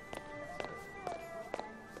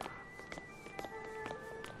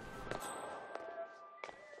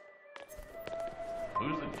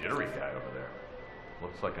 Who's the jittery guy over there?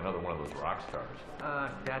 Looks like another one of those rock stars.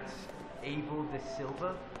 That's Abel De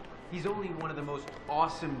Silva. He's only one of the most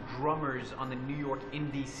awesome drummers on the New York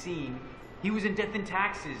indie scene. He was in Death and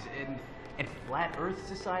Taxes and Flat Earth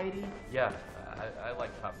Society. Yeah, I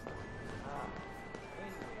like Top.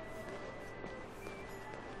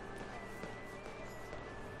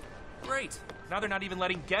 Great. Now they're not even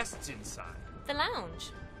letting guests inside. The lounge.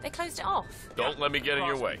 They closed it off. Don't let me get in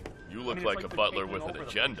your way. You look I mean, like it's a they're butler taking with an over the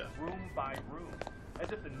agenda. place room by room, as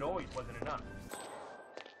if the noise wasn't enough.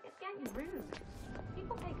 It's getting rude.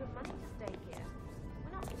 People pay good money to stay here.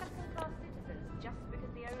 We're not second-class citizens just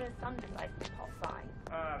because the owner's son decides to pop by.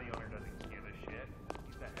 Ah, the owner doesn't give a shit.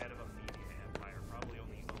 He's the head of a media empire, probably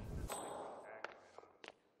only owns this place.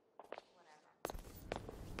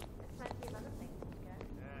 There's plenty of other things to go.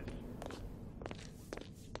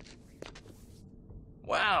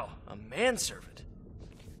 Wow, a manservant.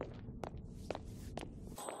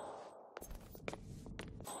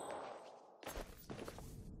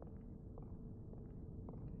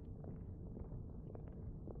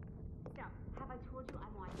 So, have I told you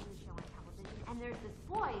I'm watching the show on television? And there's this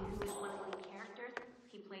boy who is one of the lead characters.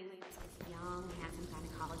 He plays this young, handsome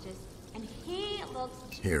gynecologist. And he looks...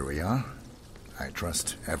 Here we are. I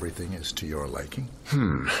trust everything is to your liking.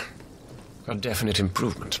 A definite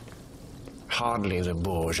improvement. Hardly the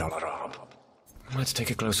Burj Al Arab. Let's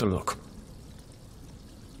take a closer look.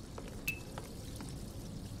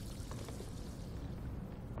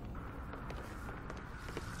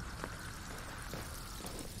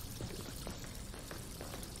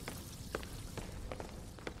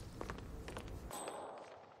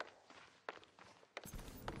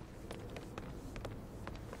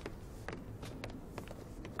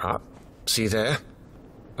 Ah, see there?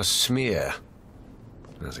 A smear.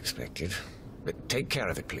 As expected. But take care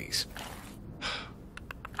of it, please.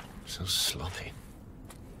 So sloppy.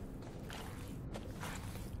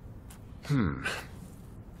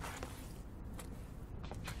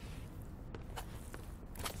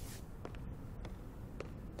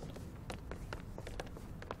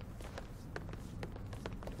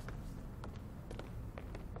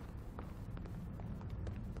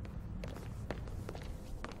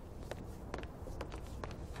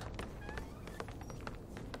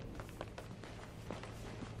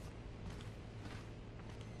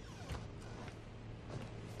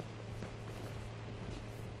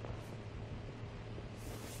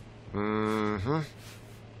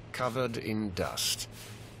 Covered in dust.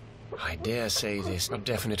 I dare say this a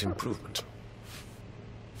definite improvement.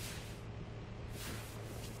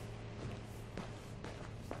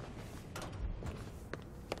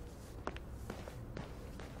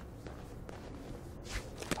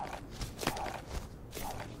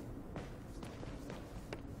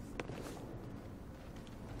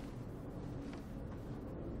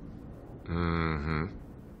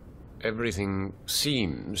 Everything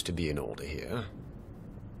seems to be in order here.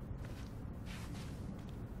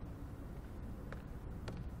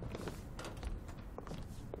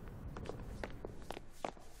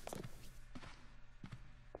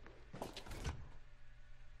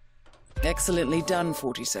 Excellently done,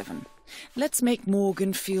 47. Let's make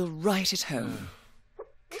Morgan feel right at home.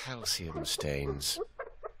 Calcium stains.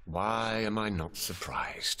 Why am I not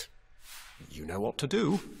surprised? You know what to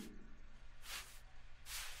do.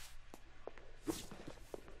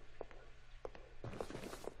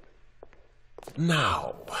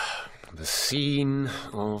 Now, the scene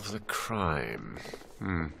of the crime.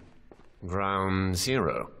 Ground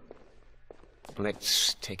zero.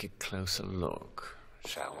 Let's take a closer look,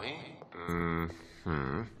 shall we?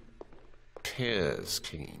 Appears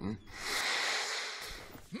clean.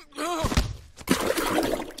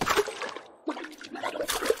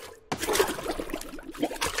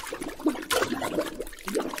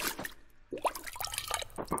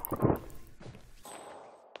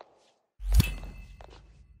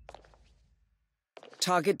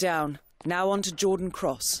 Target down. Now on to Jordan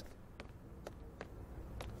Cross.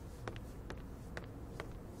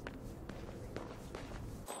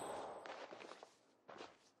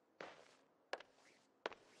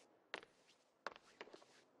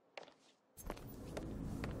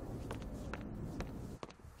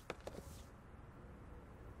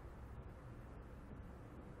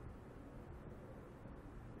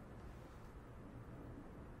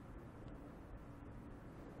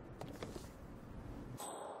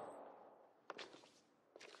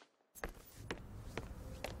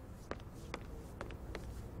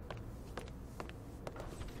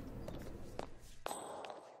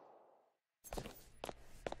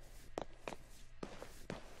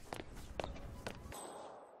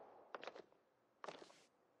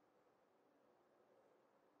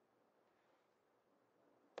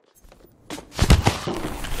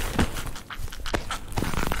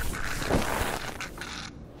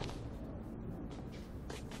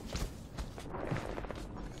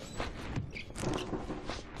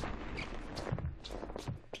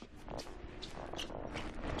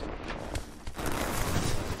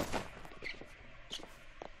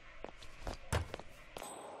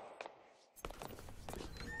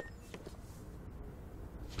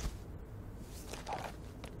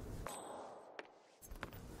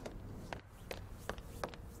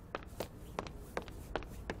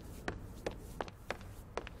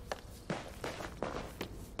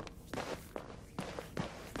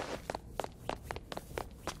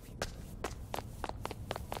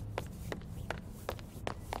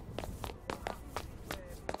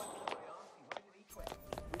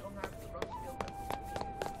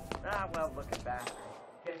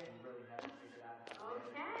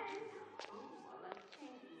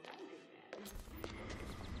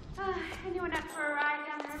 Anyone up for a ride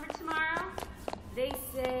down the river tomorrow? They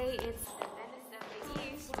say it's the Venice of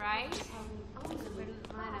the East, right?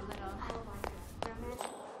 Wouldn't mind a little romance.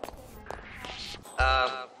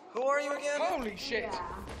 Who are you again? Holy shit!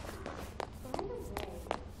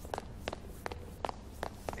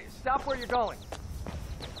 Hey, stop where you're going.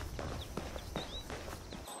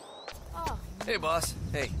 Oh, Hey, boss.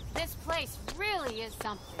 Hey. this place really is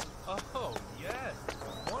something. Oh, yes.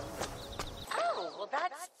 Wonderful. Oh, well,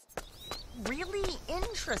 that's really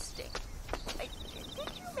interesting. Did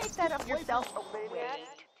you make that up yourself? Oh, wait.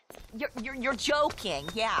 You're joking,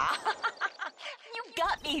 yeah. You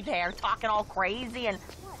got me there talking all crazy and...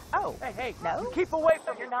 Oh, hey, no? keep away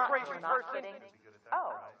from You're this not, crazy you're not person. kidding?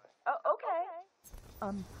 Oh, okay.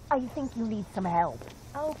 I think you need some help.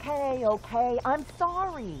 Okay, I'm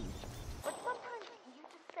sorry. But sometimes you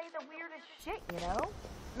just say the weirdest shit, you know?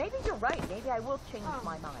 Maybe you're right. Maybe I will change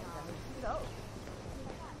my mind. I mean, who knows?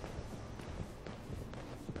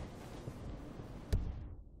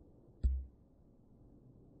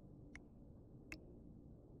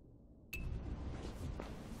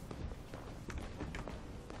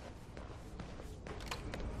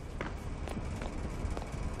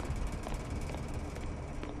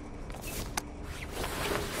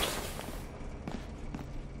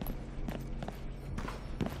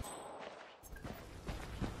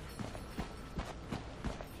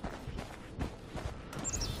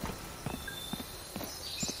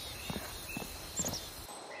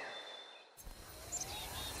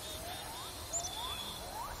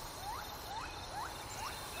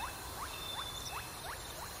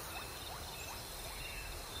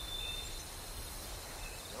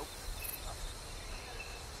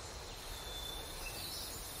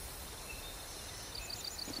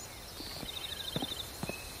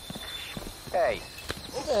 Hey,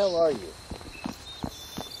 who the hell are you?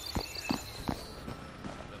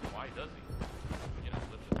 Why does he? You know,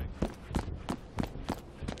 lift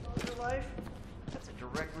the Your life? That's a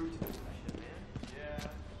direct route to depression,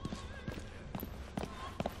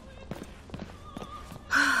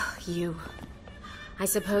 man. You. I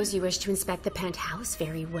suppose you wish to inspect the penthouse.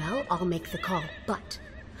 Very well, I'll make the call. But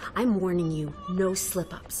I'm warning you, no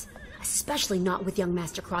slip-ups. Especially not with young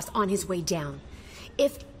Master Cross on his way down.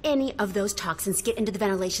 If any of those toxins get into the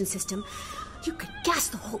ventilation system, you could gas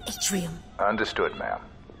the whole atrium. Understood, ma'am.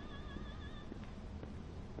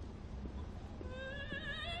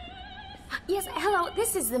 Yes, hello,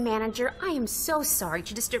 this is the manager. I am so sorry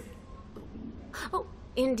to disturb... Oh,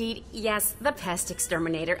 indeed, yes, the pest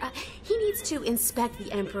exterminator. He needs to inspect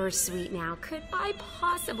the Emperor's suite now. Could I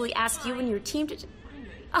possibly ask you and your team to...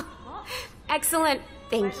 Oh, excellent.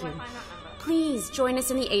 Thank you. Please join us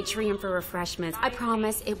in the atrium for refreshments. I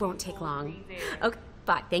promise it won't take long. Okay,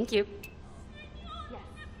 bye. Thank you.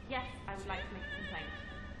 Yes, I would like to make a complaint.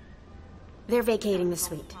 They're vacating the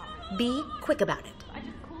suite. Be quick about it. I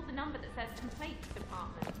just called the number that says complaints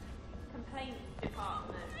department. Complaints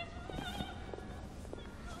department.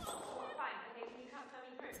 Fine, okay, can you transfer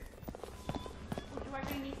me through? Well, do I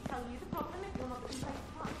really need to tell you the problem if you're not the complaints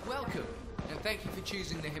department? Welcome, and thank you for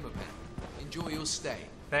choosing the Hitman. Enjoy your stay.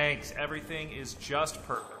 Thanks. Everything is just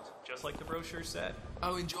perfect, just like the brochure said.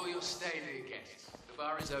 Oh, enjoy your stay, dear guests. The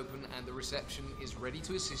bar is open and the reception is ready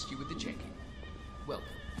to assist you with the check-in. Welcome.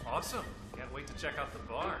 Awesome. Can't wait to check out the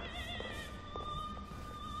bar.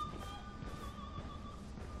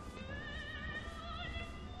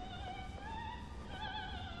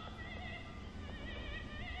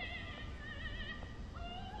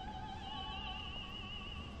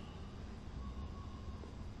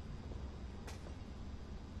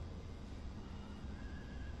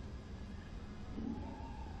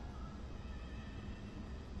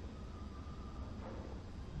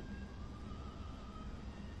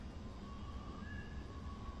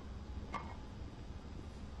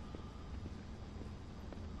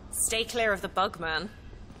 Stay clear of the bug man.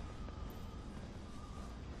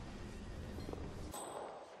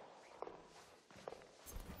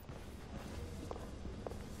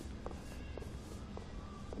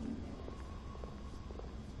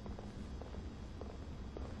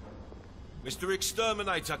 Mr.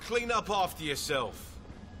 Exterminator, clean up after yourself.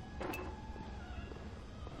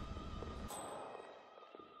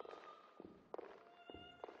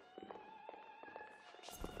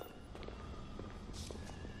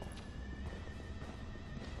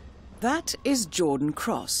 That is Jordan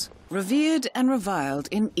Cross, revered and reviled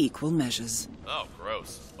in equal measures. Oh,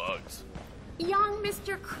 gross. Bugs. Young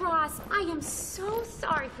Mr. Cross, I am so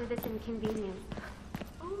sorry for this inconvenience.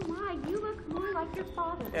 Oh my, you look more like your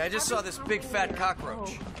father. Yeah, I just saw this big fat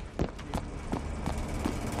cockroach.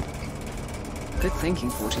 Good thinking,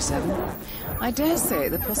 47. I dare say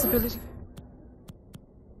the possibility...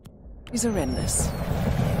 These are endless.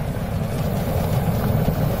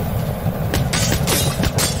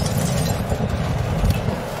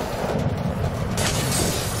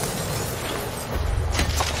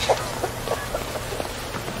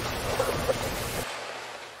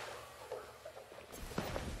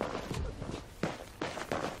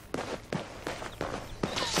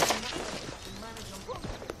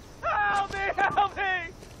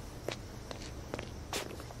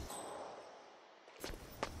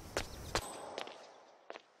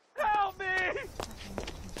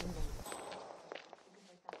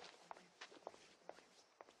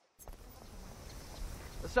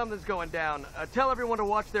 Something's going down. Tell everyone to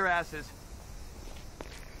watch their asses.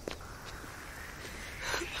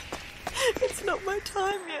 It's not my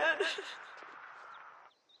time yet.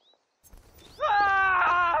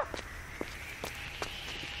 Ah!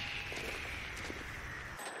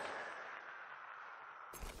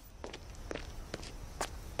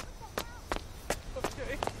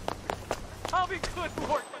 Okay. I'll be good,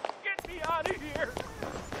 Lord. Get me out of here.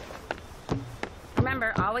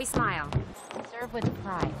 Remember, always smile. Serve with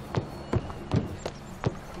pride.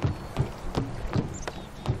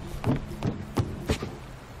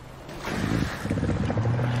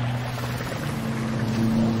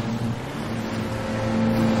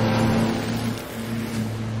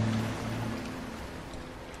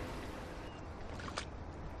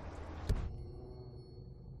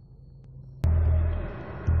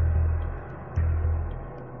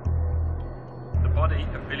 The body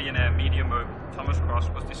of billionaire media mogul Thomas Cross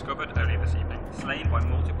was discovered earlier this evening, slain by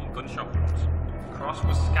multiple gunshot wounds. Cross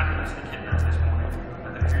was scandalously kidnapped this morning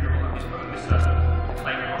at the funeral of his only servant,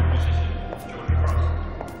 acclaimed rock musician Jordan Cross.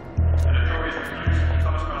 A notorious recluse,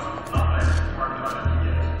 Thomas Cross has not left the parking lot in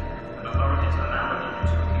years, and authorities are now looking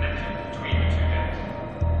into a connection between the two gangs.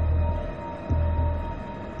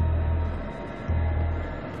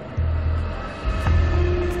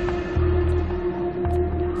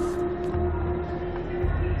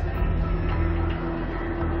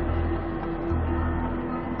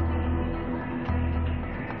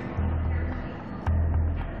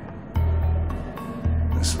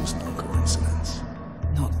 This was no coincidence.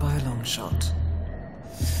 Not by a long shot.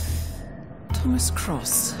 Thomas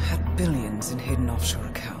Cross had billions in hidden offshore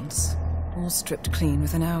accounts, all stripped clean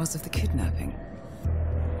within hours of the kidnapping.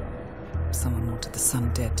 Someone wanted the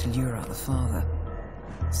son dead to lure out the father.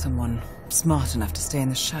 Someone smart enough to stay in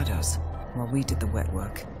the shadows while we did the wet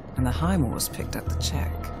work, and the Highmores picked up the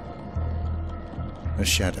check. A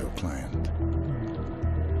shadow client.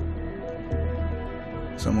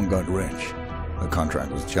 Someone got rich. The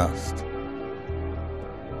contract was just.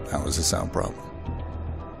 That was a sound problem.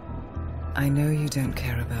 I know you don't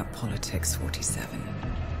care about politics, 47.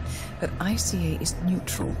 But ICA is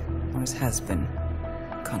neutral, or it has been.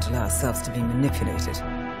 Can't allow ourselves to be manipulated.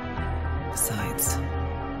 Besides...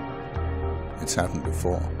 It's happened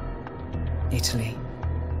before. Italy,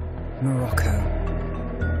 Morocco,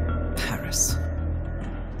 Paris.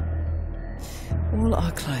 All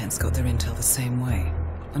our clients got their intel the same way.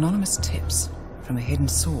 Anonymous tips from a hidden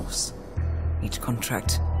source. Each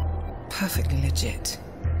contract perfectly legit,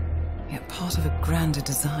 yet part of a grander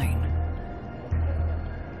design.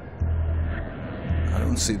 I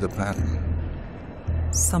don't see the pattern.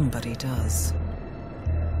 Somebody does.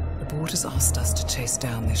 The board has asked us to chase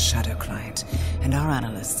down this shadow client, and our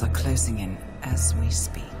analysts are closing in as we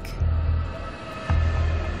speak.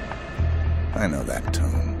 I know that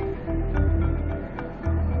tone.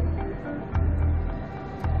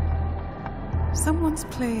 Someone's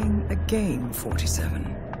playing a game,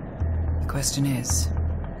 47. The question is,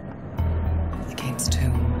 against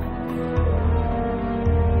whom?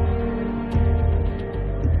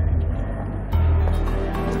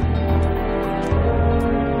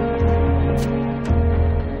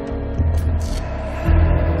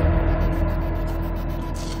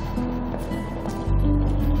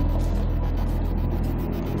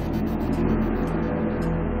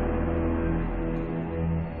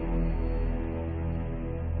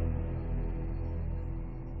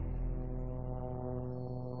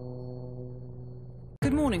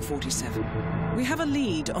 Good morning, 47. We have a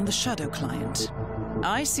lead on the shadow client.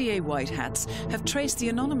 ICA White Hats have traced the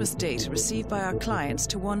anonymous data received by our clients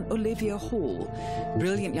to one Olivia Hall,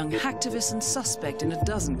 brilliant young hacktivist and suspect in a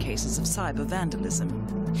dozen cases of cyber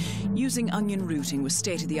vandalism. Using onion routing with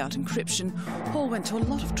state-of-the-art encryption, Hall went to a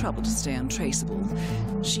lot of trouble to stay untraceable.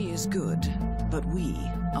 She is good, but we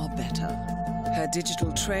are better. Her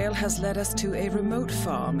digital trail has led us to a remote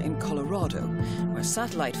farm in Colorado, where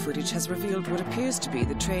satellite footage has revealed what appears to be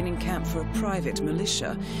the training camp for a private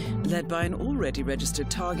militia, led by an already registered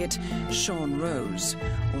target, Sean Rose,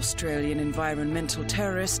 Australian environmental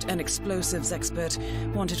terrorist and explosives expert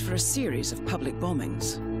wanted for a series of public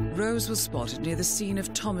bombings. Rose was spotted near the scene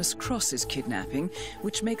of Thomas Cross's kidnapping,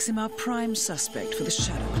 which makes him our prime suspect for the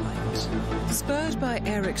Shadow Client. Spurred by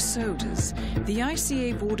Eric Soders, the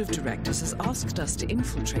ICA Board of Directors has asked us to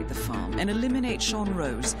infiltrate the farm and eliminate Sean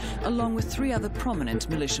Rose, along with 3 other prominent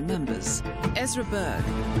militia members. Ezra Berg,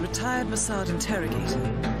 retired Mossad interrogator,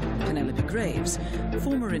 Penelope Graves,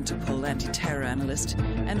 former Interpol anti-terror analyst,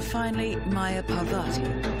 and finally Maya Parvati,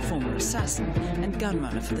 former assassin and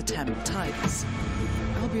gunrunner for the Tamil Tigers.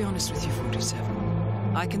 I'll be honest with you,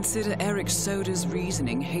 47. I consider Eric Soda's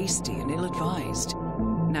reasoning hasty and ill-advised.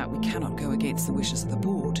 Now, we cannot go against the wishes of the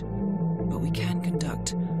board, but we can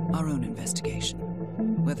conduct our own investigation.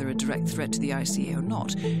 Whether a direct threat to the ICA or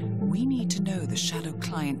not, we need to know the Shadow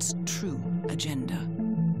Client's true agenda.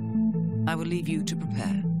 I will leave you to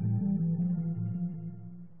prepare.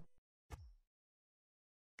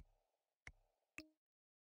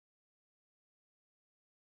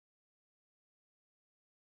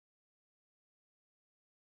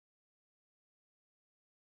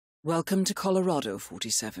 Welcome to Colorado,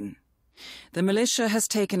 47. The militia has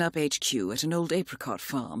taken up HQ at an old apricot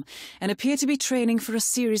farm and appear to be training for a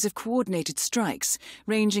series of coordinated strikes,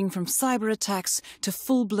 ranging from cyber attacks to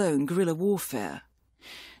full-blown guerrilla warfare.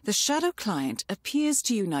 The Shadow Client appears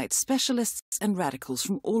to unite specialists and radicals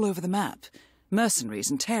from all over the map,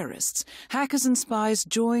 mercenaries and terrorists, hackers and spies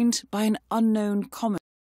joined by an unknown common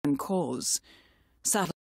cause.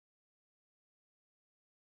 Satellite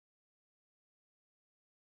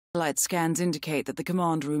scans indicate that the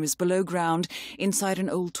command room is below ground inside an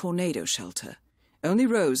old tornado shelter. Only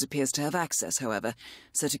Rose appears to have access, however,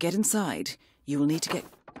 so to get inside, you will need to get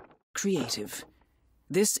creative.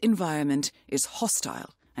 This environment is hostile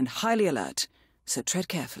and highly alert, so tread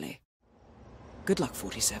carefully. Good luck,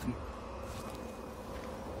 47.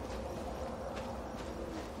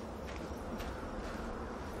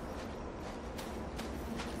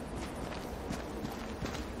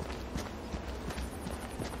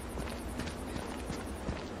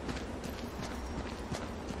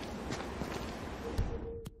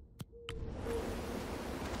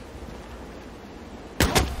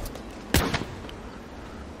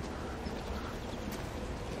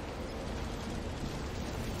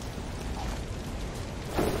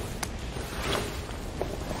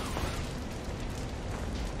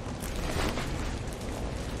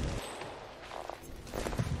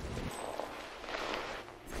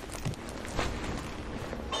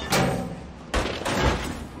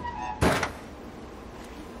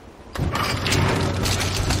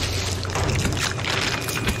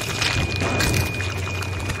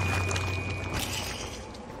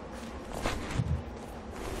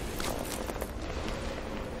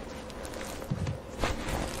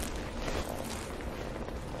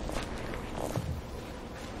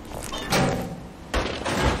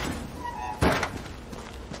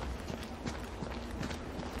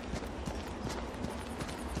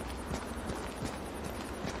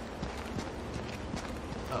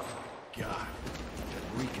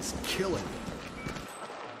 Killing me.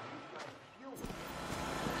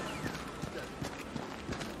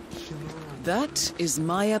 That is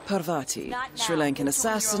Maya Parvati, Sri Lankan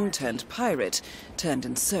assassin turned pirate turned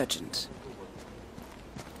insurgent.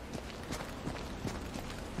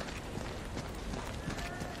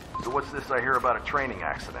 So what's this I hear about a training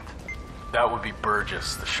accident? That would be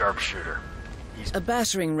Burgess, the sharpshooter. A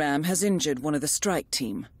battering ram has injured one of the strike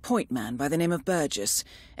team, point man by the name of Burgess,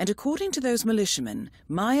 and according to those militiamen,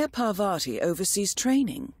 Maya Parvati oversees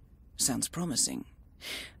training. Sounds promising.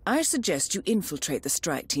 I suggest you infiltrate the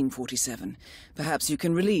strike team, 47. Perhaps you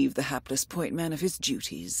can relieve the hapless point man of his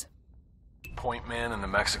duties. Point man in the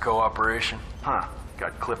Mexico operation? Huh.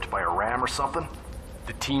 Got clipped by a ram or something?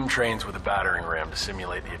 The team trains with a battering ram to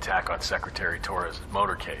simulate the attack on Secretary Torres'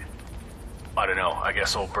 motorcade. I don't know, I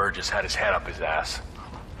guess old Burgess had his head up his ass.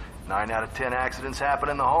 9 out of 10 accidents happen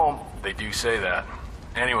in the home. They do say that.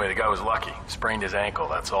 Anyway, the guy was lucky. Sprained his ankle,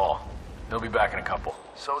 that's all. He'll be back in a couple.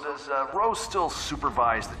 So does Rose still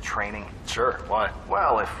supervise the training? Sure, why?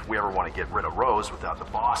 Well, if we ever want to get rid of Rose without the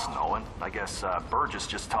boss knowing, I guess Burgess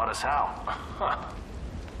just taught us how.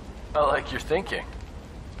 I like your thinking.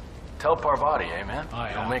 Tell Parvati, eh, man?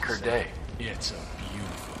 It'll make her day. It's a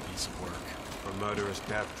beautiful piece of work. A murderous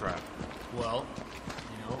death trap. Well,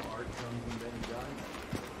 you know, art comes in many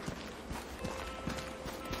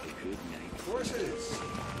course it is.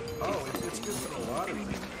 Oh, it's good for a lot of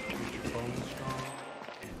things. Keeps your bones strong.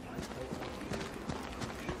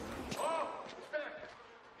 Oh, it's back.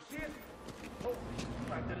 You see it? Oh,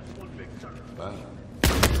 right, that is one big sucker. Wow.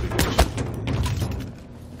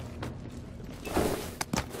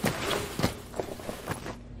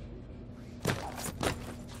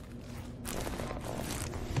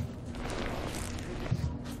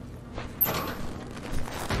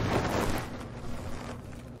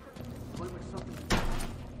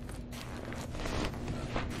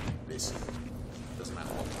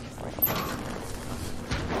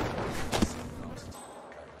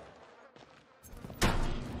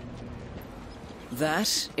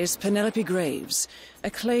 That is Penelope Graves,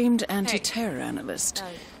 acclaimed anti-terror analyst.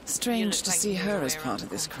 Strange to see her as part of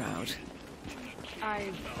this crowd.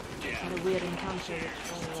 I had a weird encounter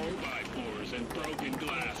with By-fours and broken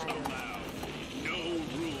glass allowed. No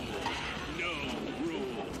rules. No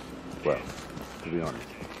rules. Well, to be honest,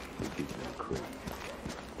 we keep it in crew.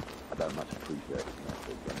 I don't much appreciate his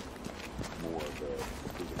method, but more of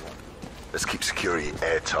a... Let's keep security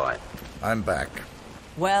airtight. I'm back.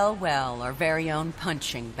 Well, well, our very own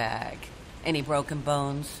punching bag. Any broken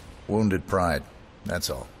bones? Wounded pride, that's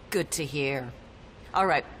all. Good to hear. All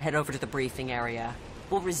right, head over to the briefing area.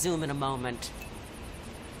 We'll resume in a moment.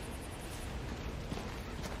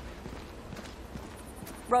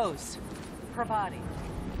 Rose, Pravati,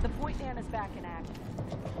 the point man is back in action.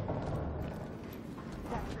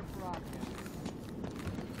 That's your prerogative.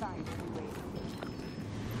 Signed, anyway.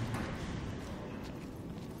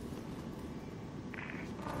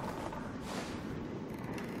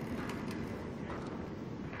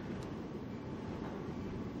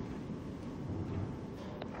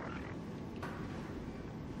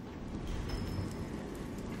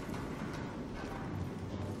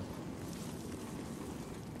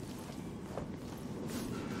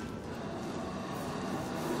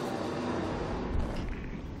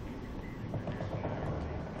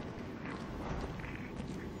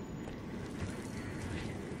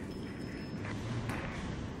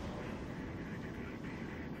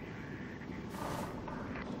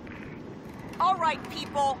 All right,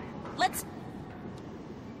 people, let's...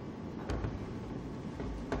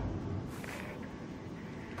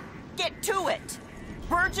 get to it.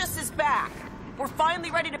 Burgess is back. We're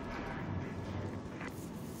finally ready to...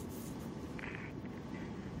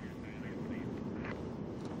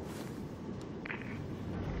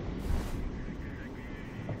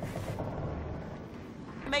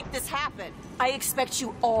 make this happen. I expect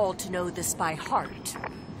you all to know this by heart.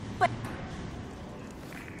 But...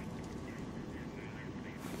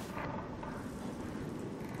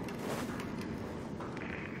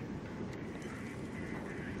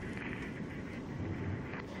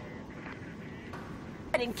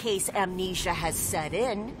 in case amnesia has set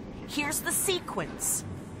in, here's the sequence.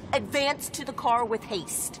 Advance to the car with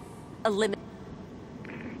haste. Eliminate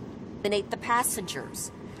the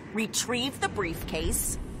passengers. Retrieve the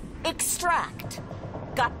briefcase. Extract.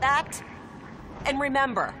 Got that? And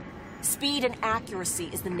remember, speed and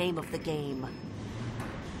accuracy is the name of the game.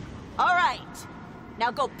 All right.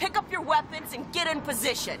 Now go pick up your weapons and get in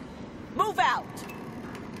position. Move out.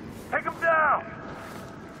 Take him down!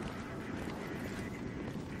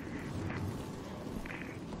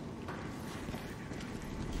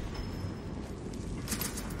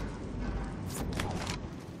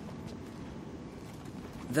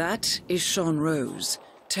 That is Sean Rose,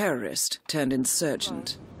 terrorist turned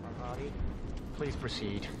insurgent. Please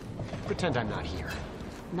proceed. Pretend I'm not here.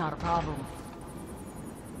 Not a problem.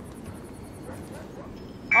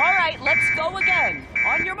 All right, let's go again.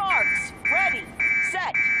 On your marks. Ready,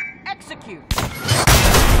 set, execute.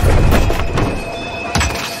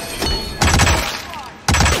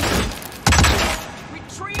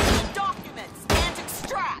 Retrieve the documents and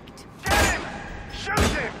extract. Get him! Shoot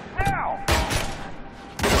him! Now!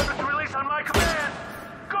 Weapons to release on my command!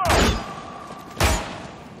 Go!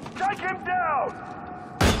 Take him down!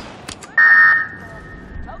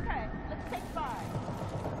 Okay, let's take 5.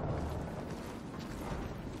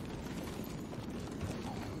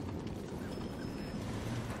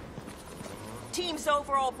 Team's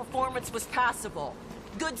overall performance was passable.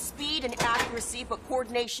 Good speed and accuracy, but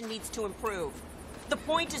coordination needs to improve. The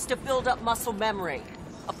point is to build up muscle memory.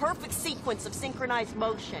 A perfect sequence of synchronized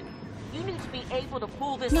motion. You need to be able to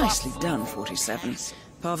pull this off. Nicely done, 47.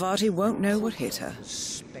 Parvati won't know what hit her.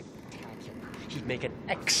 He'd make an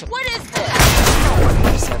excellent... What is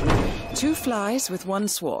this? 47. 2 flies with 1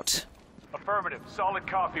 swat. Affirmative. Solid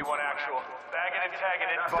copy, 1 actual. Bagging and tagging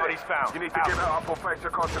it, bodies found. You need to give out or face the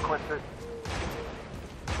consequences.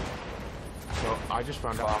 So, I just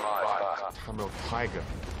found out I'm a tiger.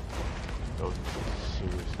 Those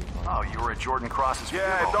seriously. Oh, you were at Jordan Cross's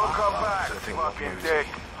Yeah, funeral, don't huh? come back, Nothing fucking but dick. music.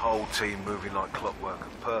 Whole team moving like clockwork.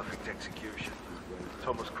 Perfect execution.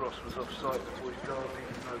 Thomas Cross was off site before his guard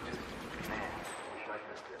even noticed. Man, wish I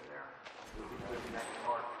could have been there.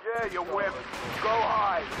 Yeah, you whip. Go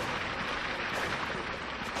hide.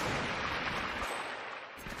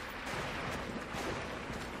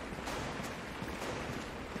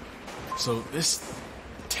 So this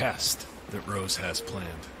test that Rose has planned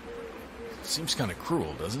seems kind of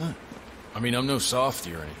cruel, doesn't it? I mean, I'm no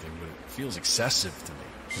softy or anything, but it feels excessive to me.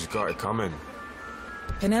 She's got it coming.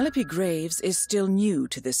 Penelope Graves is still new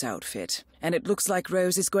to this outfit, and it looks like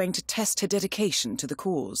Rose is going to test her dedication to the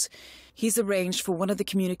cause. He's arranged for one of the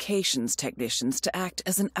communications technicians to act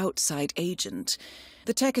as an outside agent.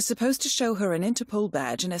 The tech is supposed to show her an Interpol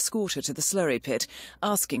badge and escort her to the slurry pit,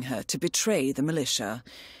 asking her to betray the militia.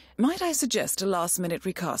 Might I suggest a last-minute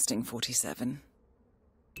recasting, 47?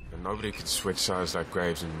 And nobody could switch sides like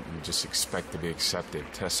Graves and just expect to be accepted.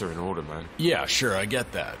 Tests are in order, man. Yeah, sure, I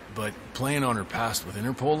get that. But playing on her past with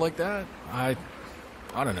Interpol like that? I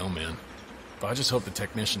don't know, man. But I just hope the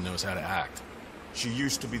technician knows how to act. She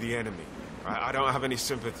used to be the enemy. I don't have any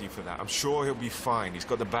sympathy for that. I'm sure he'll be fine. He's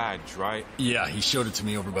got the badge, right? Yeah, he showed it to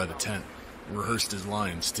me over by the tent. Rehearsed his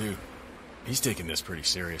lines, too. He's taking this pretty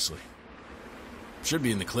seriously. Should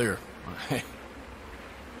be in the clear. Hey.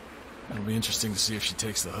 It'll be interesting to see if she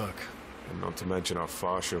takes the hook. And not to mention how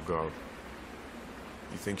far she'll go.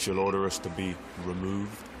 You think she'll order us to be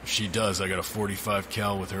removed? If she does, I got a 45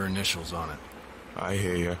 cal with her initials on it. I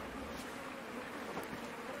hear ya.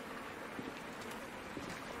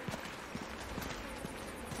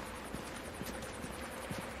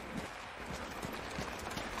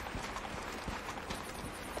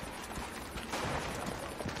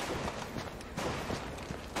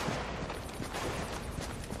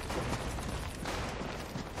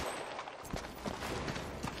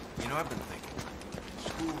 You know, I've been thinking. In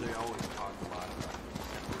school, they always talk a lot about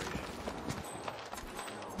separation.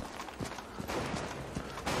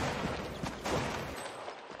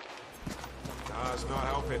 Nah, it's not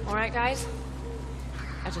helping. All right, guys.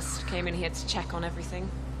 I just came in here to check on everything.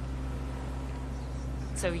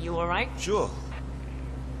 So you all right? Sure.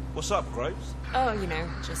 What's up, Graves? Oh,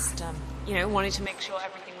 just, wanted to make sure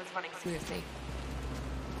everything was running smoothly.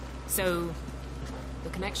 So, the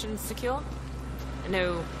connection's secure?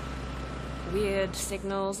 No weird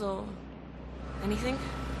signals or anything?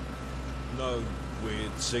 No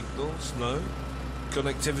weird signals, no.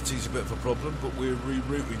 Connectivity's a bit of a problem, but we're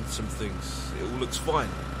rerouting some things. It all looks fine.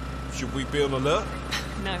 Should we be on alert?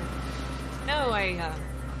 No,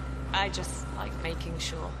 I just like making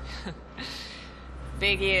sure.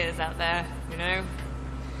 Big ears out there, you know?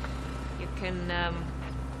 You can,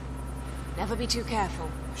 never be too careful.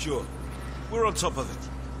 Sure. We're on top of it.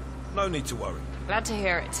 No need to worry. Glad to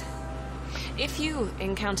hear it. If you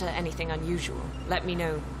encounter anything unusual, let me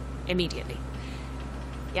know immediately.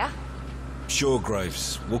 Yeah? Sure,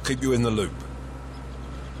 Graves. We'll keep you in the loop.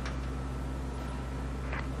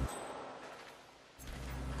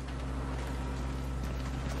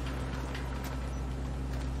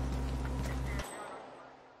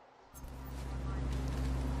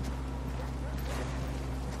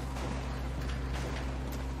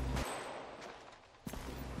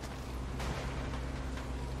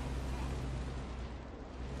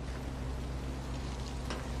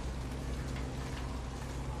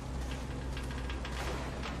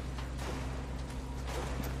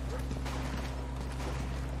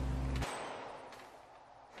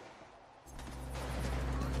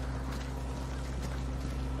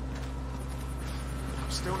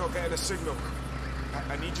 Still not getting a signal.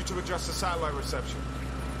 I need you to adjust the satellite reception.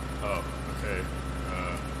 Oh, okay.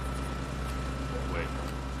 Wait.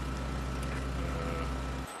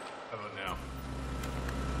 How about now?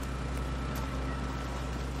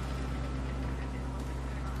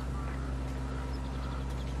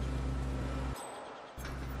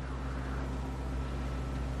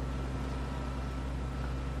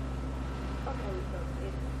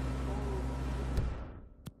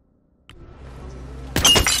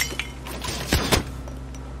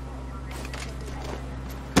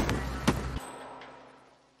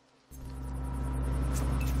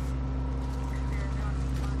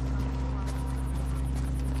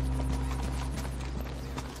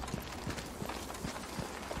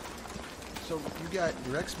 So you got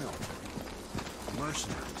your ex-military,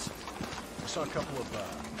 mercenaries. I saw a couple of,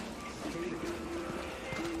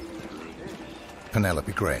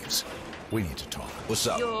 Penelope Graves, we need to talk. What's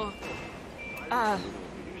up?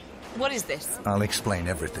 What is this? I'll explain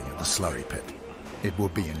everything at the slurry pit. It will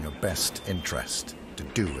be in your best interest to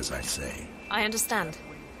do as I say. I understand.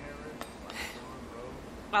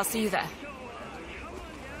 I'll see you there.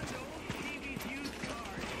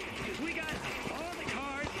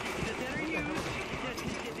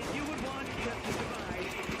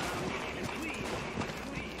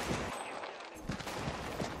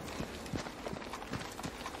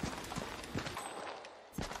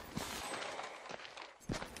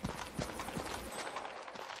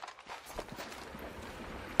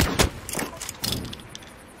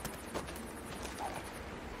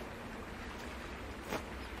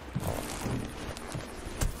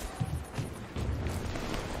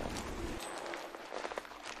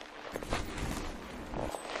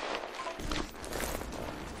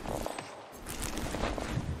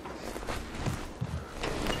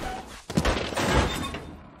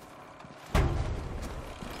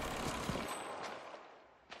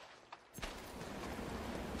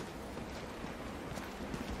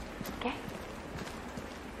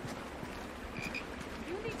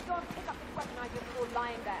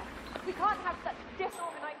 We can't have such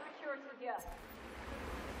disorganized security here.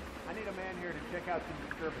 I need a man here to check out some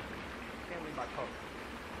disturbances. Can't leave my post.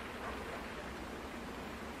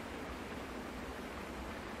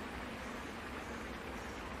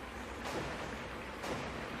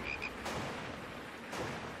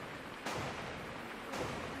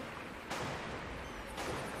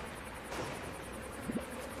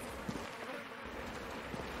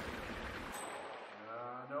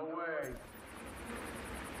 No way.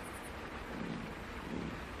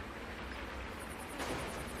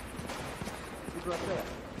 He's right there.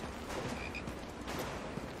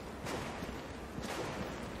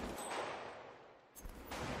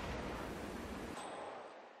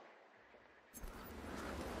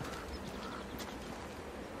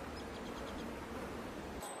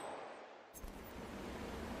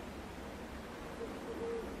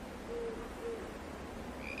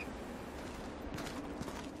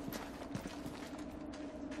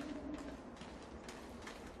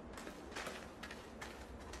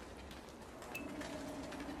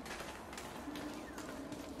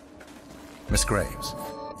 Miss Graves,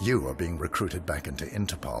 you are being recruited back into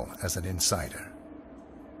Interpol as an insider.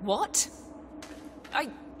 What?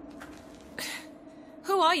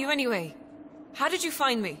 Who are you anyway? How did you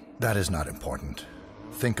find me? That is not important.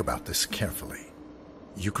 Think about this carefully.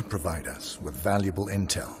 You could provide us with valuable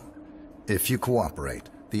intel. If you cooperate,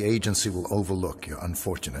 the agency will overlook your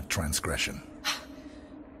unfortunate transgression.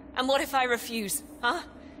 And what if I refuse, huh?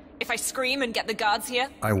 If I scream and get the guards here?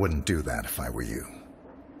 I wouldn't do that if I were you.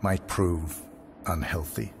 Might prove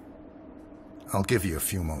unhealthy. I'll give you a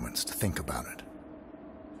few moments to think about it.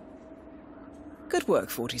 Good work,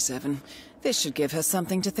 47. This should give her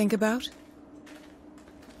something to think about.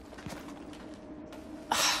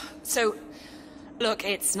 So, look,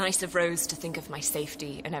 it's nice of Rose to think of my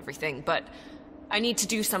safety and everything, but I need to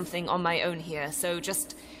do something on my own here, so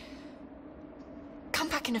just come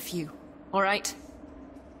back in a few, all right?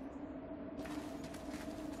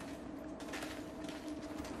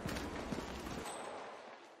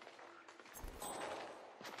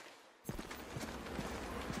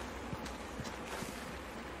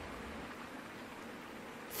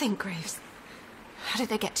 Think, Graves. How did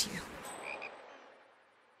they get to you?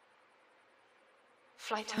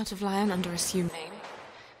 Flight out of Lyon under assumed name.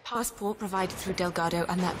 Passport provided through Delgado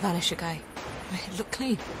and that Vanisher guy. It looked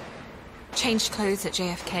clean. Changed clothes at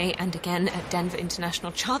JFK and again at Denver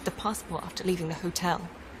International. Charred the passport after leaving the hotel.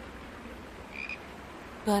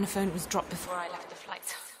 Burner phone was dropped before I left the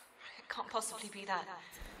flight. It can't possibly be that.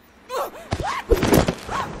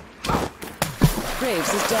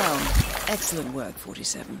 Graves is down. Excellent work,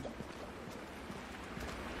 47.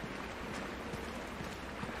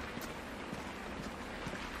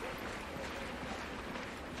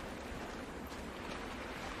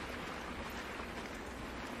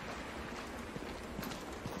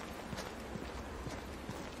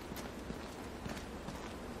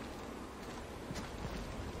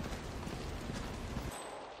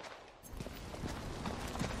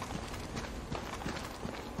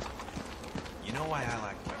 You know why I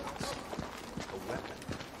like weapons? A weapon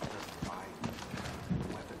doesn't buy you.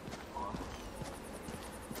 A weapon armor.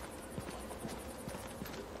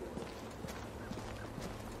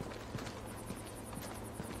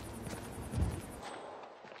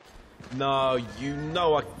 No, you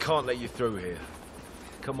know I can't let you through here.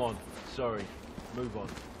 Come on, sorry. Move on.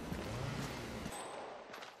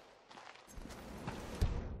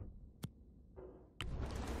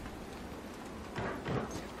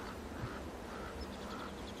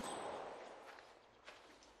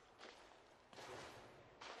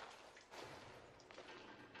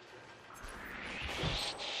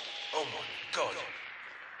 Oh my God.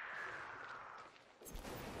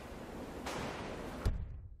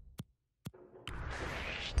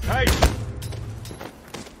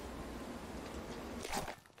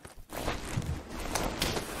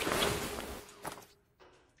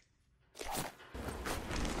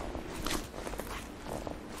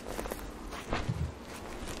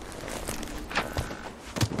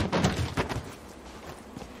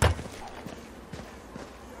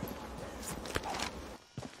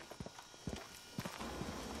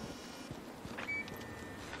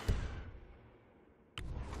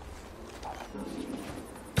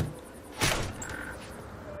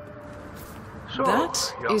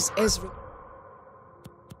 That is Ezra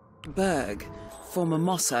Berg, former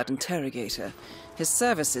Mossad interrogator. His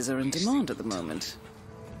services are in demand at the moment.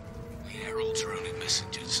 Heralds running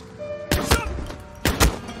messages.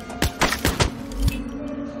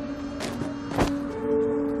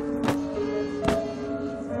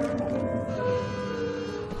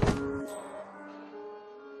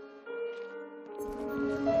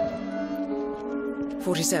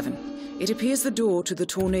 47. It appears the door to the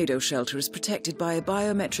tornado shelter is protected by a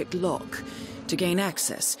biometric lock. To gain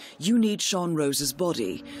access, you need Sean Rose's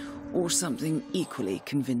body, or something equally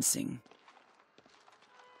convincing.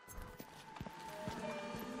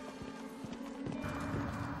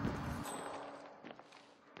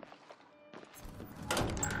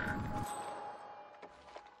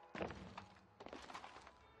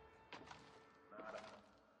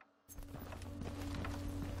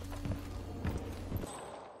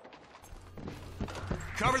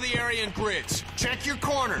 Cover the area in grids. Check your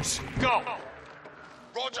corners. Go!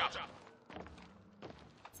 Roger!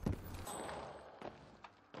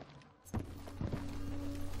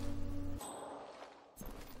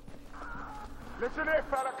 Listen here,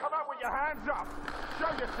 fella. Come out with your hands up.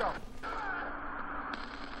 Show yourself.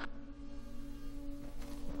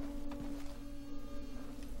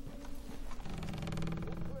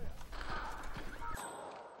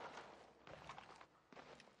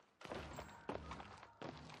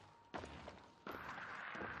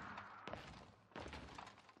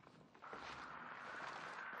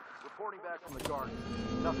 Reporting back from the garden.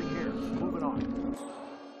 Nothing here. Moving on.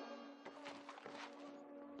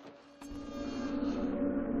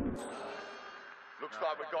 Looks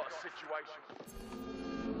like we've got a situation.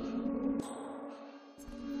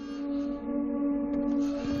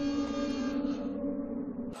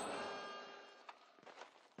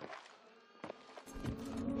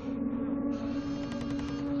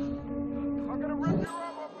 I'm gonna rip your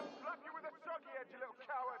arm off and slap you with a sucky head, you little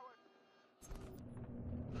coward.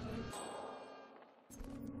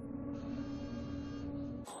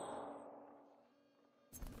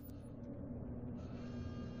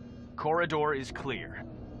 Corridor is clear.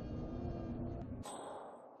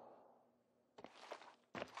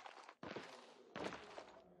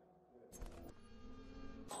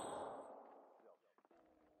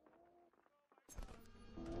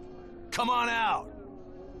 Come on out!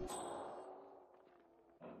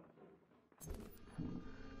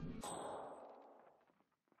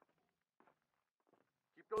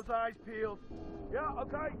 Keep those eyes peeled. Yeah,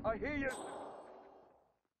 okay, I hear you.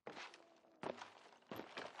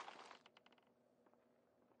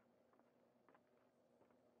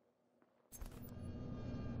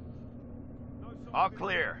 All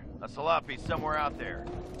clear. A Salafi's somewhere out there.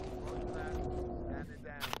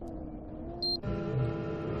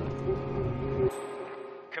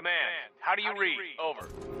 Command, how do you read? Over.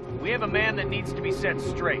 We have a man that needs to be set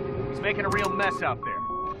straight. He's making a real mess out there.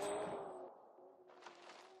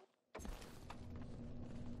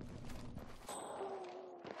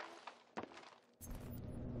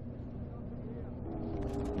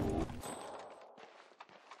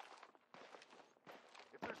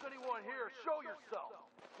 If there's anyone here, show yourself.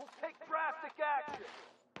 We'll take drastic action.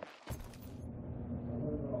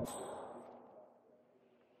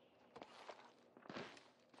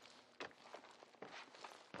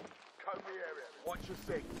 Comb the area. Watch your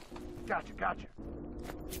safety. Gotcha.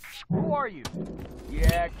 Who are you?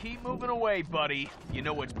 Yeah, keep moving away, buddy. You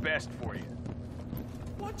know what's best for you.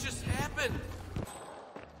 What just happened?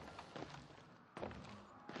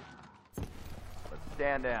 Let's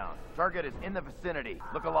stand down. Target is in the vicinity.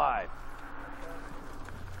 Look alive.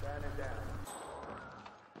 Standing down.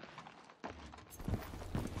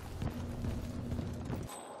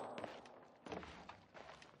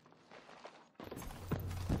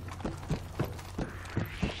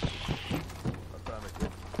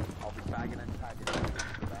 Affirmative. I'll be tagging and tagging.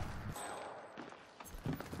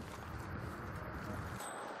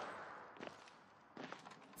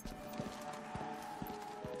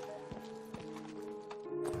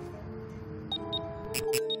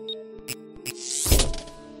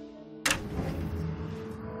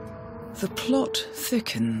 The plot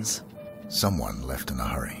thickens. Someone left in a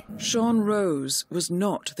hurry. Sean Rose was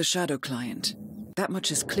not the Shadow client. That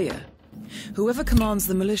much is clear. Whoever commands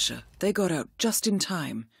the militia, they got out just in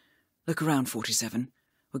time. Look around, 47.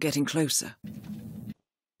 We're getting closer.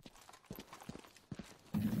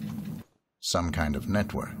 Some kind of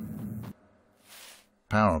network.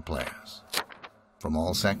 Power players. From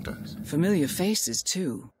all sectors. Familiar faces,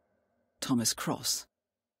 too. Thomas Cross.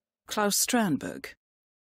 Klaus Strandberg.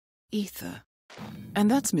 Ether. And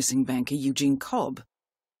that's missing banker Eugene Cobb.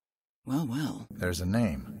 Well. There's a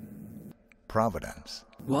name. Providence.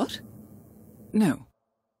 What? No.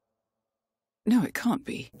 No, it can't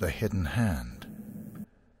be. The hidden hand.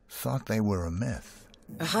 Thought they were a myth.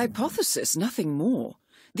 A hypothesis, nothing more.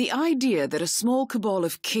 The idea that a small cabal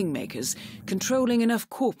of kingmakers, controlling enough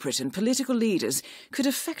corporate and political leaders, could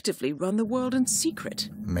effectively run the world in secret.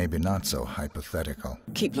 Maybe not so hypothetical.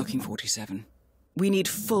 Keep looking, 47. We need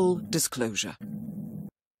full disclosure.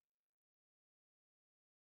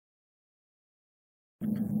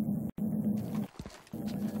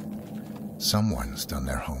 Someone's done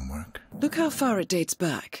their homework. Look how far it dates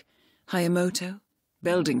back. Hayamoto,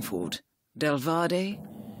 Beldingford, Delvade.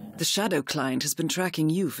 The Shadow client has been tracking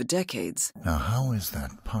you for decades. Now, how is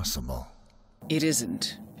that possible? It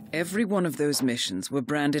isn't. Every one of those missions were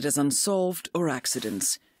branded as unsolved or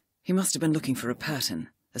accidents. He must have been looking for a pattern,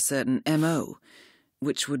 a certain MO,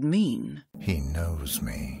 which would mean... He knows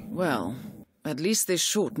me. Well, at least this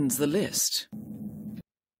shortens the list.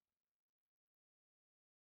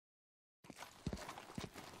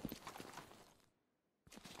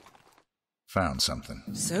 Found something.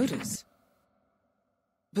 Sodas?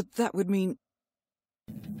 But that would mean...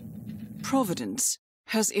 Providence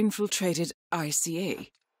has infiltrated ICA,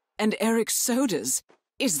 and Eric Sodas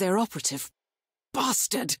is their operative.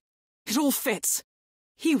 Bastard! It all fits.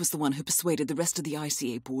 He was the one who persuaded the rest of the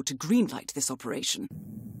ICA board to greenlight this operation.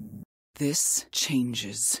 This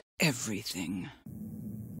changes everything.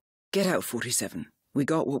 Get out, 47. We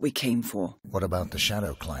got what we came for. What about the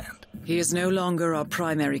Shadow client? He is no longer our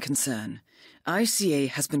primary concern. ICA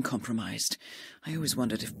has been compromised. I always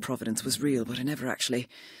wondered if Providence was real, but I never actually...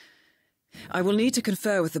 I will need to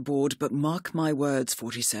confer with the board, but mark my words,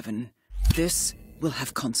 47. This will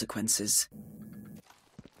have consequences.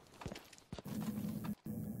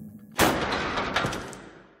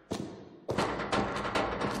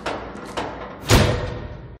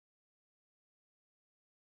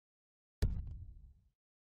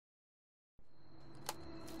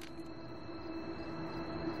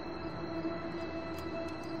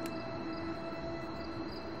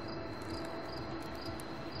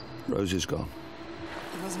 Rose is gone.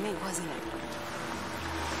 It was me, wasn't it?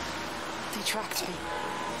 They tracked me.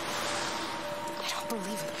 I don't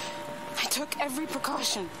believe it. I took every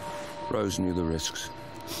precaution. Rose knew the risks.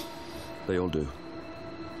 They all do.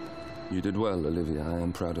 You did well, Olivia. I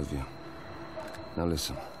am proud of you. Now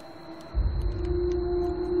listen.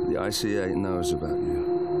 The ICA knows about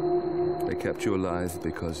you. They kept you alive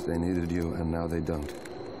because they needed you, and now they don't.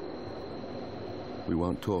 We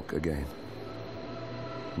won't talk again.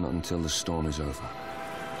 Not until the storm is over.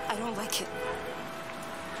 I don't like it.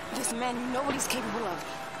 This man you know what he's capable of.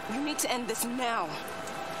 You need to end this now.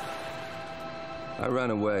 I ran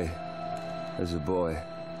away as a boy.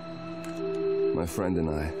 My friend and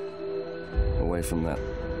I. Away from that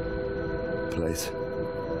place.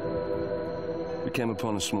 We came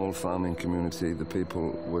upon a small farming community. The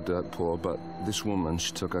people were dirt poor, but this woman,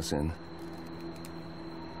 she took us in.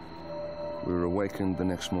 We were awakened the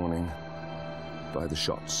next morning by the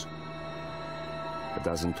shots. A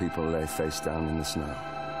dozen people lay face down in the snow.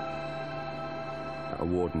 Our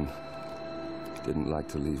warden didn't like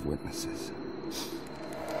to leave witnesses.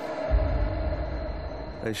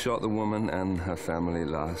 They shot the woman and her family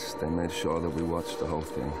last. They made sure that we watched the whole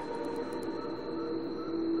thing.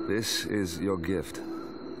 This is your gift,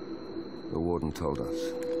 the warden told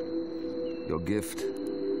us. Your gift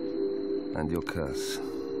and your curse.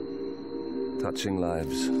 Touching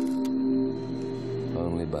lives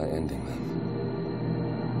only by ending them.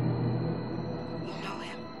 You know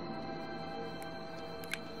him.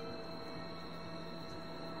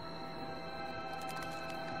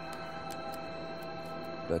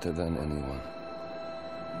 Better than anyone.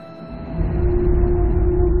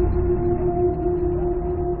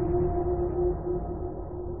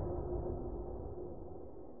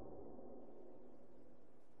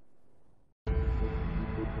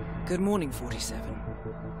 Good morning, 47.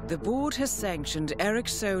 The board has sanctioned Eric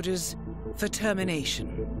Sodas for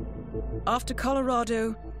termination. After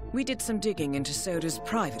Colorado, we did some digging into Soda's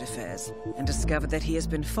private affairs and discovered that he has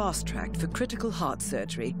been fast-tracked for critical heart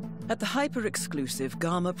surgery at the hyper-exclusive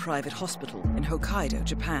Gama Private Hospital in Hokkaido,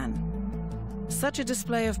 Japan. Such a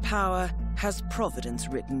display of power has Providence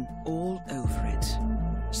written all over it.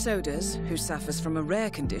 Sodas, who suffers from a rare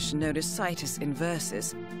condition known as situs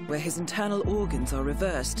inversus, where his internal organs are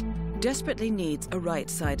reversed, desperately needs a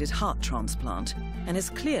right-sided heart transplant and has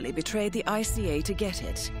clearly betrayed the ICA to get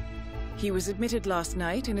it. He was admitted last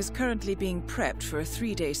night and is currently being prepped for a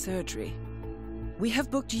 3-day surgery. We have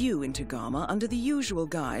booked you into Gama under the usual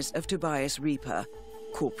guise of Tobias Reaper,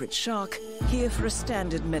 corporate shark, here for a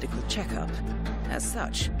standard medical checkup. As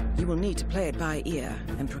such, you will need to play it by ear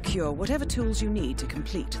and procure whatever tools you need to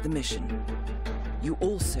complete the mission. You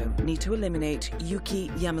also need to eliminate Yuki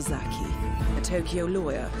Yamazaki, a Tokyo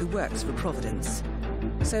lawyer who works for Providence.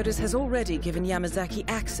 Sodas has already given Yamazaki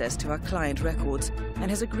access to our client records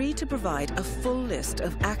and has agreed to provide a full list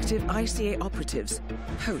of active ICA operatives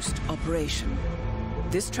post-operation.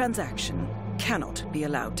 This transaction cannot be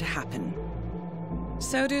allowed to happen.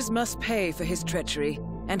 Sodas must pay for his treachery,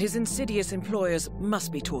 and his insidious employers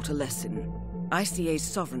must be taught a lesson. ICA's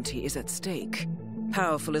sovereignty is at stake.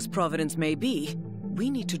 Powerful as Providence may be, we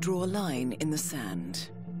need to draw a line in the sand.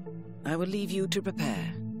 I will leave you to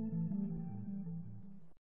prepare.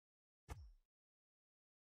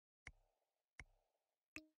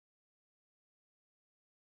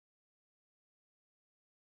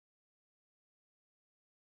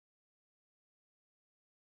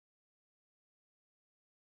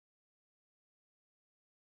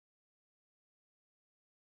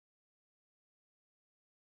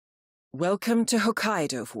 Welcome to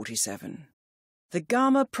Hokkaido 47. The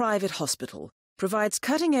Gamma Private Hospital provides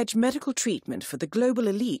cutting-edge medical treatment for the global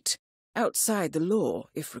elite, outside the law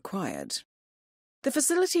if required. The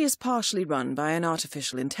facility is partially run by an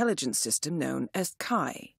artificial intelligence system known as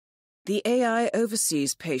Kai. The AI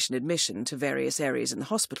oversees patient admission to various areas in the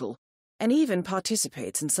hospital and even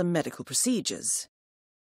participates in some medical procedures.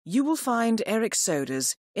 You will find Eric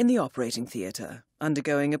Sodas in the operating theatre,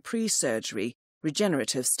 undergoing a pre-surgery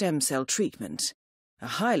regenerative stem cell treatment, a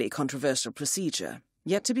highly controversial procedure,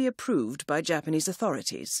 yet to be approved by Japanese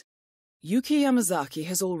authorities. Yuki Yamazaki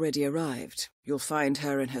has already arrived. You'll find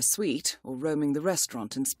her in her suite or roaming the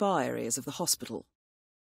restaurant and spa areas of the hospital.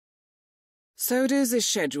 Sodas is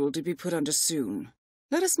scheduled to be put under soon.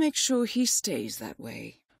 Let us make sure he stays that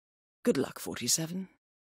way. Good luck, 47.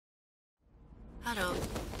 Hello,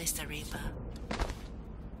 Mr. Reaper.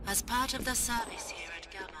 As part of the service here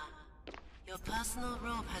at Gamma, your personal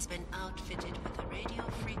robe has been outfitted with a radio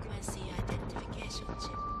frequency identification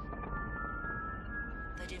chip.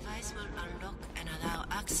 The device will unlock and allow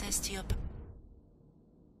access to your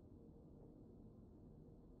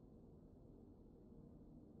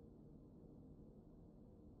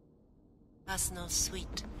personal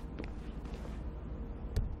suite.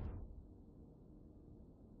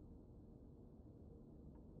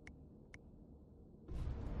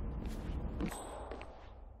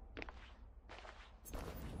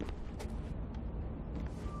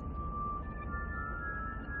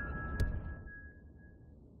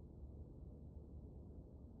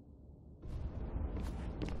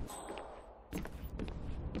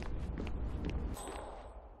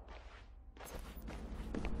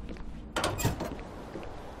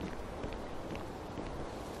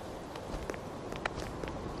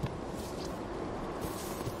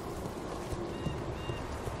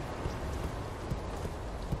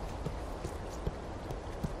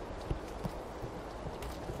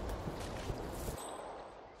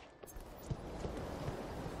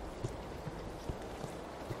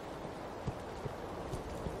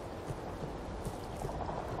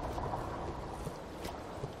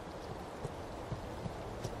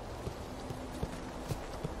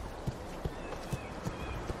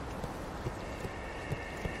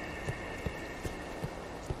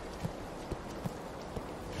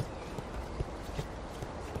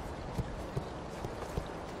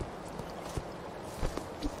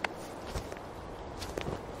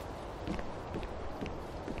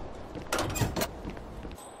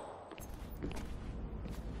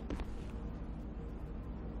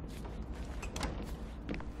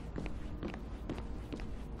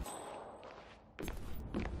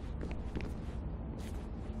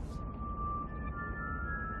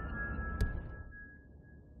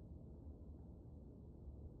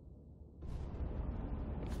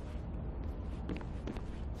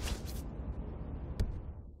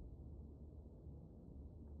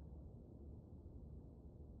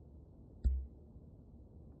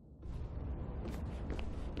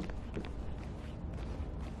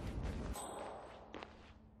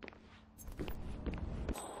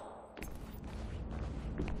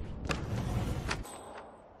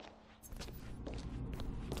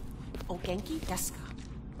 O genki desu ka?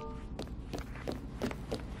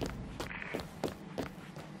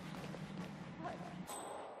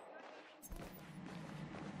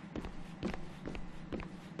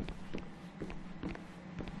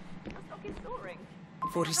 Soaring.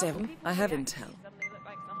 47, I have intel.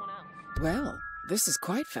 Well, this is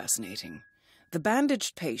quite fascinating. The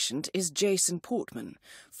bandaged patient is Jason Portman,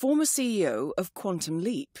 former CEO of Quantum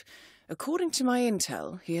Leap. According to my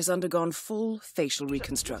intel, he has undergone full facial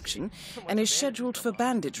reconstruction and is scheduled for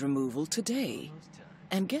bandage removal today.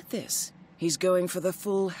 And get this, He's going for the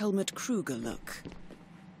full Helmut Kruger look.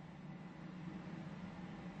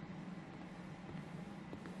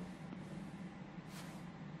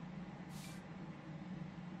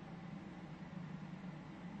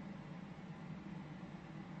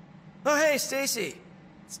 Oh, hey, Stacy.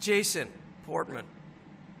 It's Jason Portman.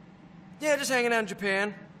 Yeah, just hanging out in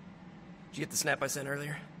Japan. Did you get the snap I sent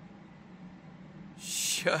earlier?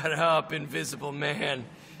 Shut up, Invisible Man.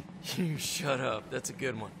 You shut up. That's a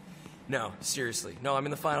good one. No, seriously. No, I'm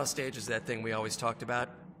in the final stages of that thing we always talked about.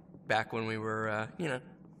 Back when we were,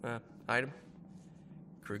 item.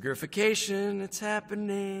 Krugerification, it's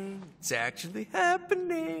happening. It's actually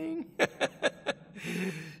happening.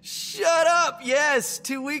 Shut up! Yes,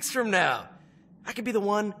 2 weeks from now. I could be the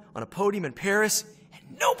one on a podium in Paris,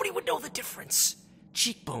 and nobody would know the difference.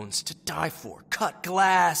 Cheekbones to die for. Cut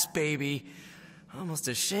glass, baby. Almost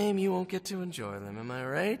a shame you won't get to enjoy them, am I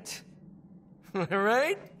right? Am I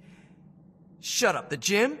right? Shut up, the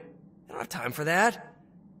gym? I don't have time for that.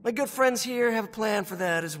 My good friends here have a plan for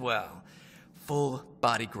that as well. Full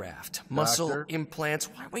body graft, muscle Doctor? implants.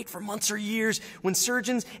 Why wait for months or years when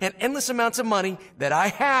surgeons and endless amounts of money that I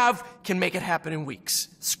have can make it happen in weeks?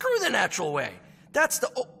 Screw the natural way. That's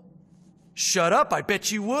the... Oh. Shut up, I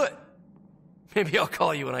bet you would. Maybe I'll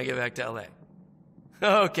call you when I get back to LA.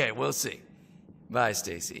 Okay, we'll see. Bye,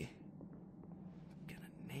 Stacy. Gonna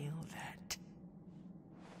nail that.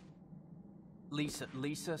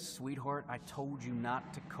 Lisa, sweetheart, I told you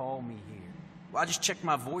not to call me here. Well, I just checked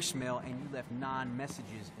my voicemail and you left 9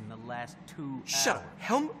 messages in the last 2 hours. Shut up,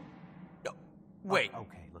 Helmut. No, wait.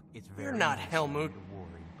 Okay, look, it's very You're not nice of Helmut. you to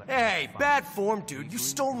worry, but Hey, it's fine. bad form, dude. You We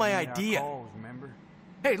stole my agreed to idea. our calls, remember?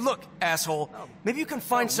 Hey, look, asshole. Maybe you can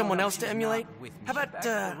find no, someone no, else to she's emulate? not with me. How She's about, back at the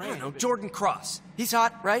I don't know, ranch, but- Jordan Cross? He's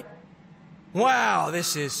hot, right? Wow,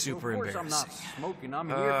 this is super Of course I'm embarrassing. not smoking. I'm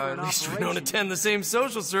here for an At least we operation. don't attend the same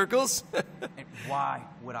social circles. And why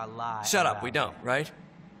would I lie? Shut up, about we don't, that? right?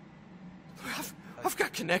 I've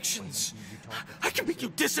got connections. I can make you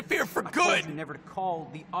disappear for I told good. you never to call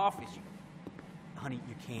the office. Honey,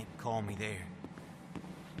 you can't call me there.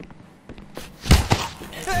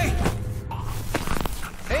 Hey!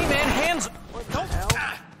 Hey, man, hands...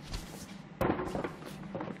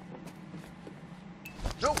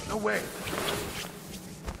 No, no way.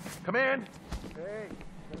 Come in. Hey.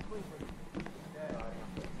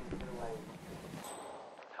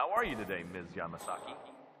 How are you today, Ms. Yamasaki?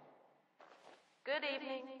 Good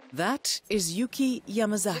evening. That is Yuki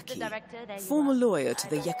Yamazaki, former lawyer to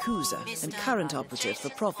the Yakuza and current operative for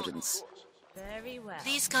Providence. Very well.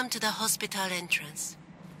 Please come to the hospital entrance.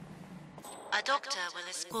 A doctor will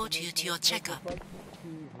escort you to your checkup.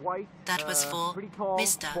 That was for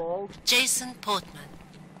Mr. Jason Portman.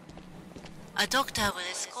 A doctor will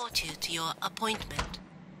escort you to your appointment.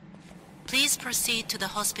 Please proceed to the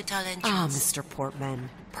hospital entrance. Mr. Portman.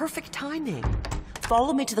 Perfect timing.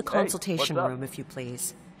 Follow me to the consultation what's up? room, if you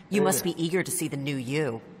please. You must be eager to see the new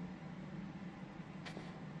you.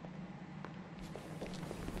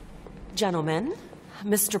 Gentlemen,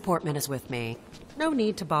 Mr. Portman is with me. No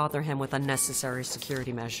need to bother him with unnecessary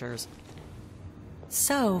security measures.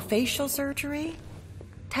 So, facial surgery?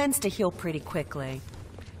 Tends to heal pretty quickly.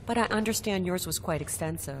 But I understand yours was quite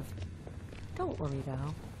extensive. Don't worry,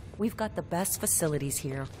 though. We've got the best facilities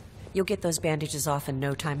here. You'll get those bandages off in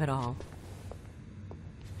no time at all.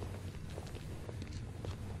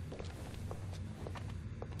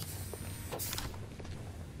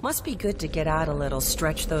 Must be good to get out a little,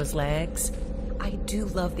 stretch those legs. I do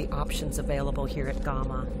love the options available here at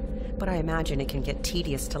Gamma, but I imagine it can get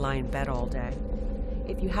tedious to lie in bed all day.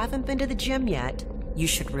 If you haven't been to the gym yet, you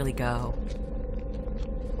should really go.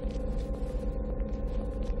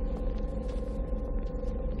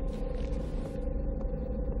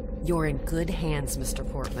 You're in good hands, Mr.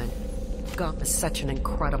 Portman. Gamma is such an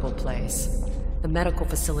incredible place. The medical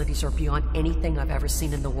facilities are beyond anything I've ever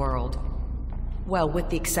seen in the world. Well, with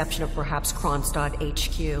the exception of perhaps Kronstadt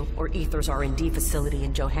HQ or Ether's R&D facility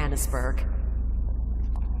in Johannesburg.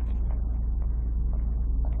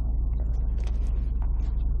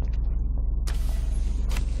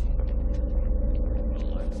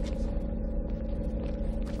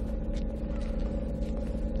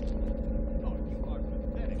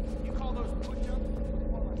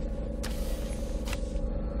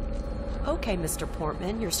 Okay, Mr.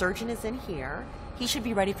 Portman, your surgeon is in here. He should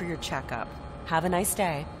be ready for your checkup. Have a nice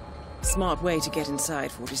day. Smart way to get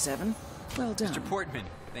inside, 47. Well done. Mr. Portman,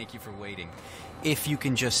 thank you for waiting. If you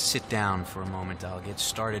can just sit down for a moment, I'll get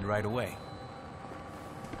started right away.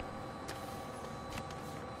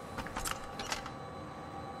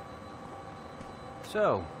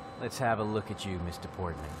 So, Let's have a look at you, Mr.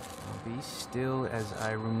 Portman. Be still as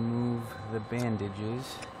I remove the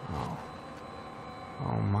bandages. Oh.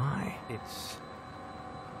 Oh my. It's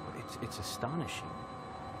astonishing.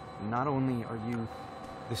 Not only are you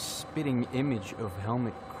the spitting image of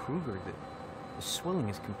Helmut Kruger, the swelling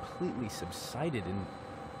has completely subsided and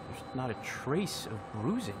there's not a trace of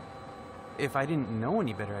bruising. If I didn't know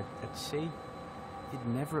any better, I'd say you'd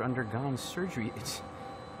never undergone surgery. It's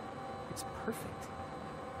perfect.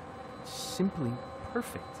 It's simply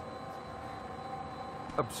perfect.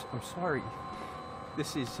 I'm sorry.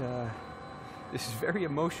 This is very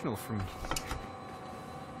emotional for me.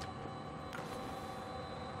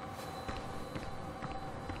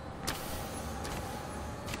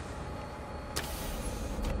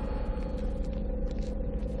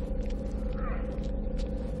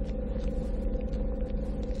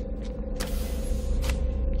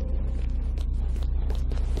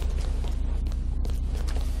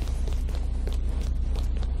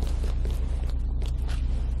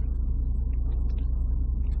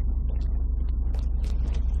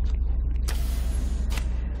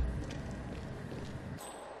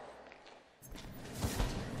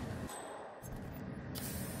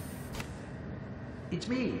 It's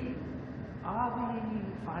me. Are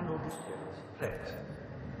the final details correct?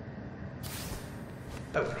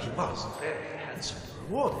 Oh, he was very handsomely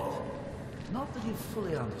rewarded. Not that he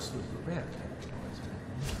fully understood the reality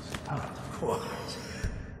of art, of course.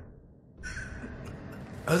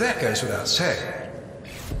 Oh, that goes without saying.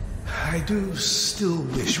 I do still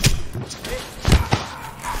wish...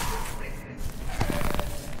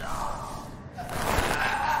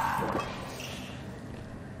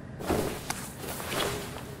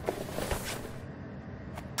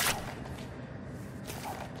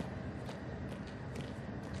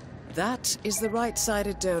 That is the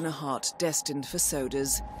right-sided donor heart destined for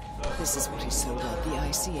Sodas. This is what he sold out the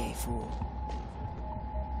ICA for.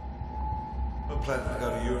 I'm planning to go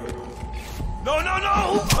to Europe. No, no,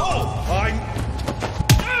 no! Oh, I'm...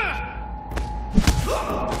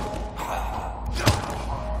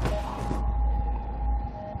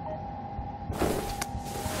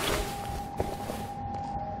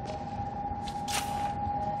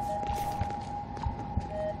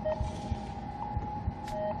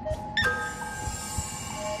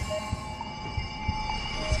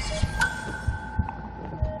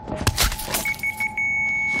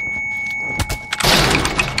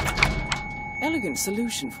 Elegant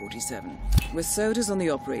solution, 47. With Sodas on the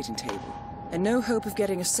operating table, and no hope of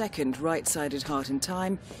getting a second right-sided heart in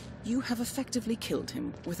time, you have effectively killed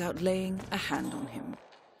him without laying a hand on him.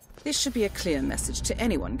 This should be a clear message to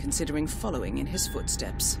anyone considering following in his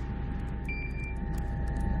footsteps.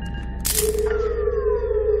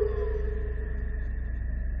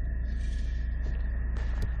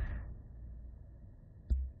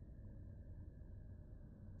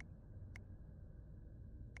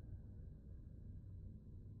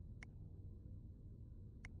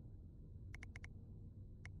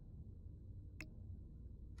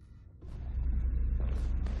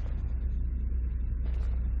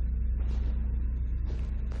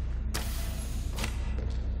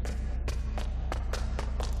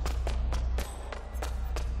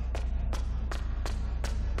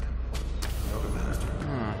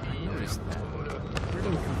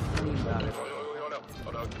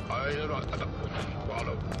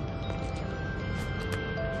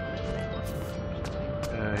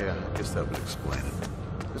 Yeah, I guess that would explain it.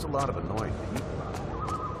 There's a lot of annoying people out there.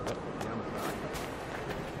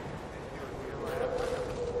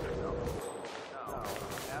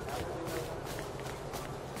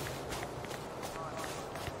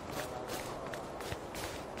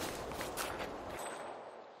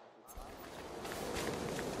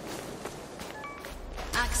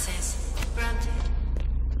 Access granted.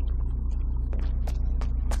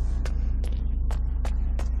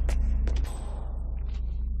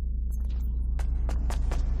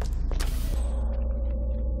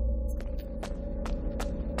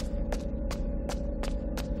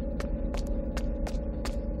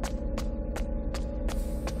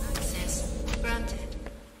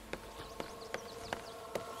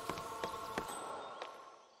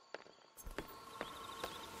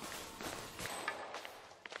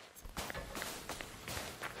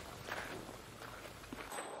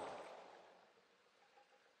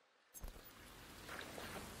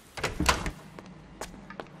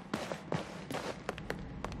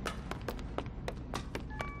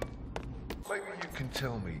 Maybe you can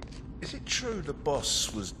tell me, is it true the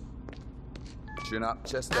boss was... Chin up,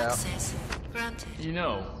 chest out. Access granted. You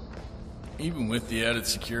know, even with the added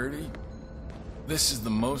security, This is the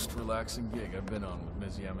most relaxing gig I've been on with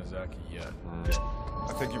Ms. Yamazaki yet.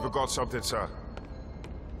 I think you forgot something, sir.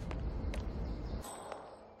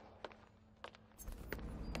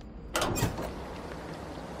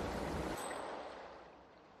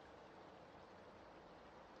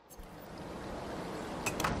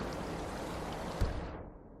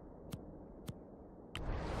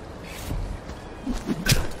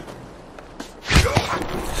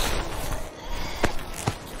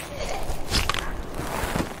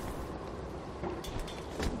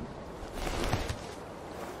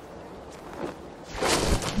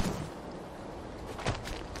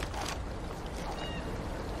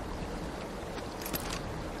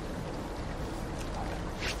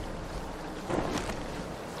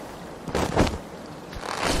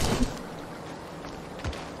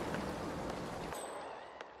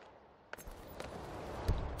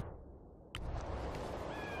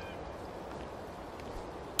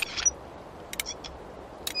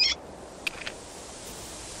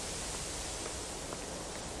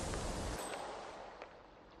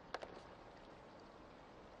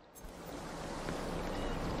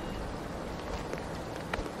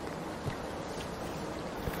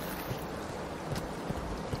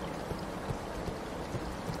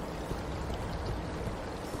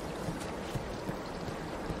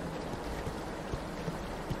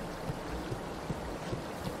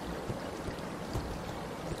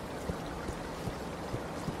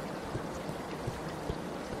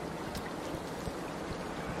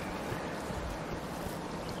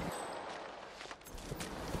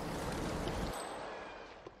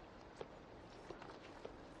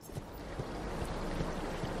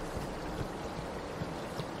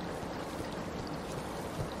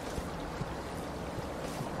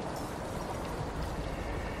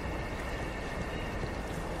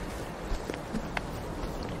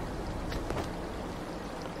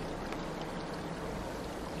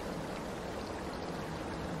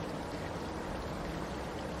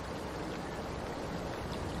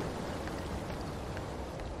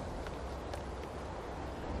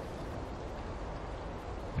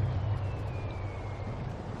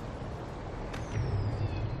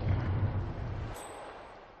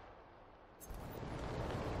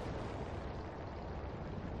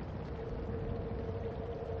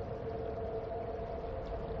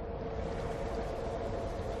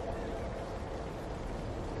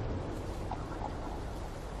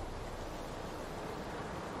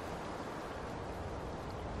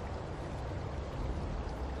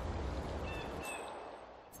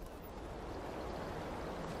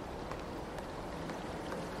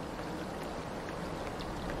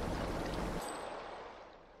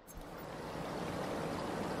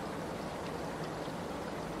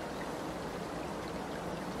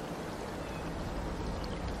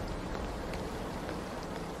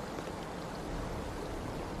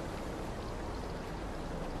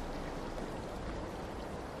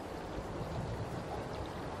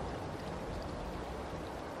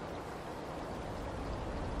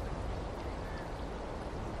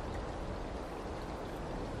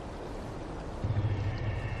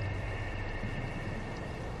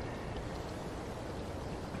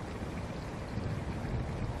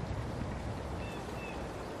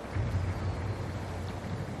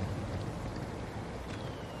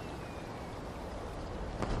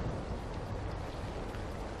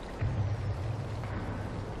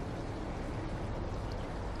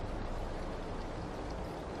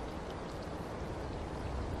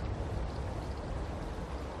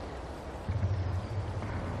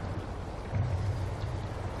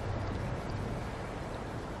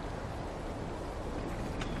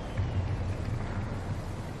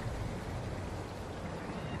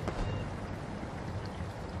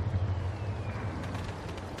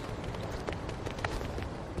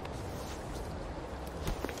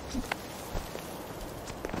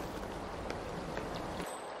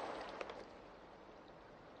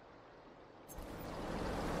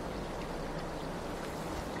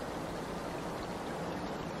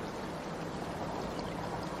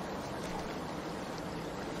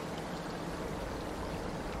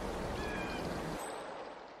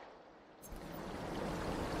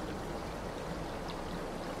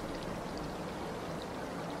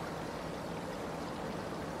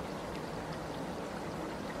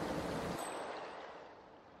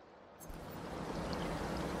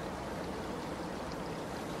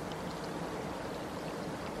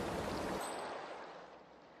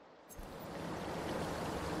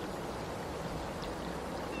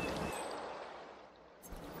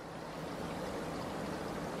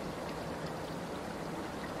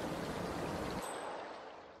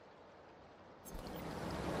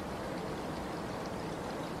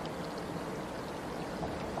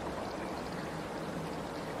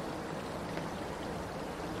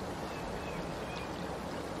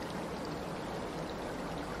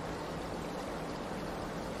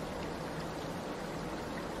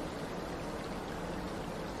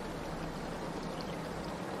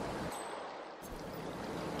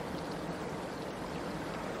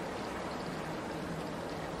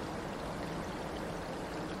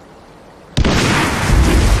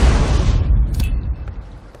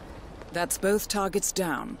 That's both targets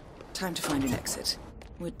down. Time to find an exit.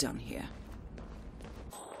 We're done here.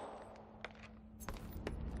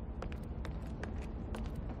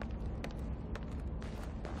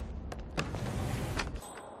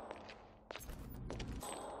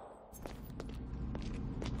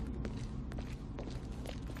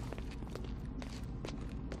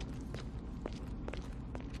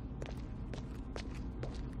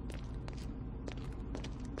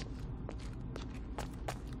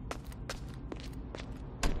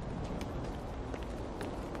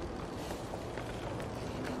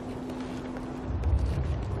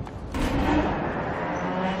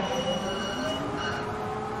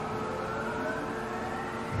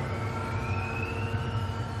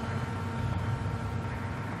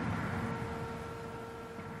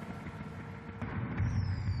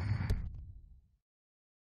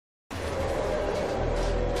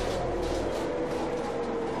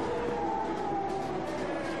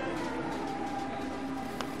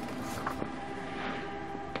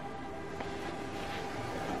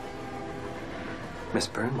 Miss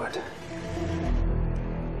Burnwood.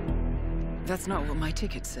 That's not what my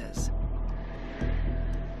ticket says.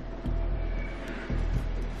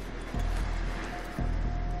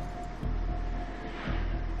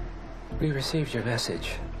 We received your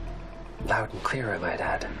message. Loud and clear, I might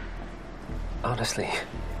add. Honestly,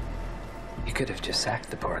 you could have just sacked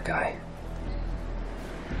the poor guy.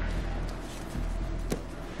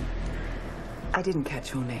 I didn't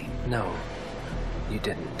catch your name. No, you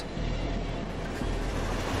didn't.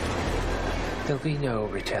 There'll be no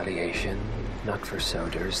retaliation, not for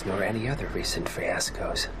Soders, nor any other recent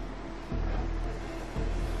fiascos.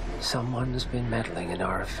 Someone's been meddling in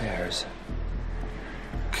our affairs,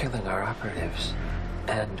 killing our operatives,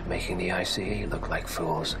 and making the ICE look like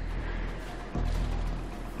fools.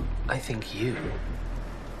 I think you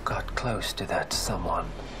got close to that someone.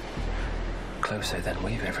 Closer than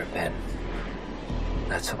we've ever been.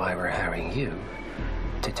 That's why we're hiring you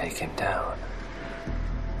to take him down.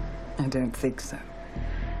 I don't think so.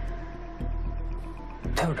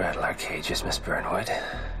 Don't rattle our cages, Miss Burnwood.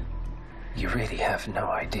 You really have no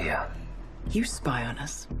idea. You spy on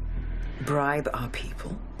us, bribe our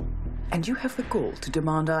people, and you have the gall to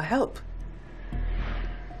demand our help.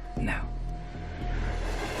 No.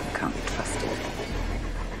 Can't be trusted.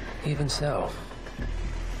 Even so,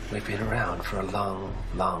 we've been around for a long,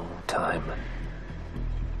 long time.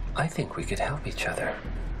 I think we could help each other.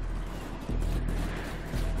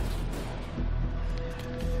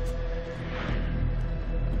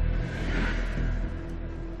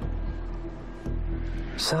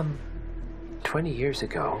 Some 20 years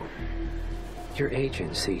ago, your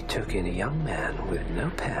agency took in a young man with no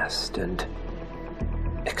past and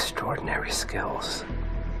extraordinary skills.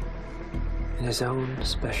 In his own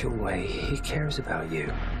special way, he cares about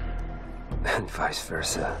you, and vice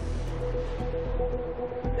versa.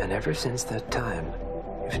 And ever since that time,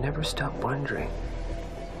 you've never stopped wondering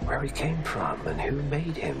where he came from and who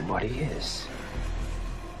made him what he is.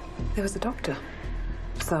 There was a doctor.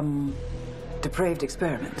 Some depraved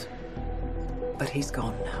experiment. But he's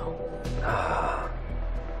gone now. Ah.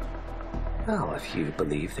 Well, if you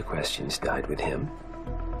believe the questions died with him,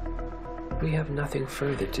 we have nothing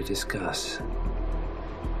further to discuss.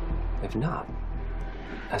 If not,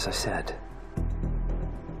 as I said,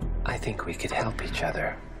 I think we could help each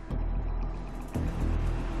other.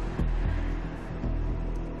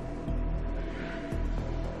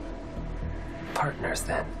 Partners,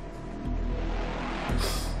 then.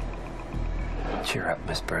 Cheer up,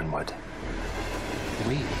 Miss Burnwood.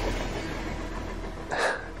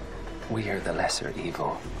 We are the lesser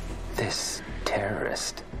evil. This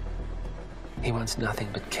terrorist. He wants nothing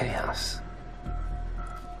but chaos.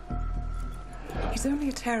 He's only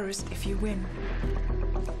a terrorist if you win.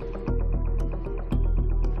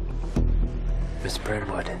 Miss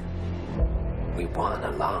Burnwood, we won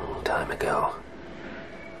a long time ago.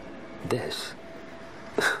 This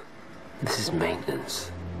is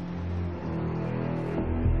maintenance.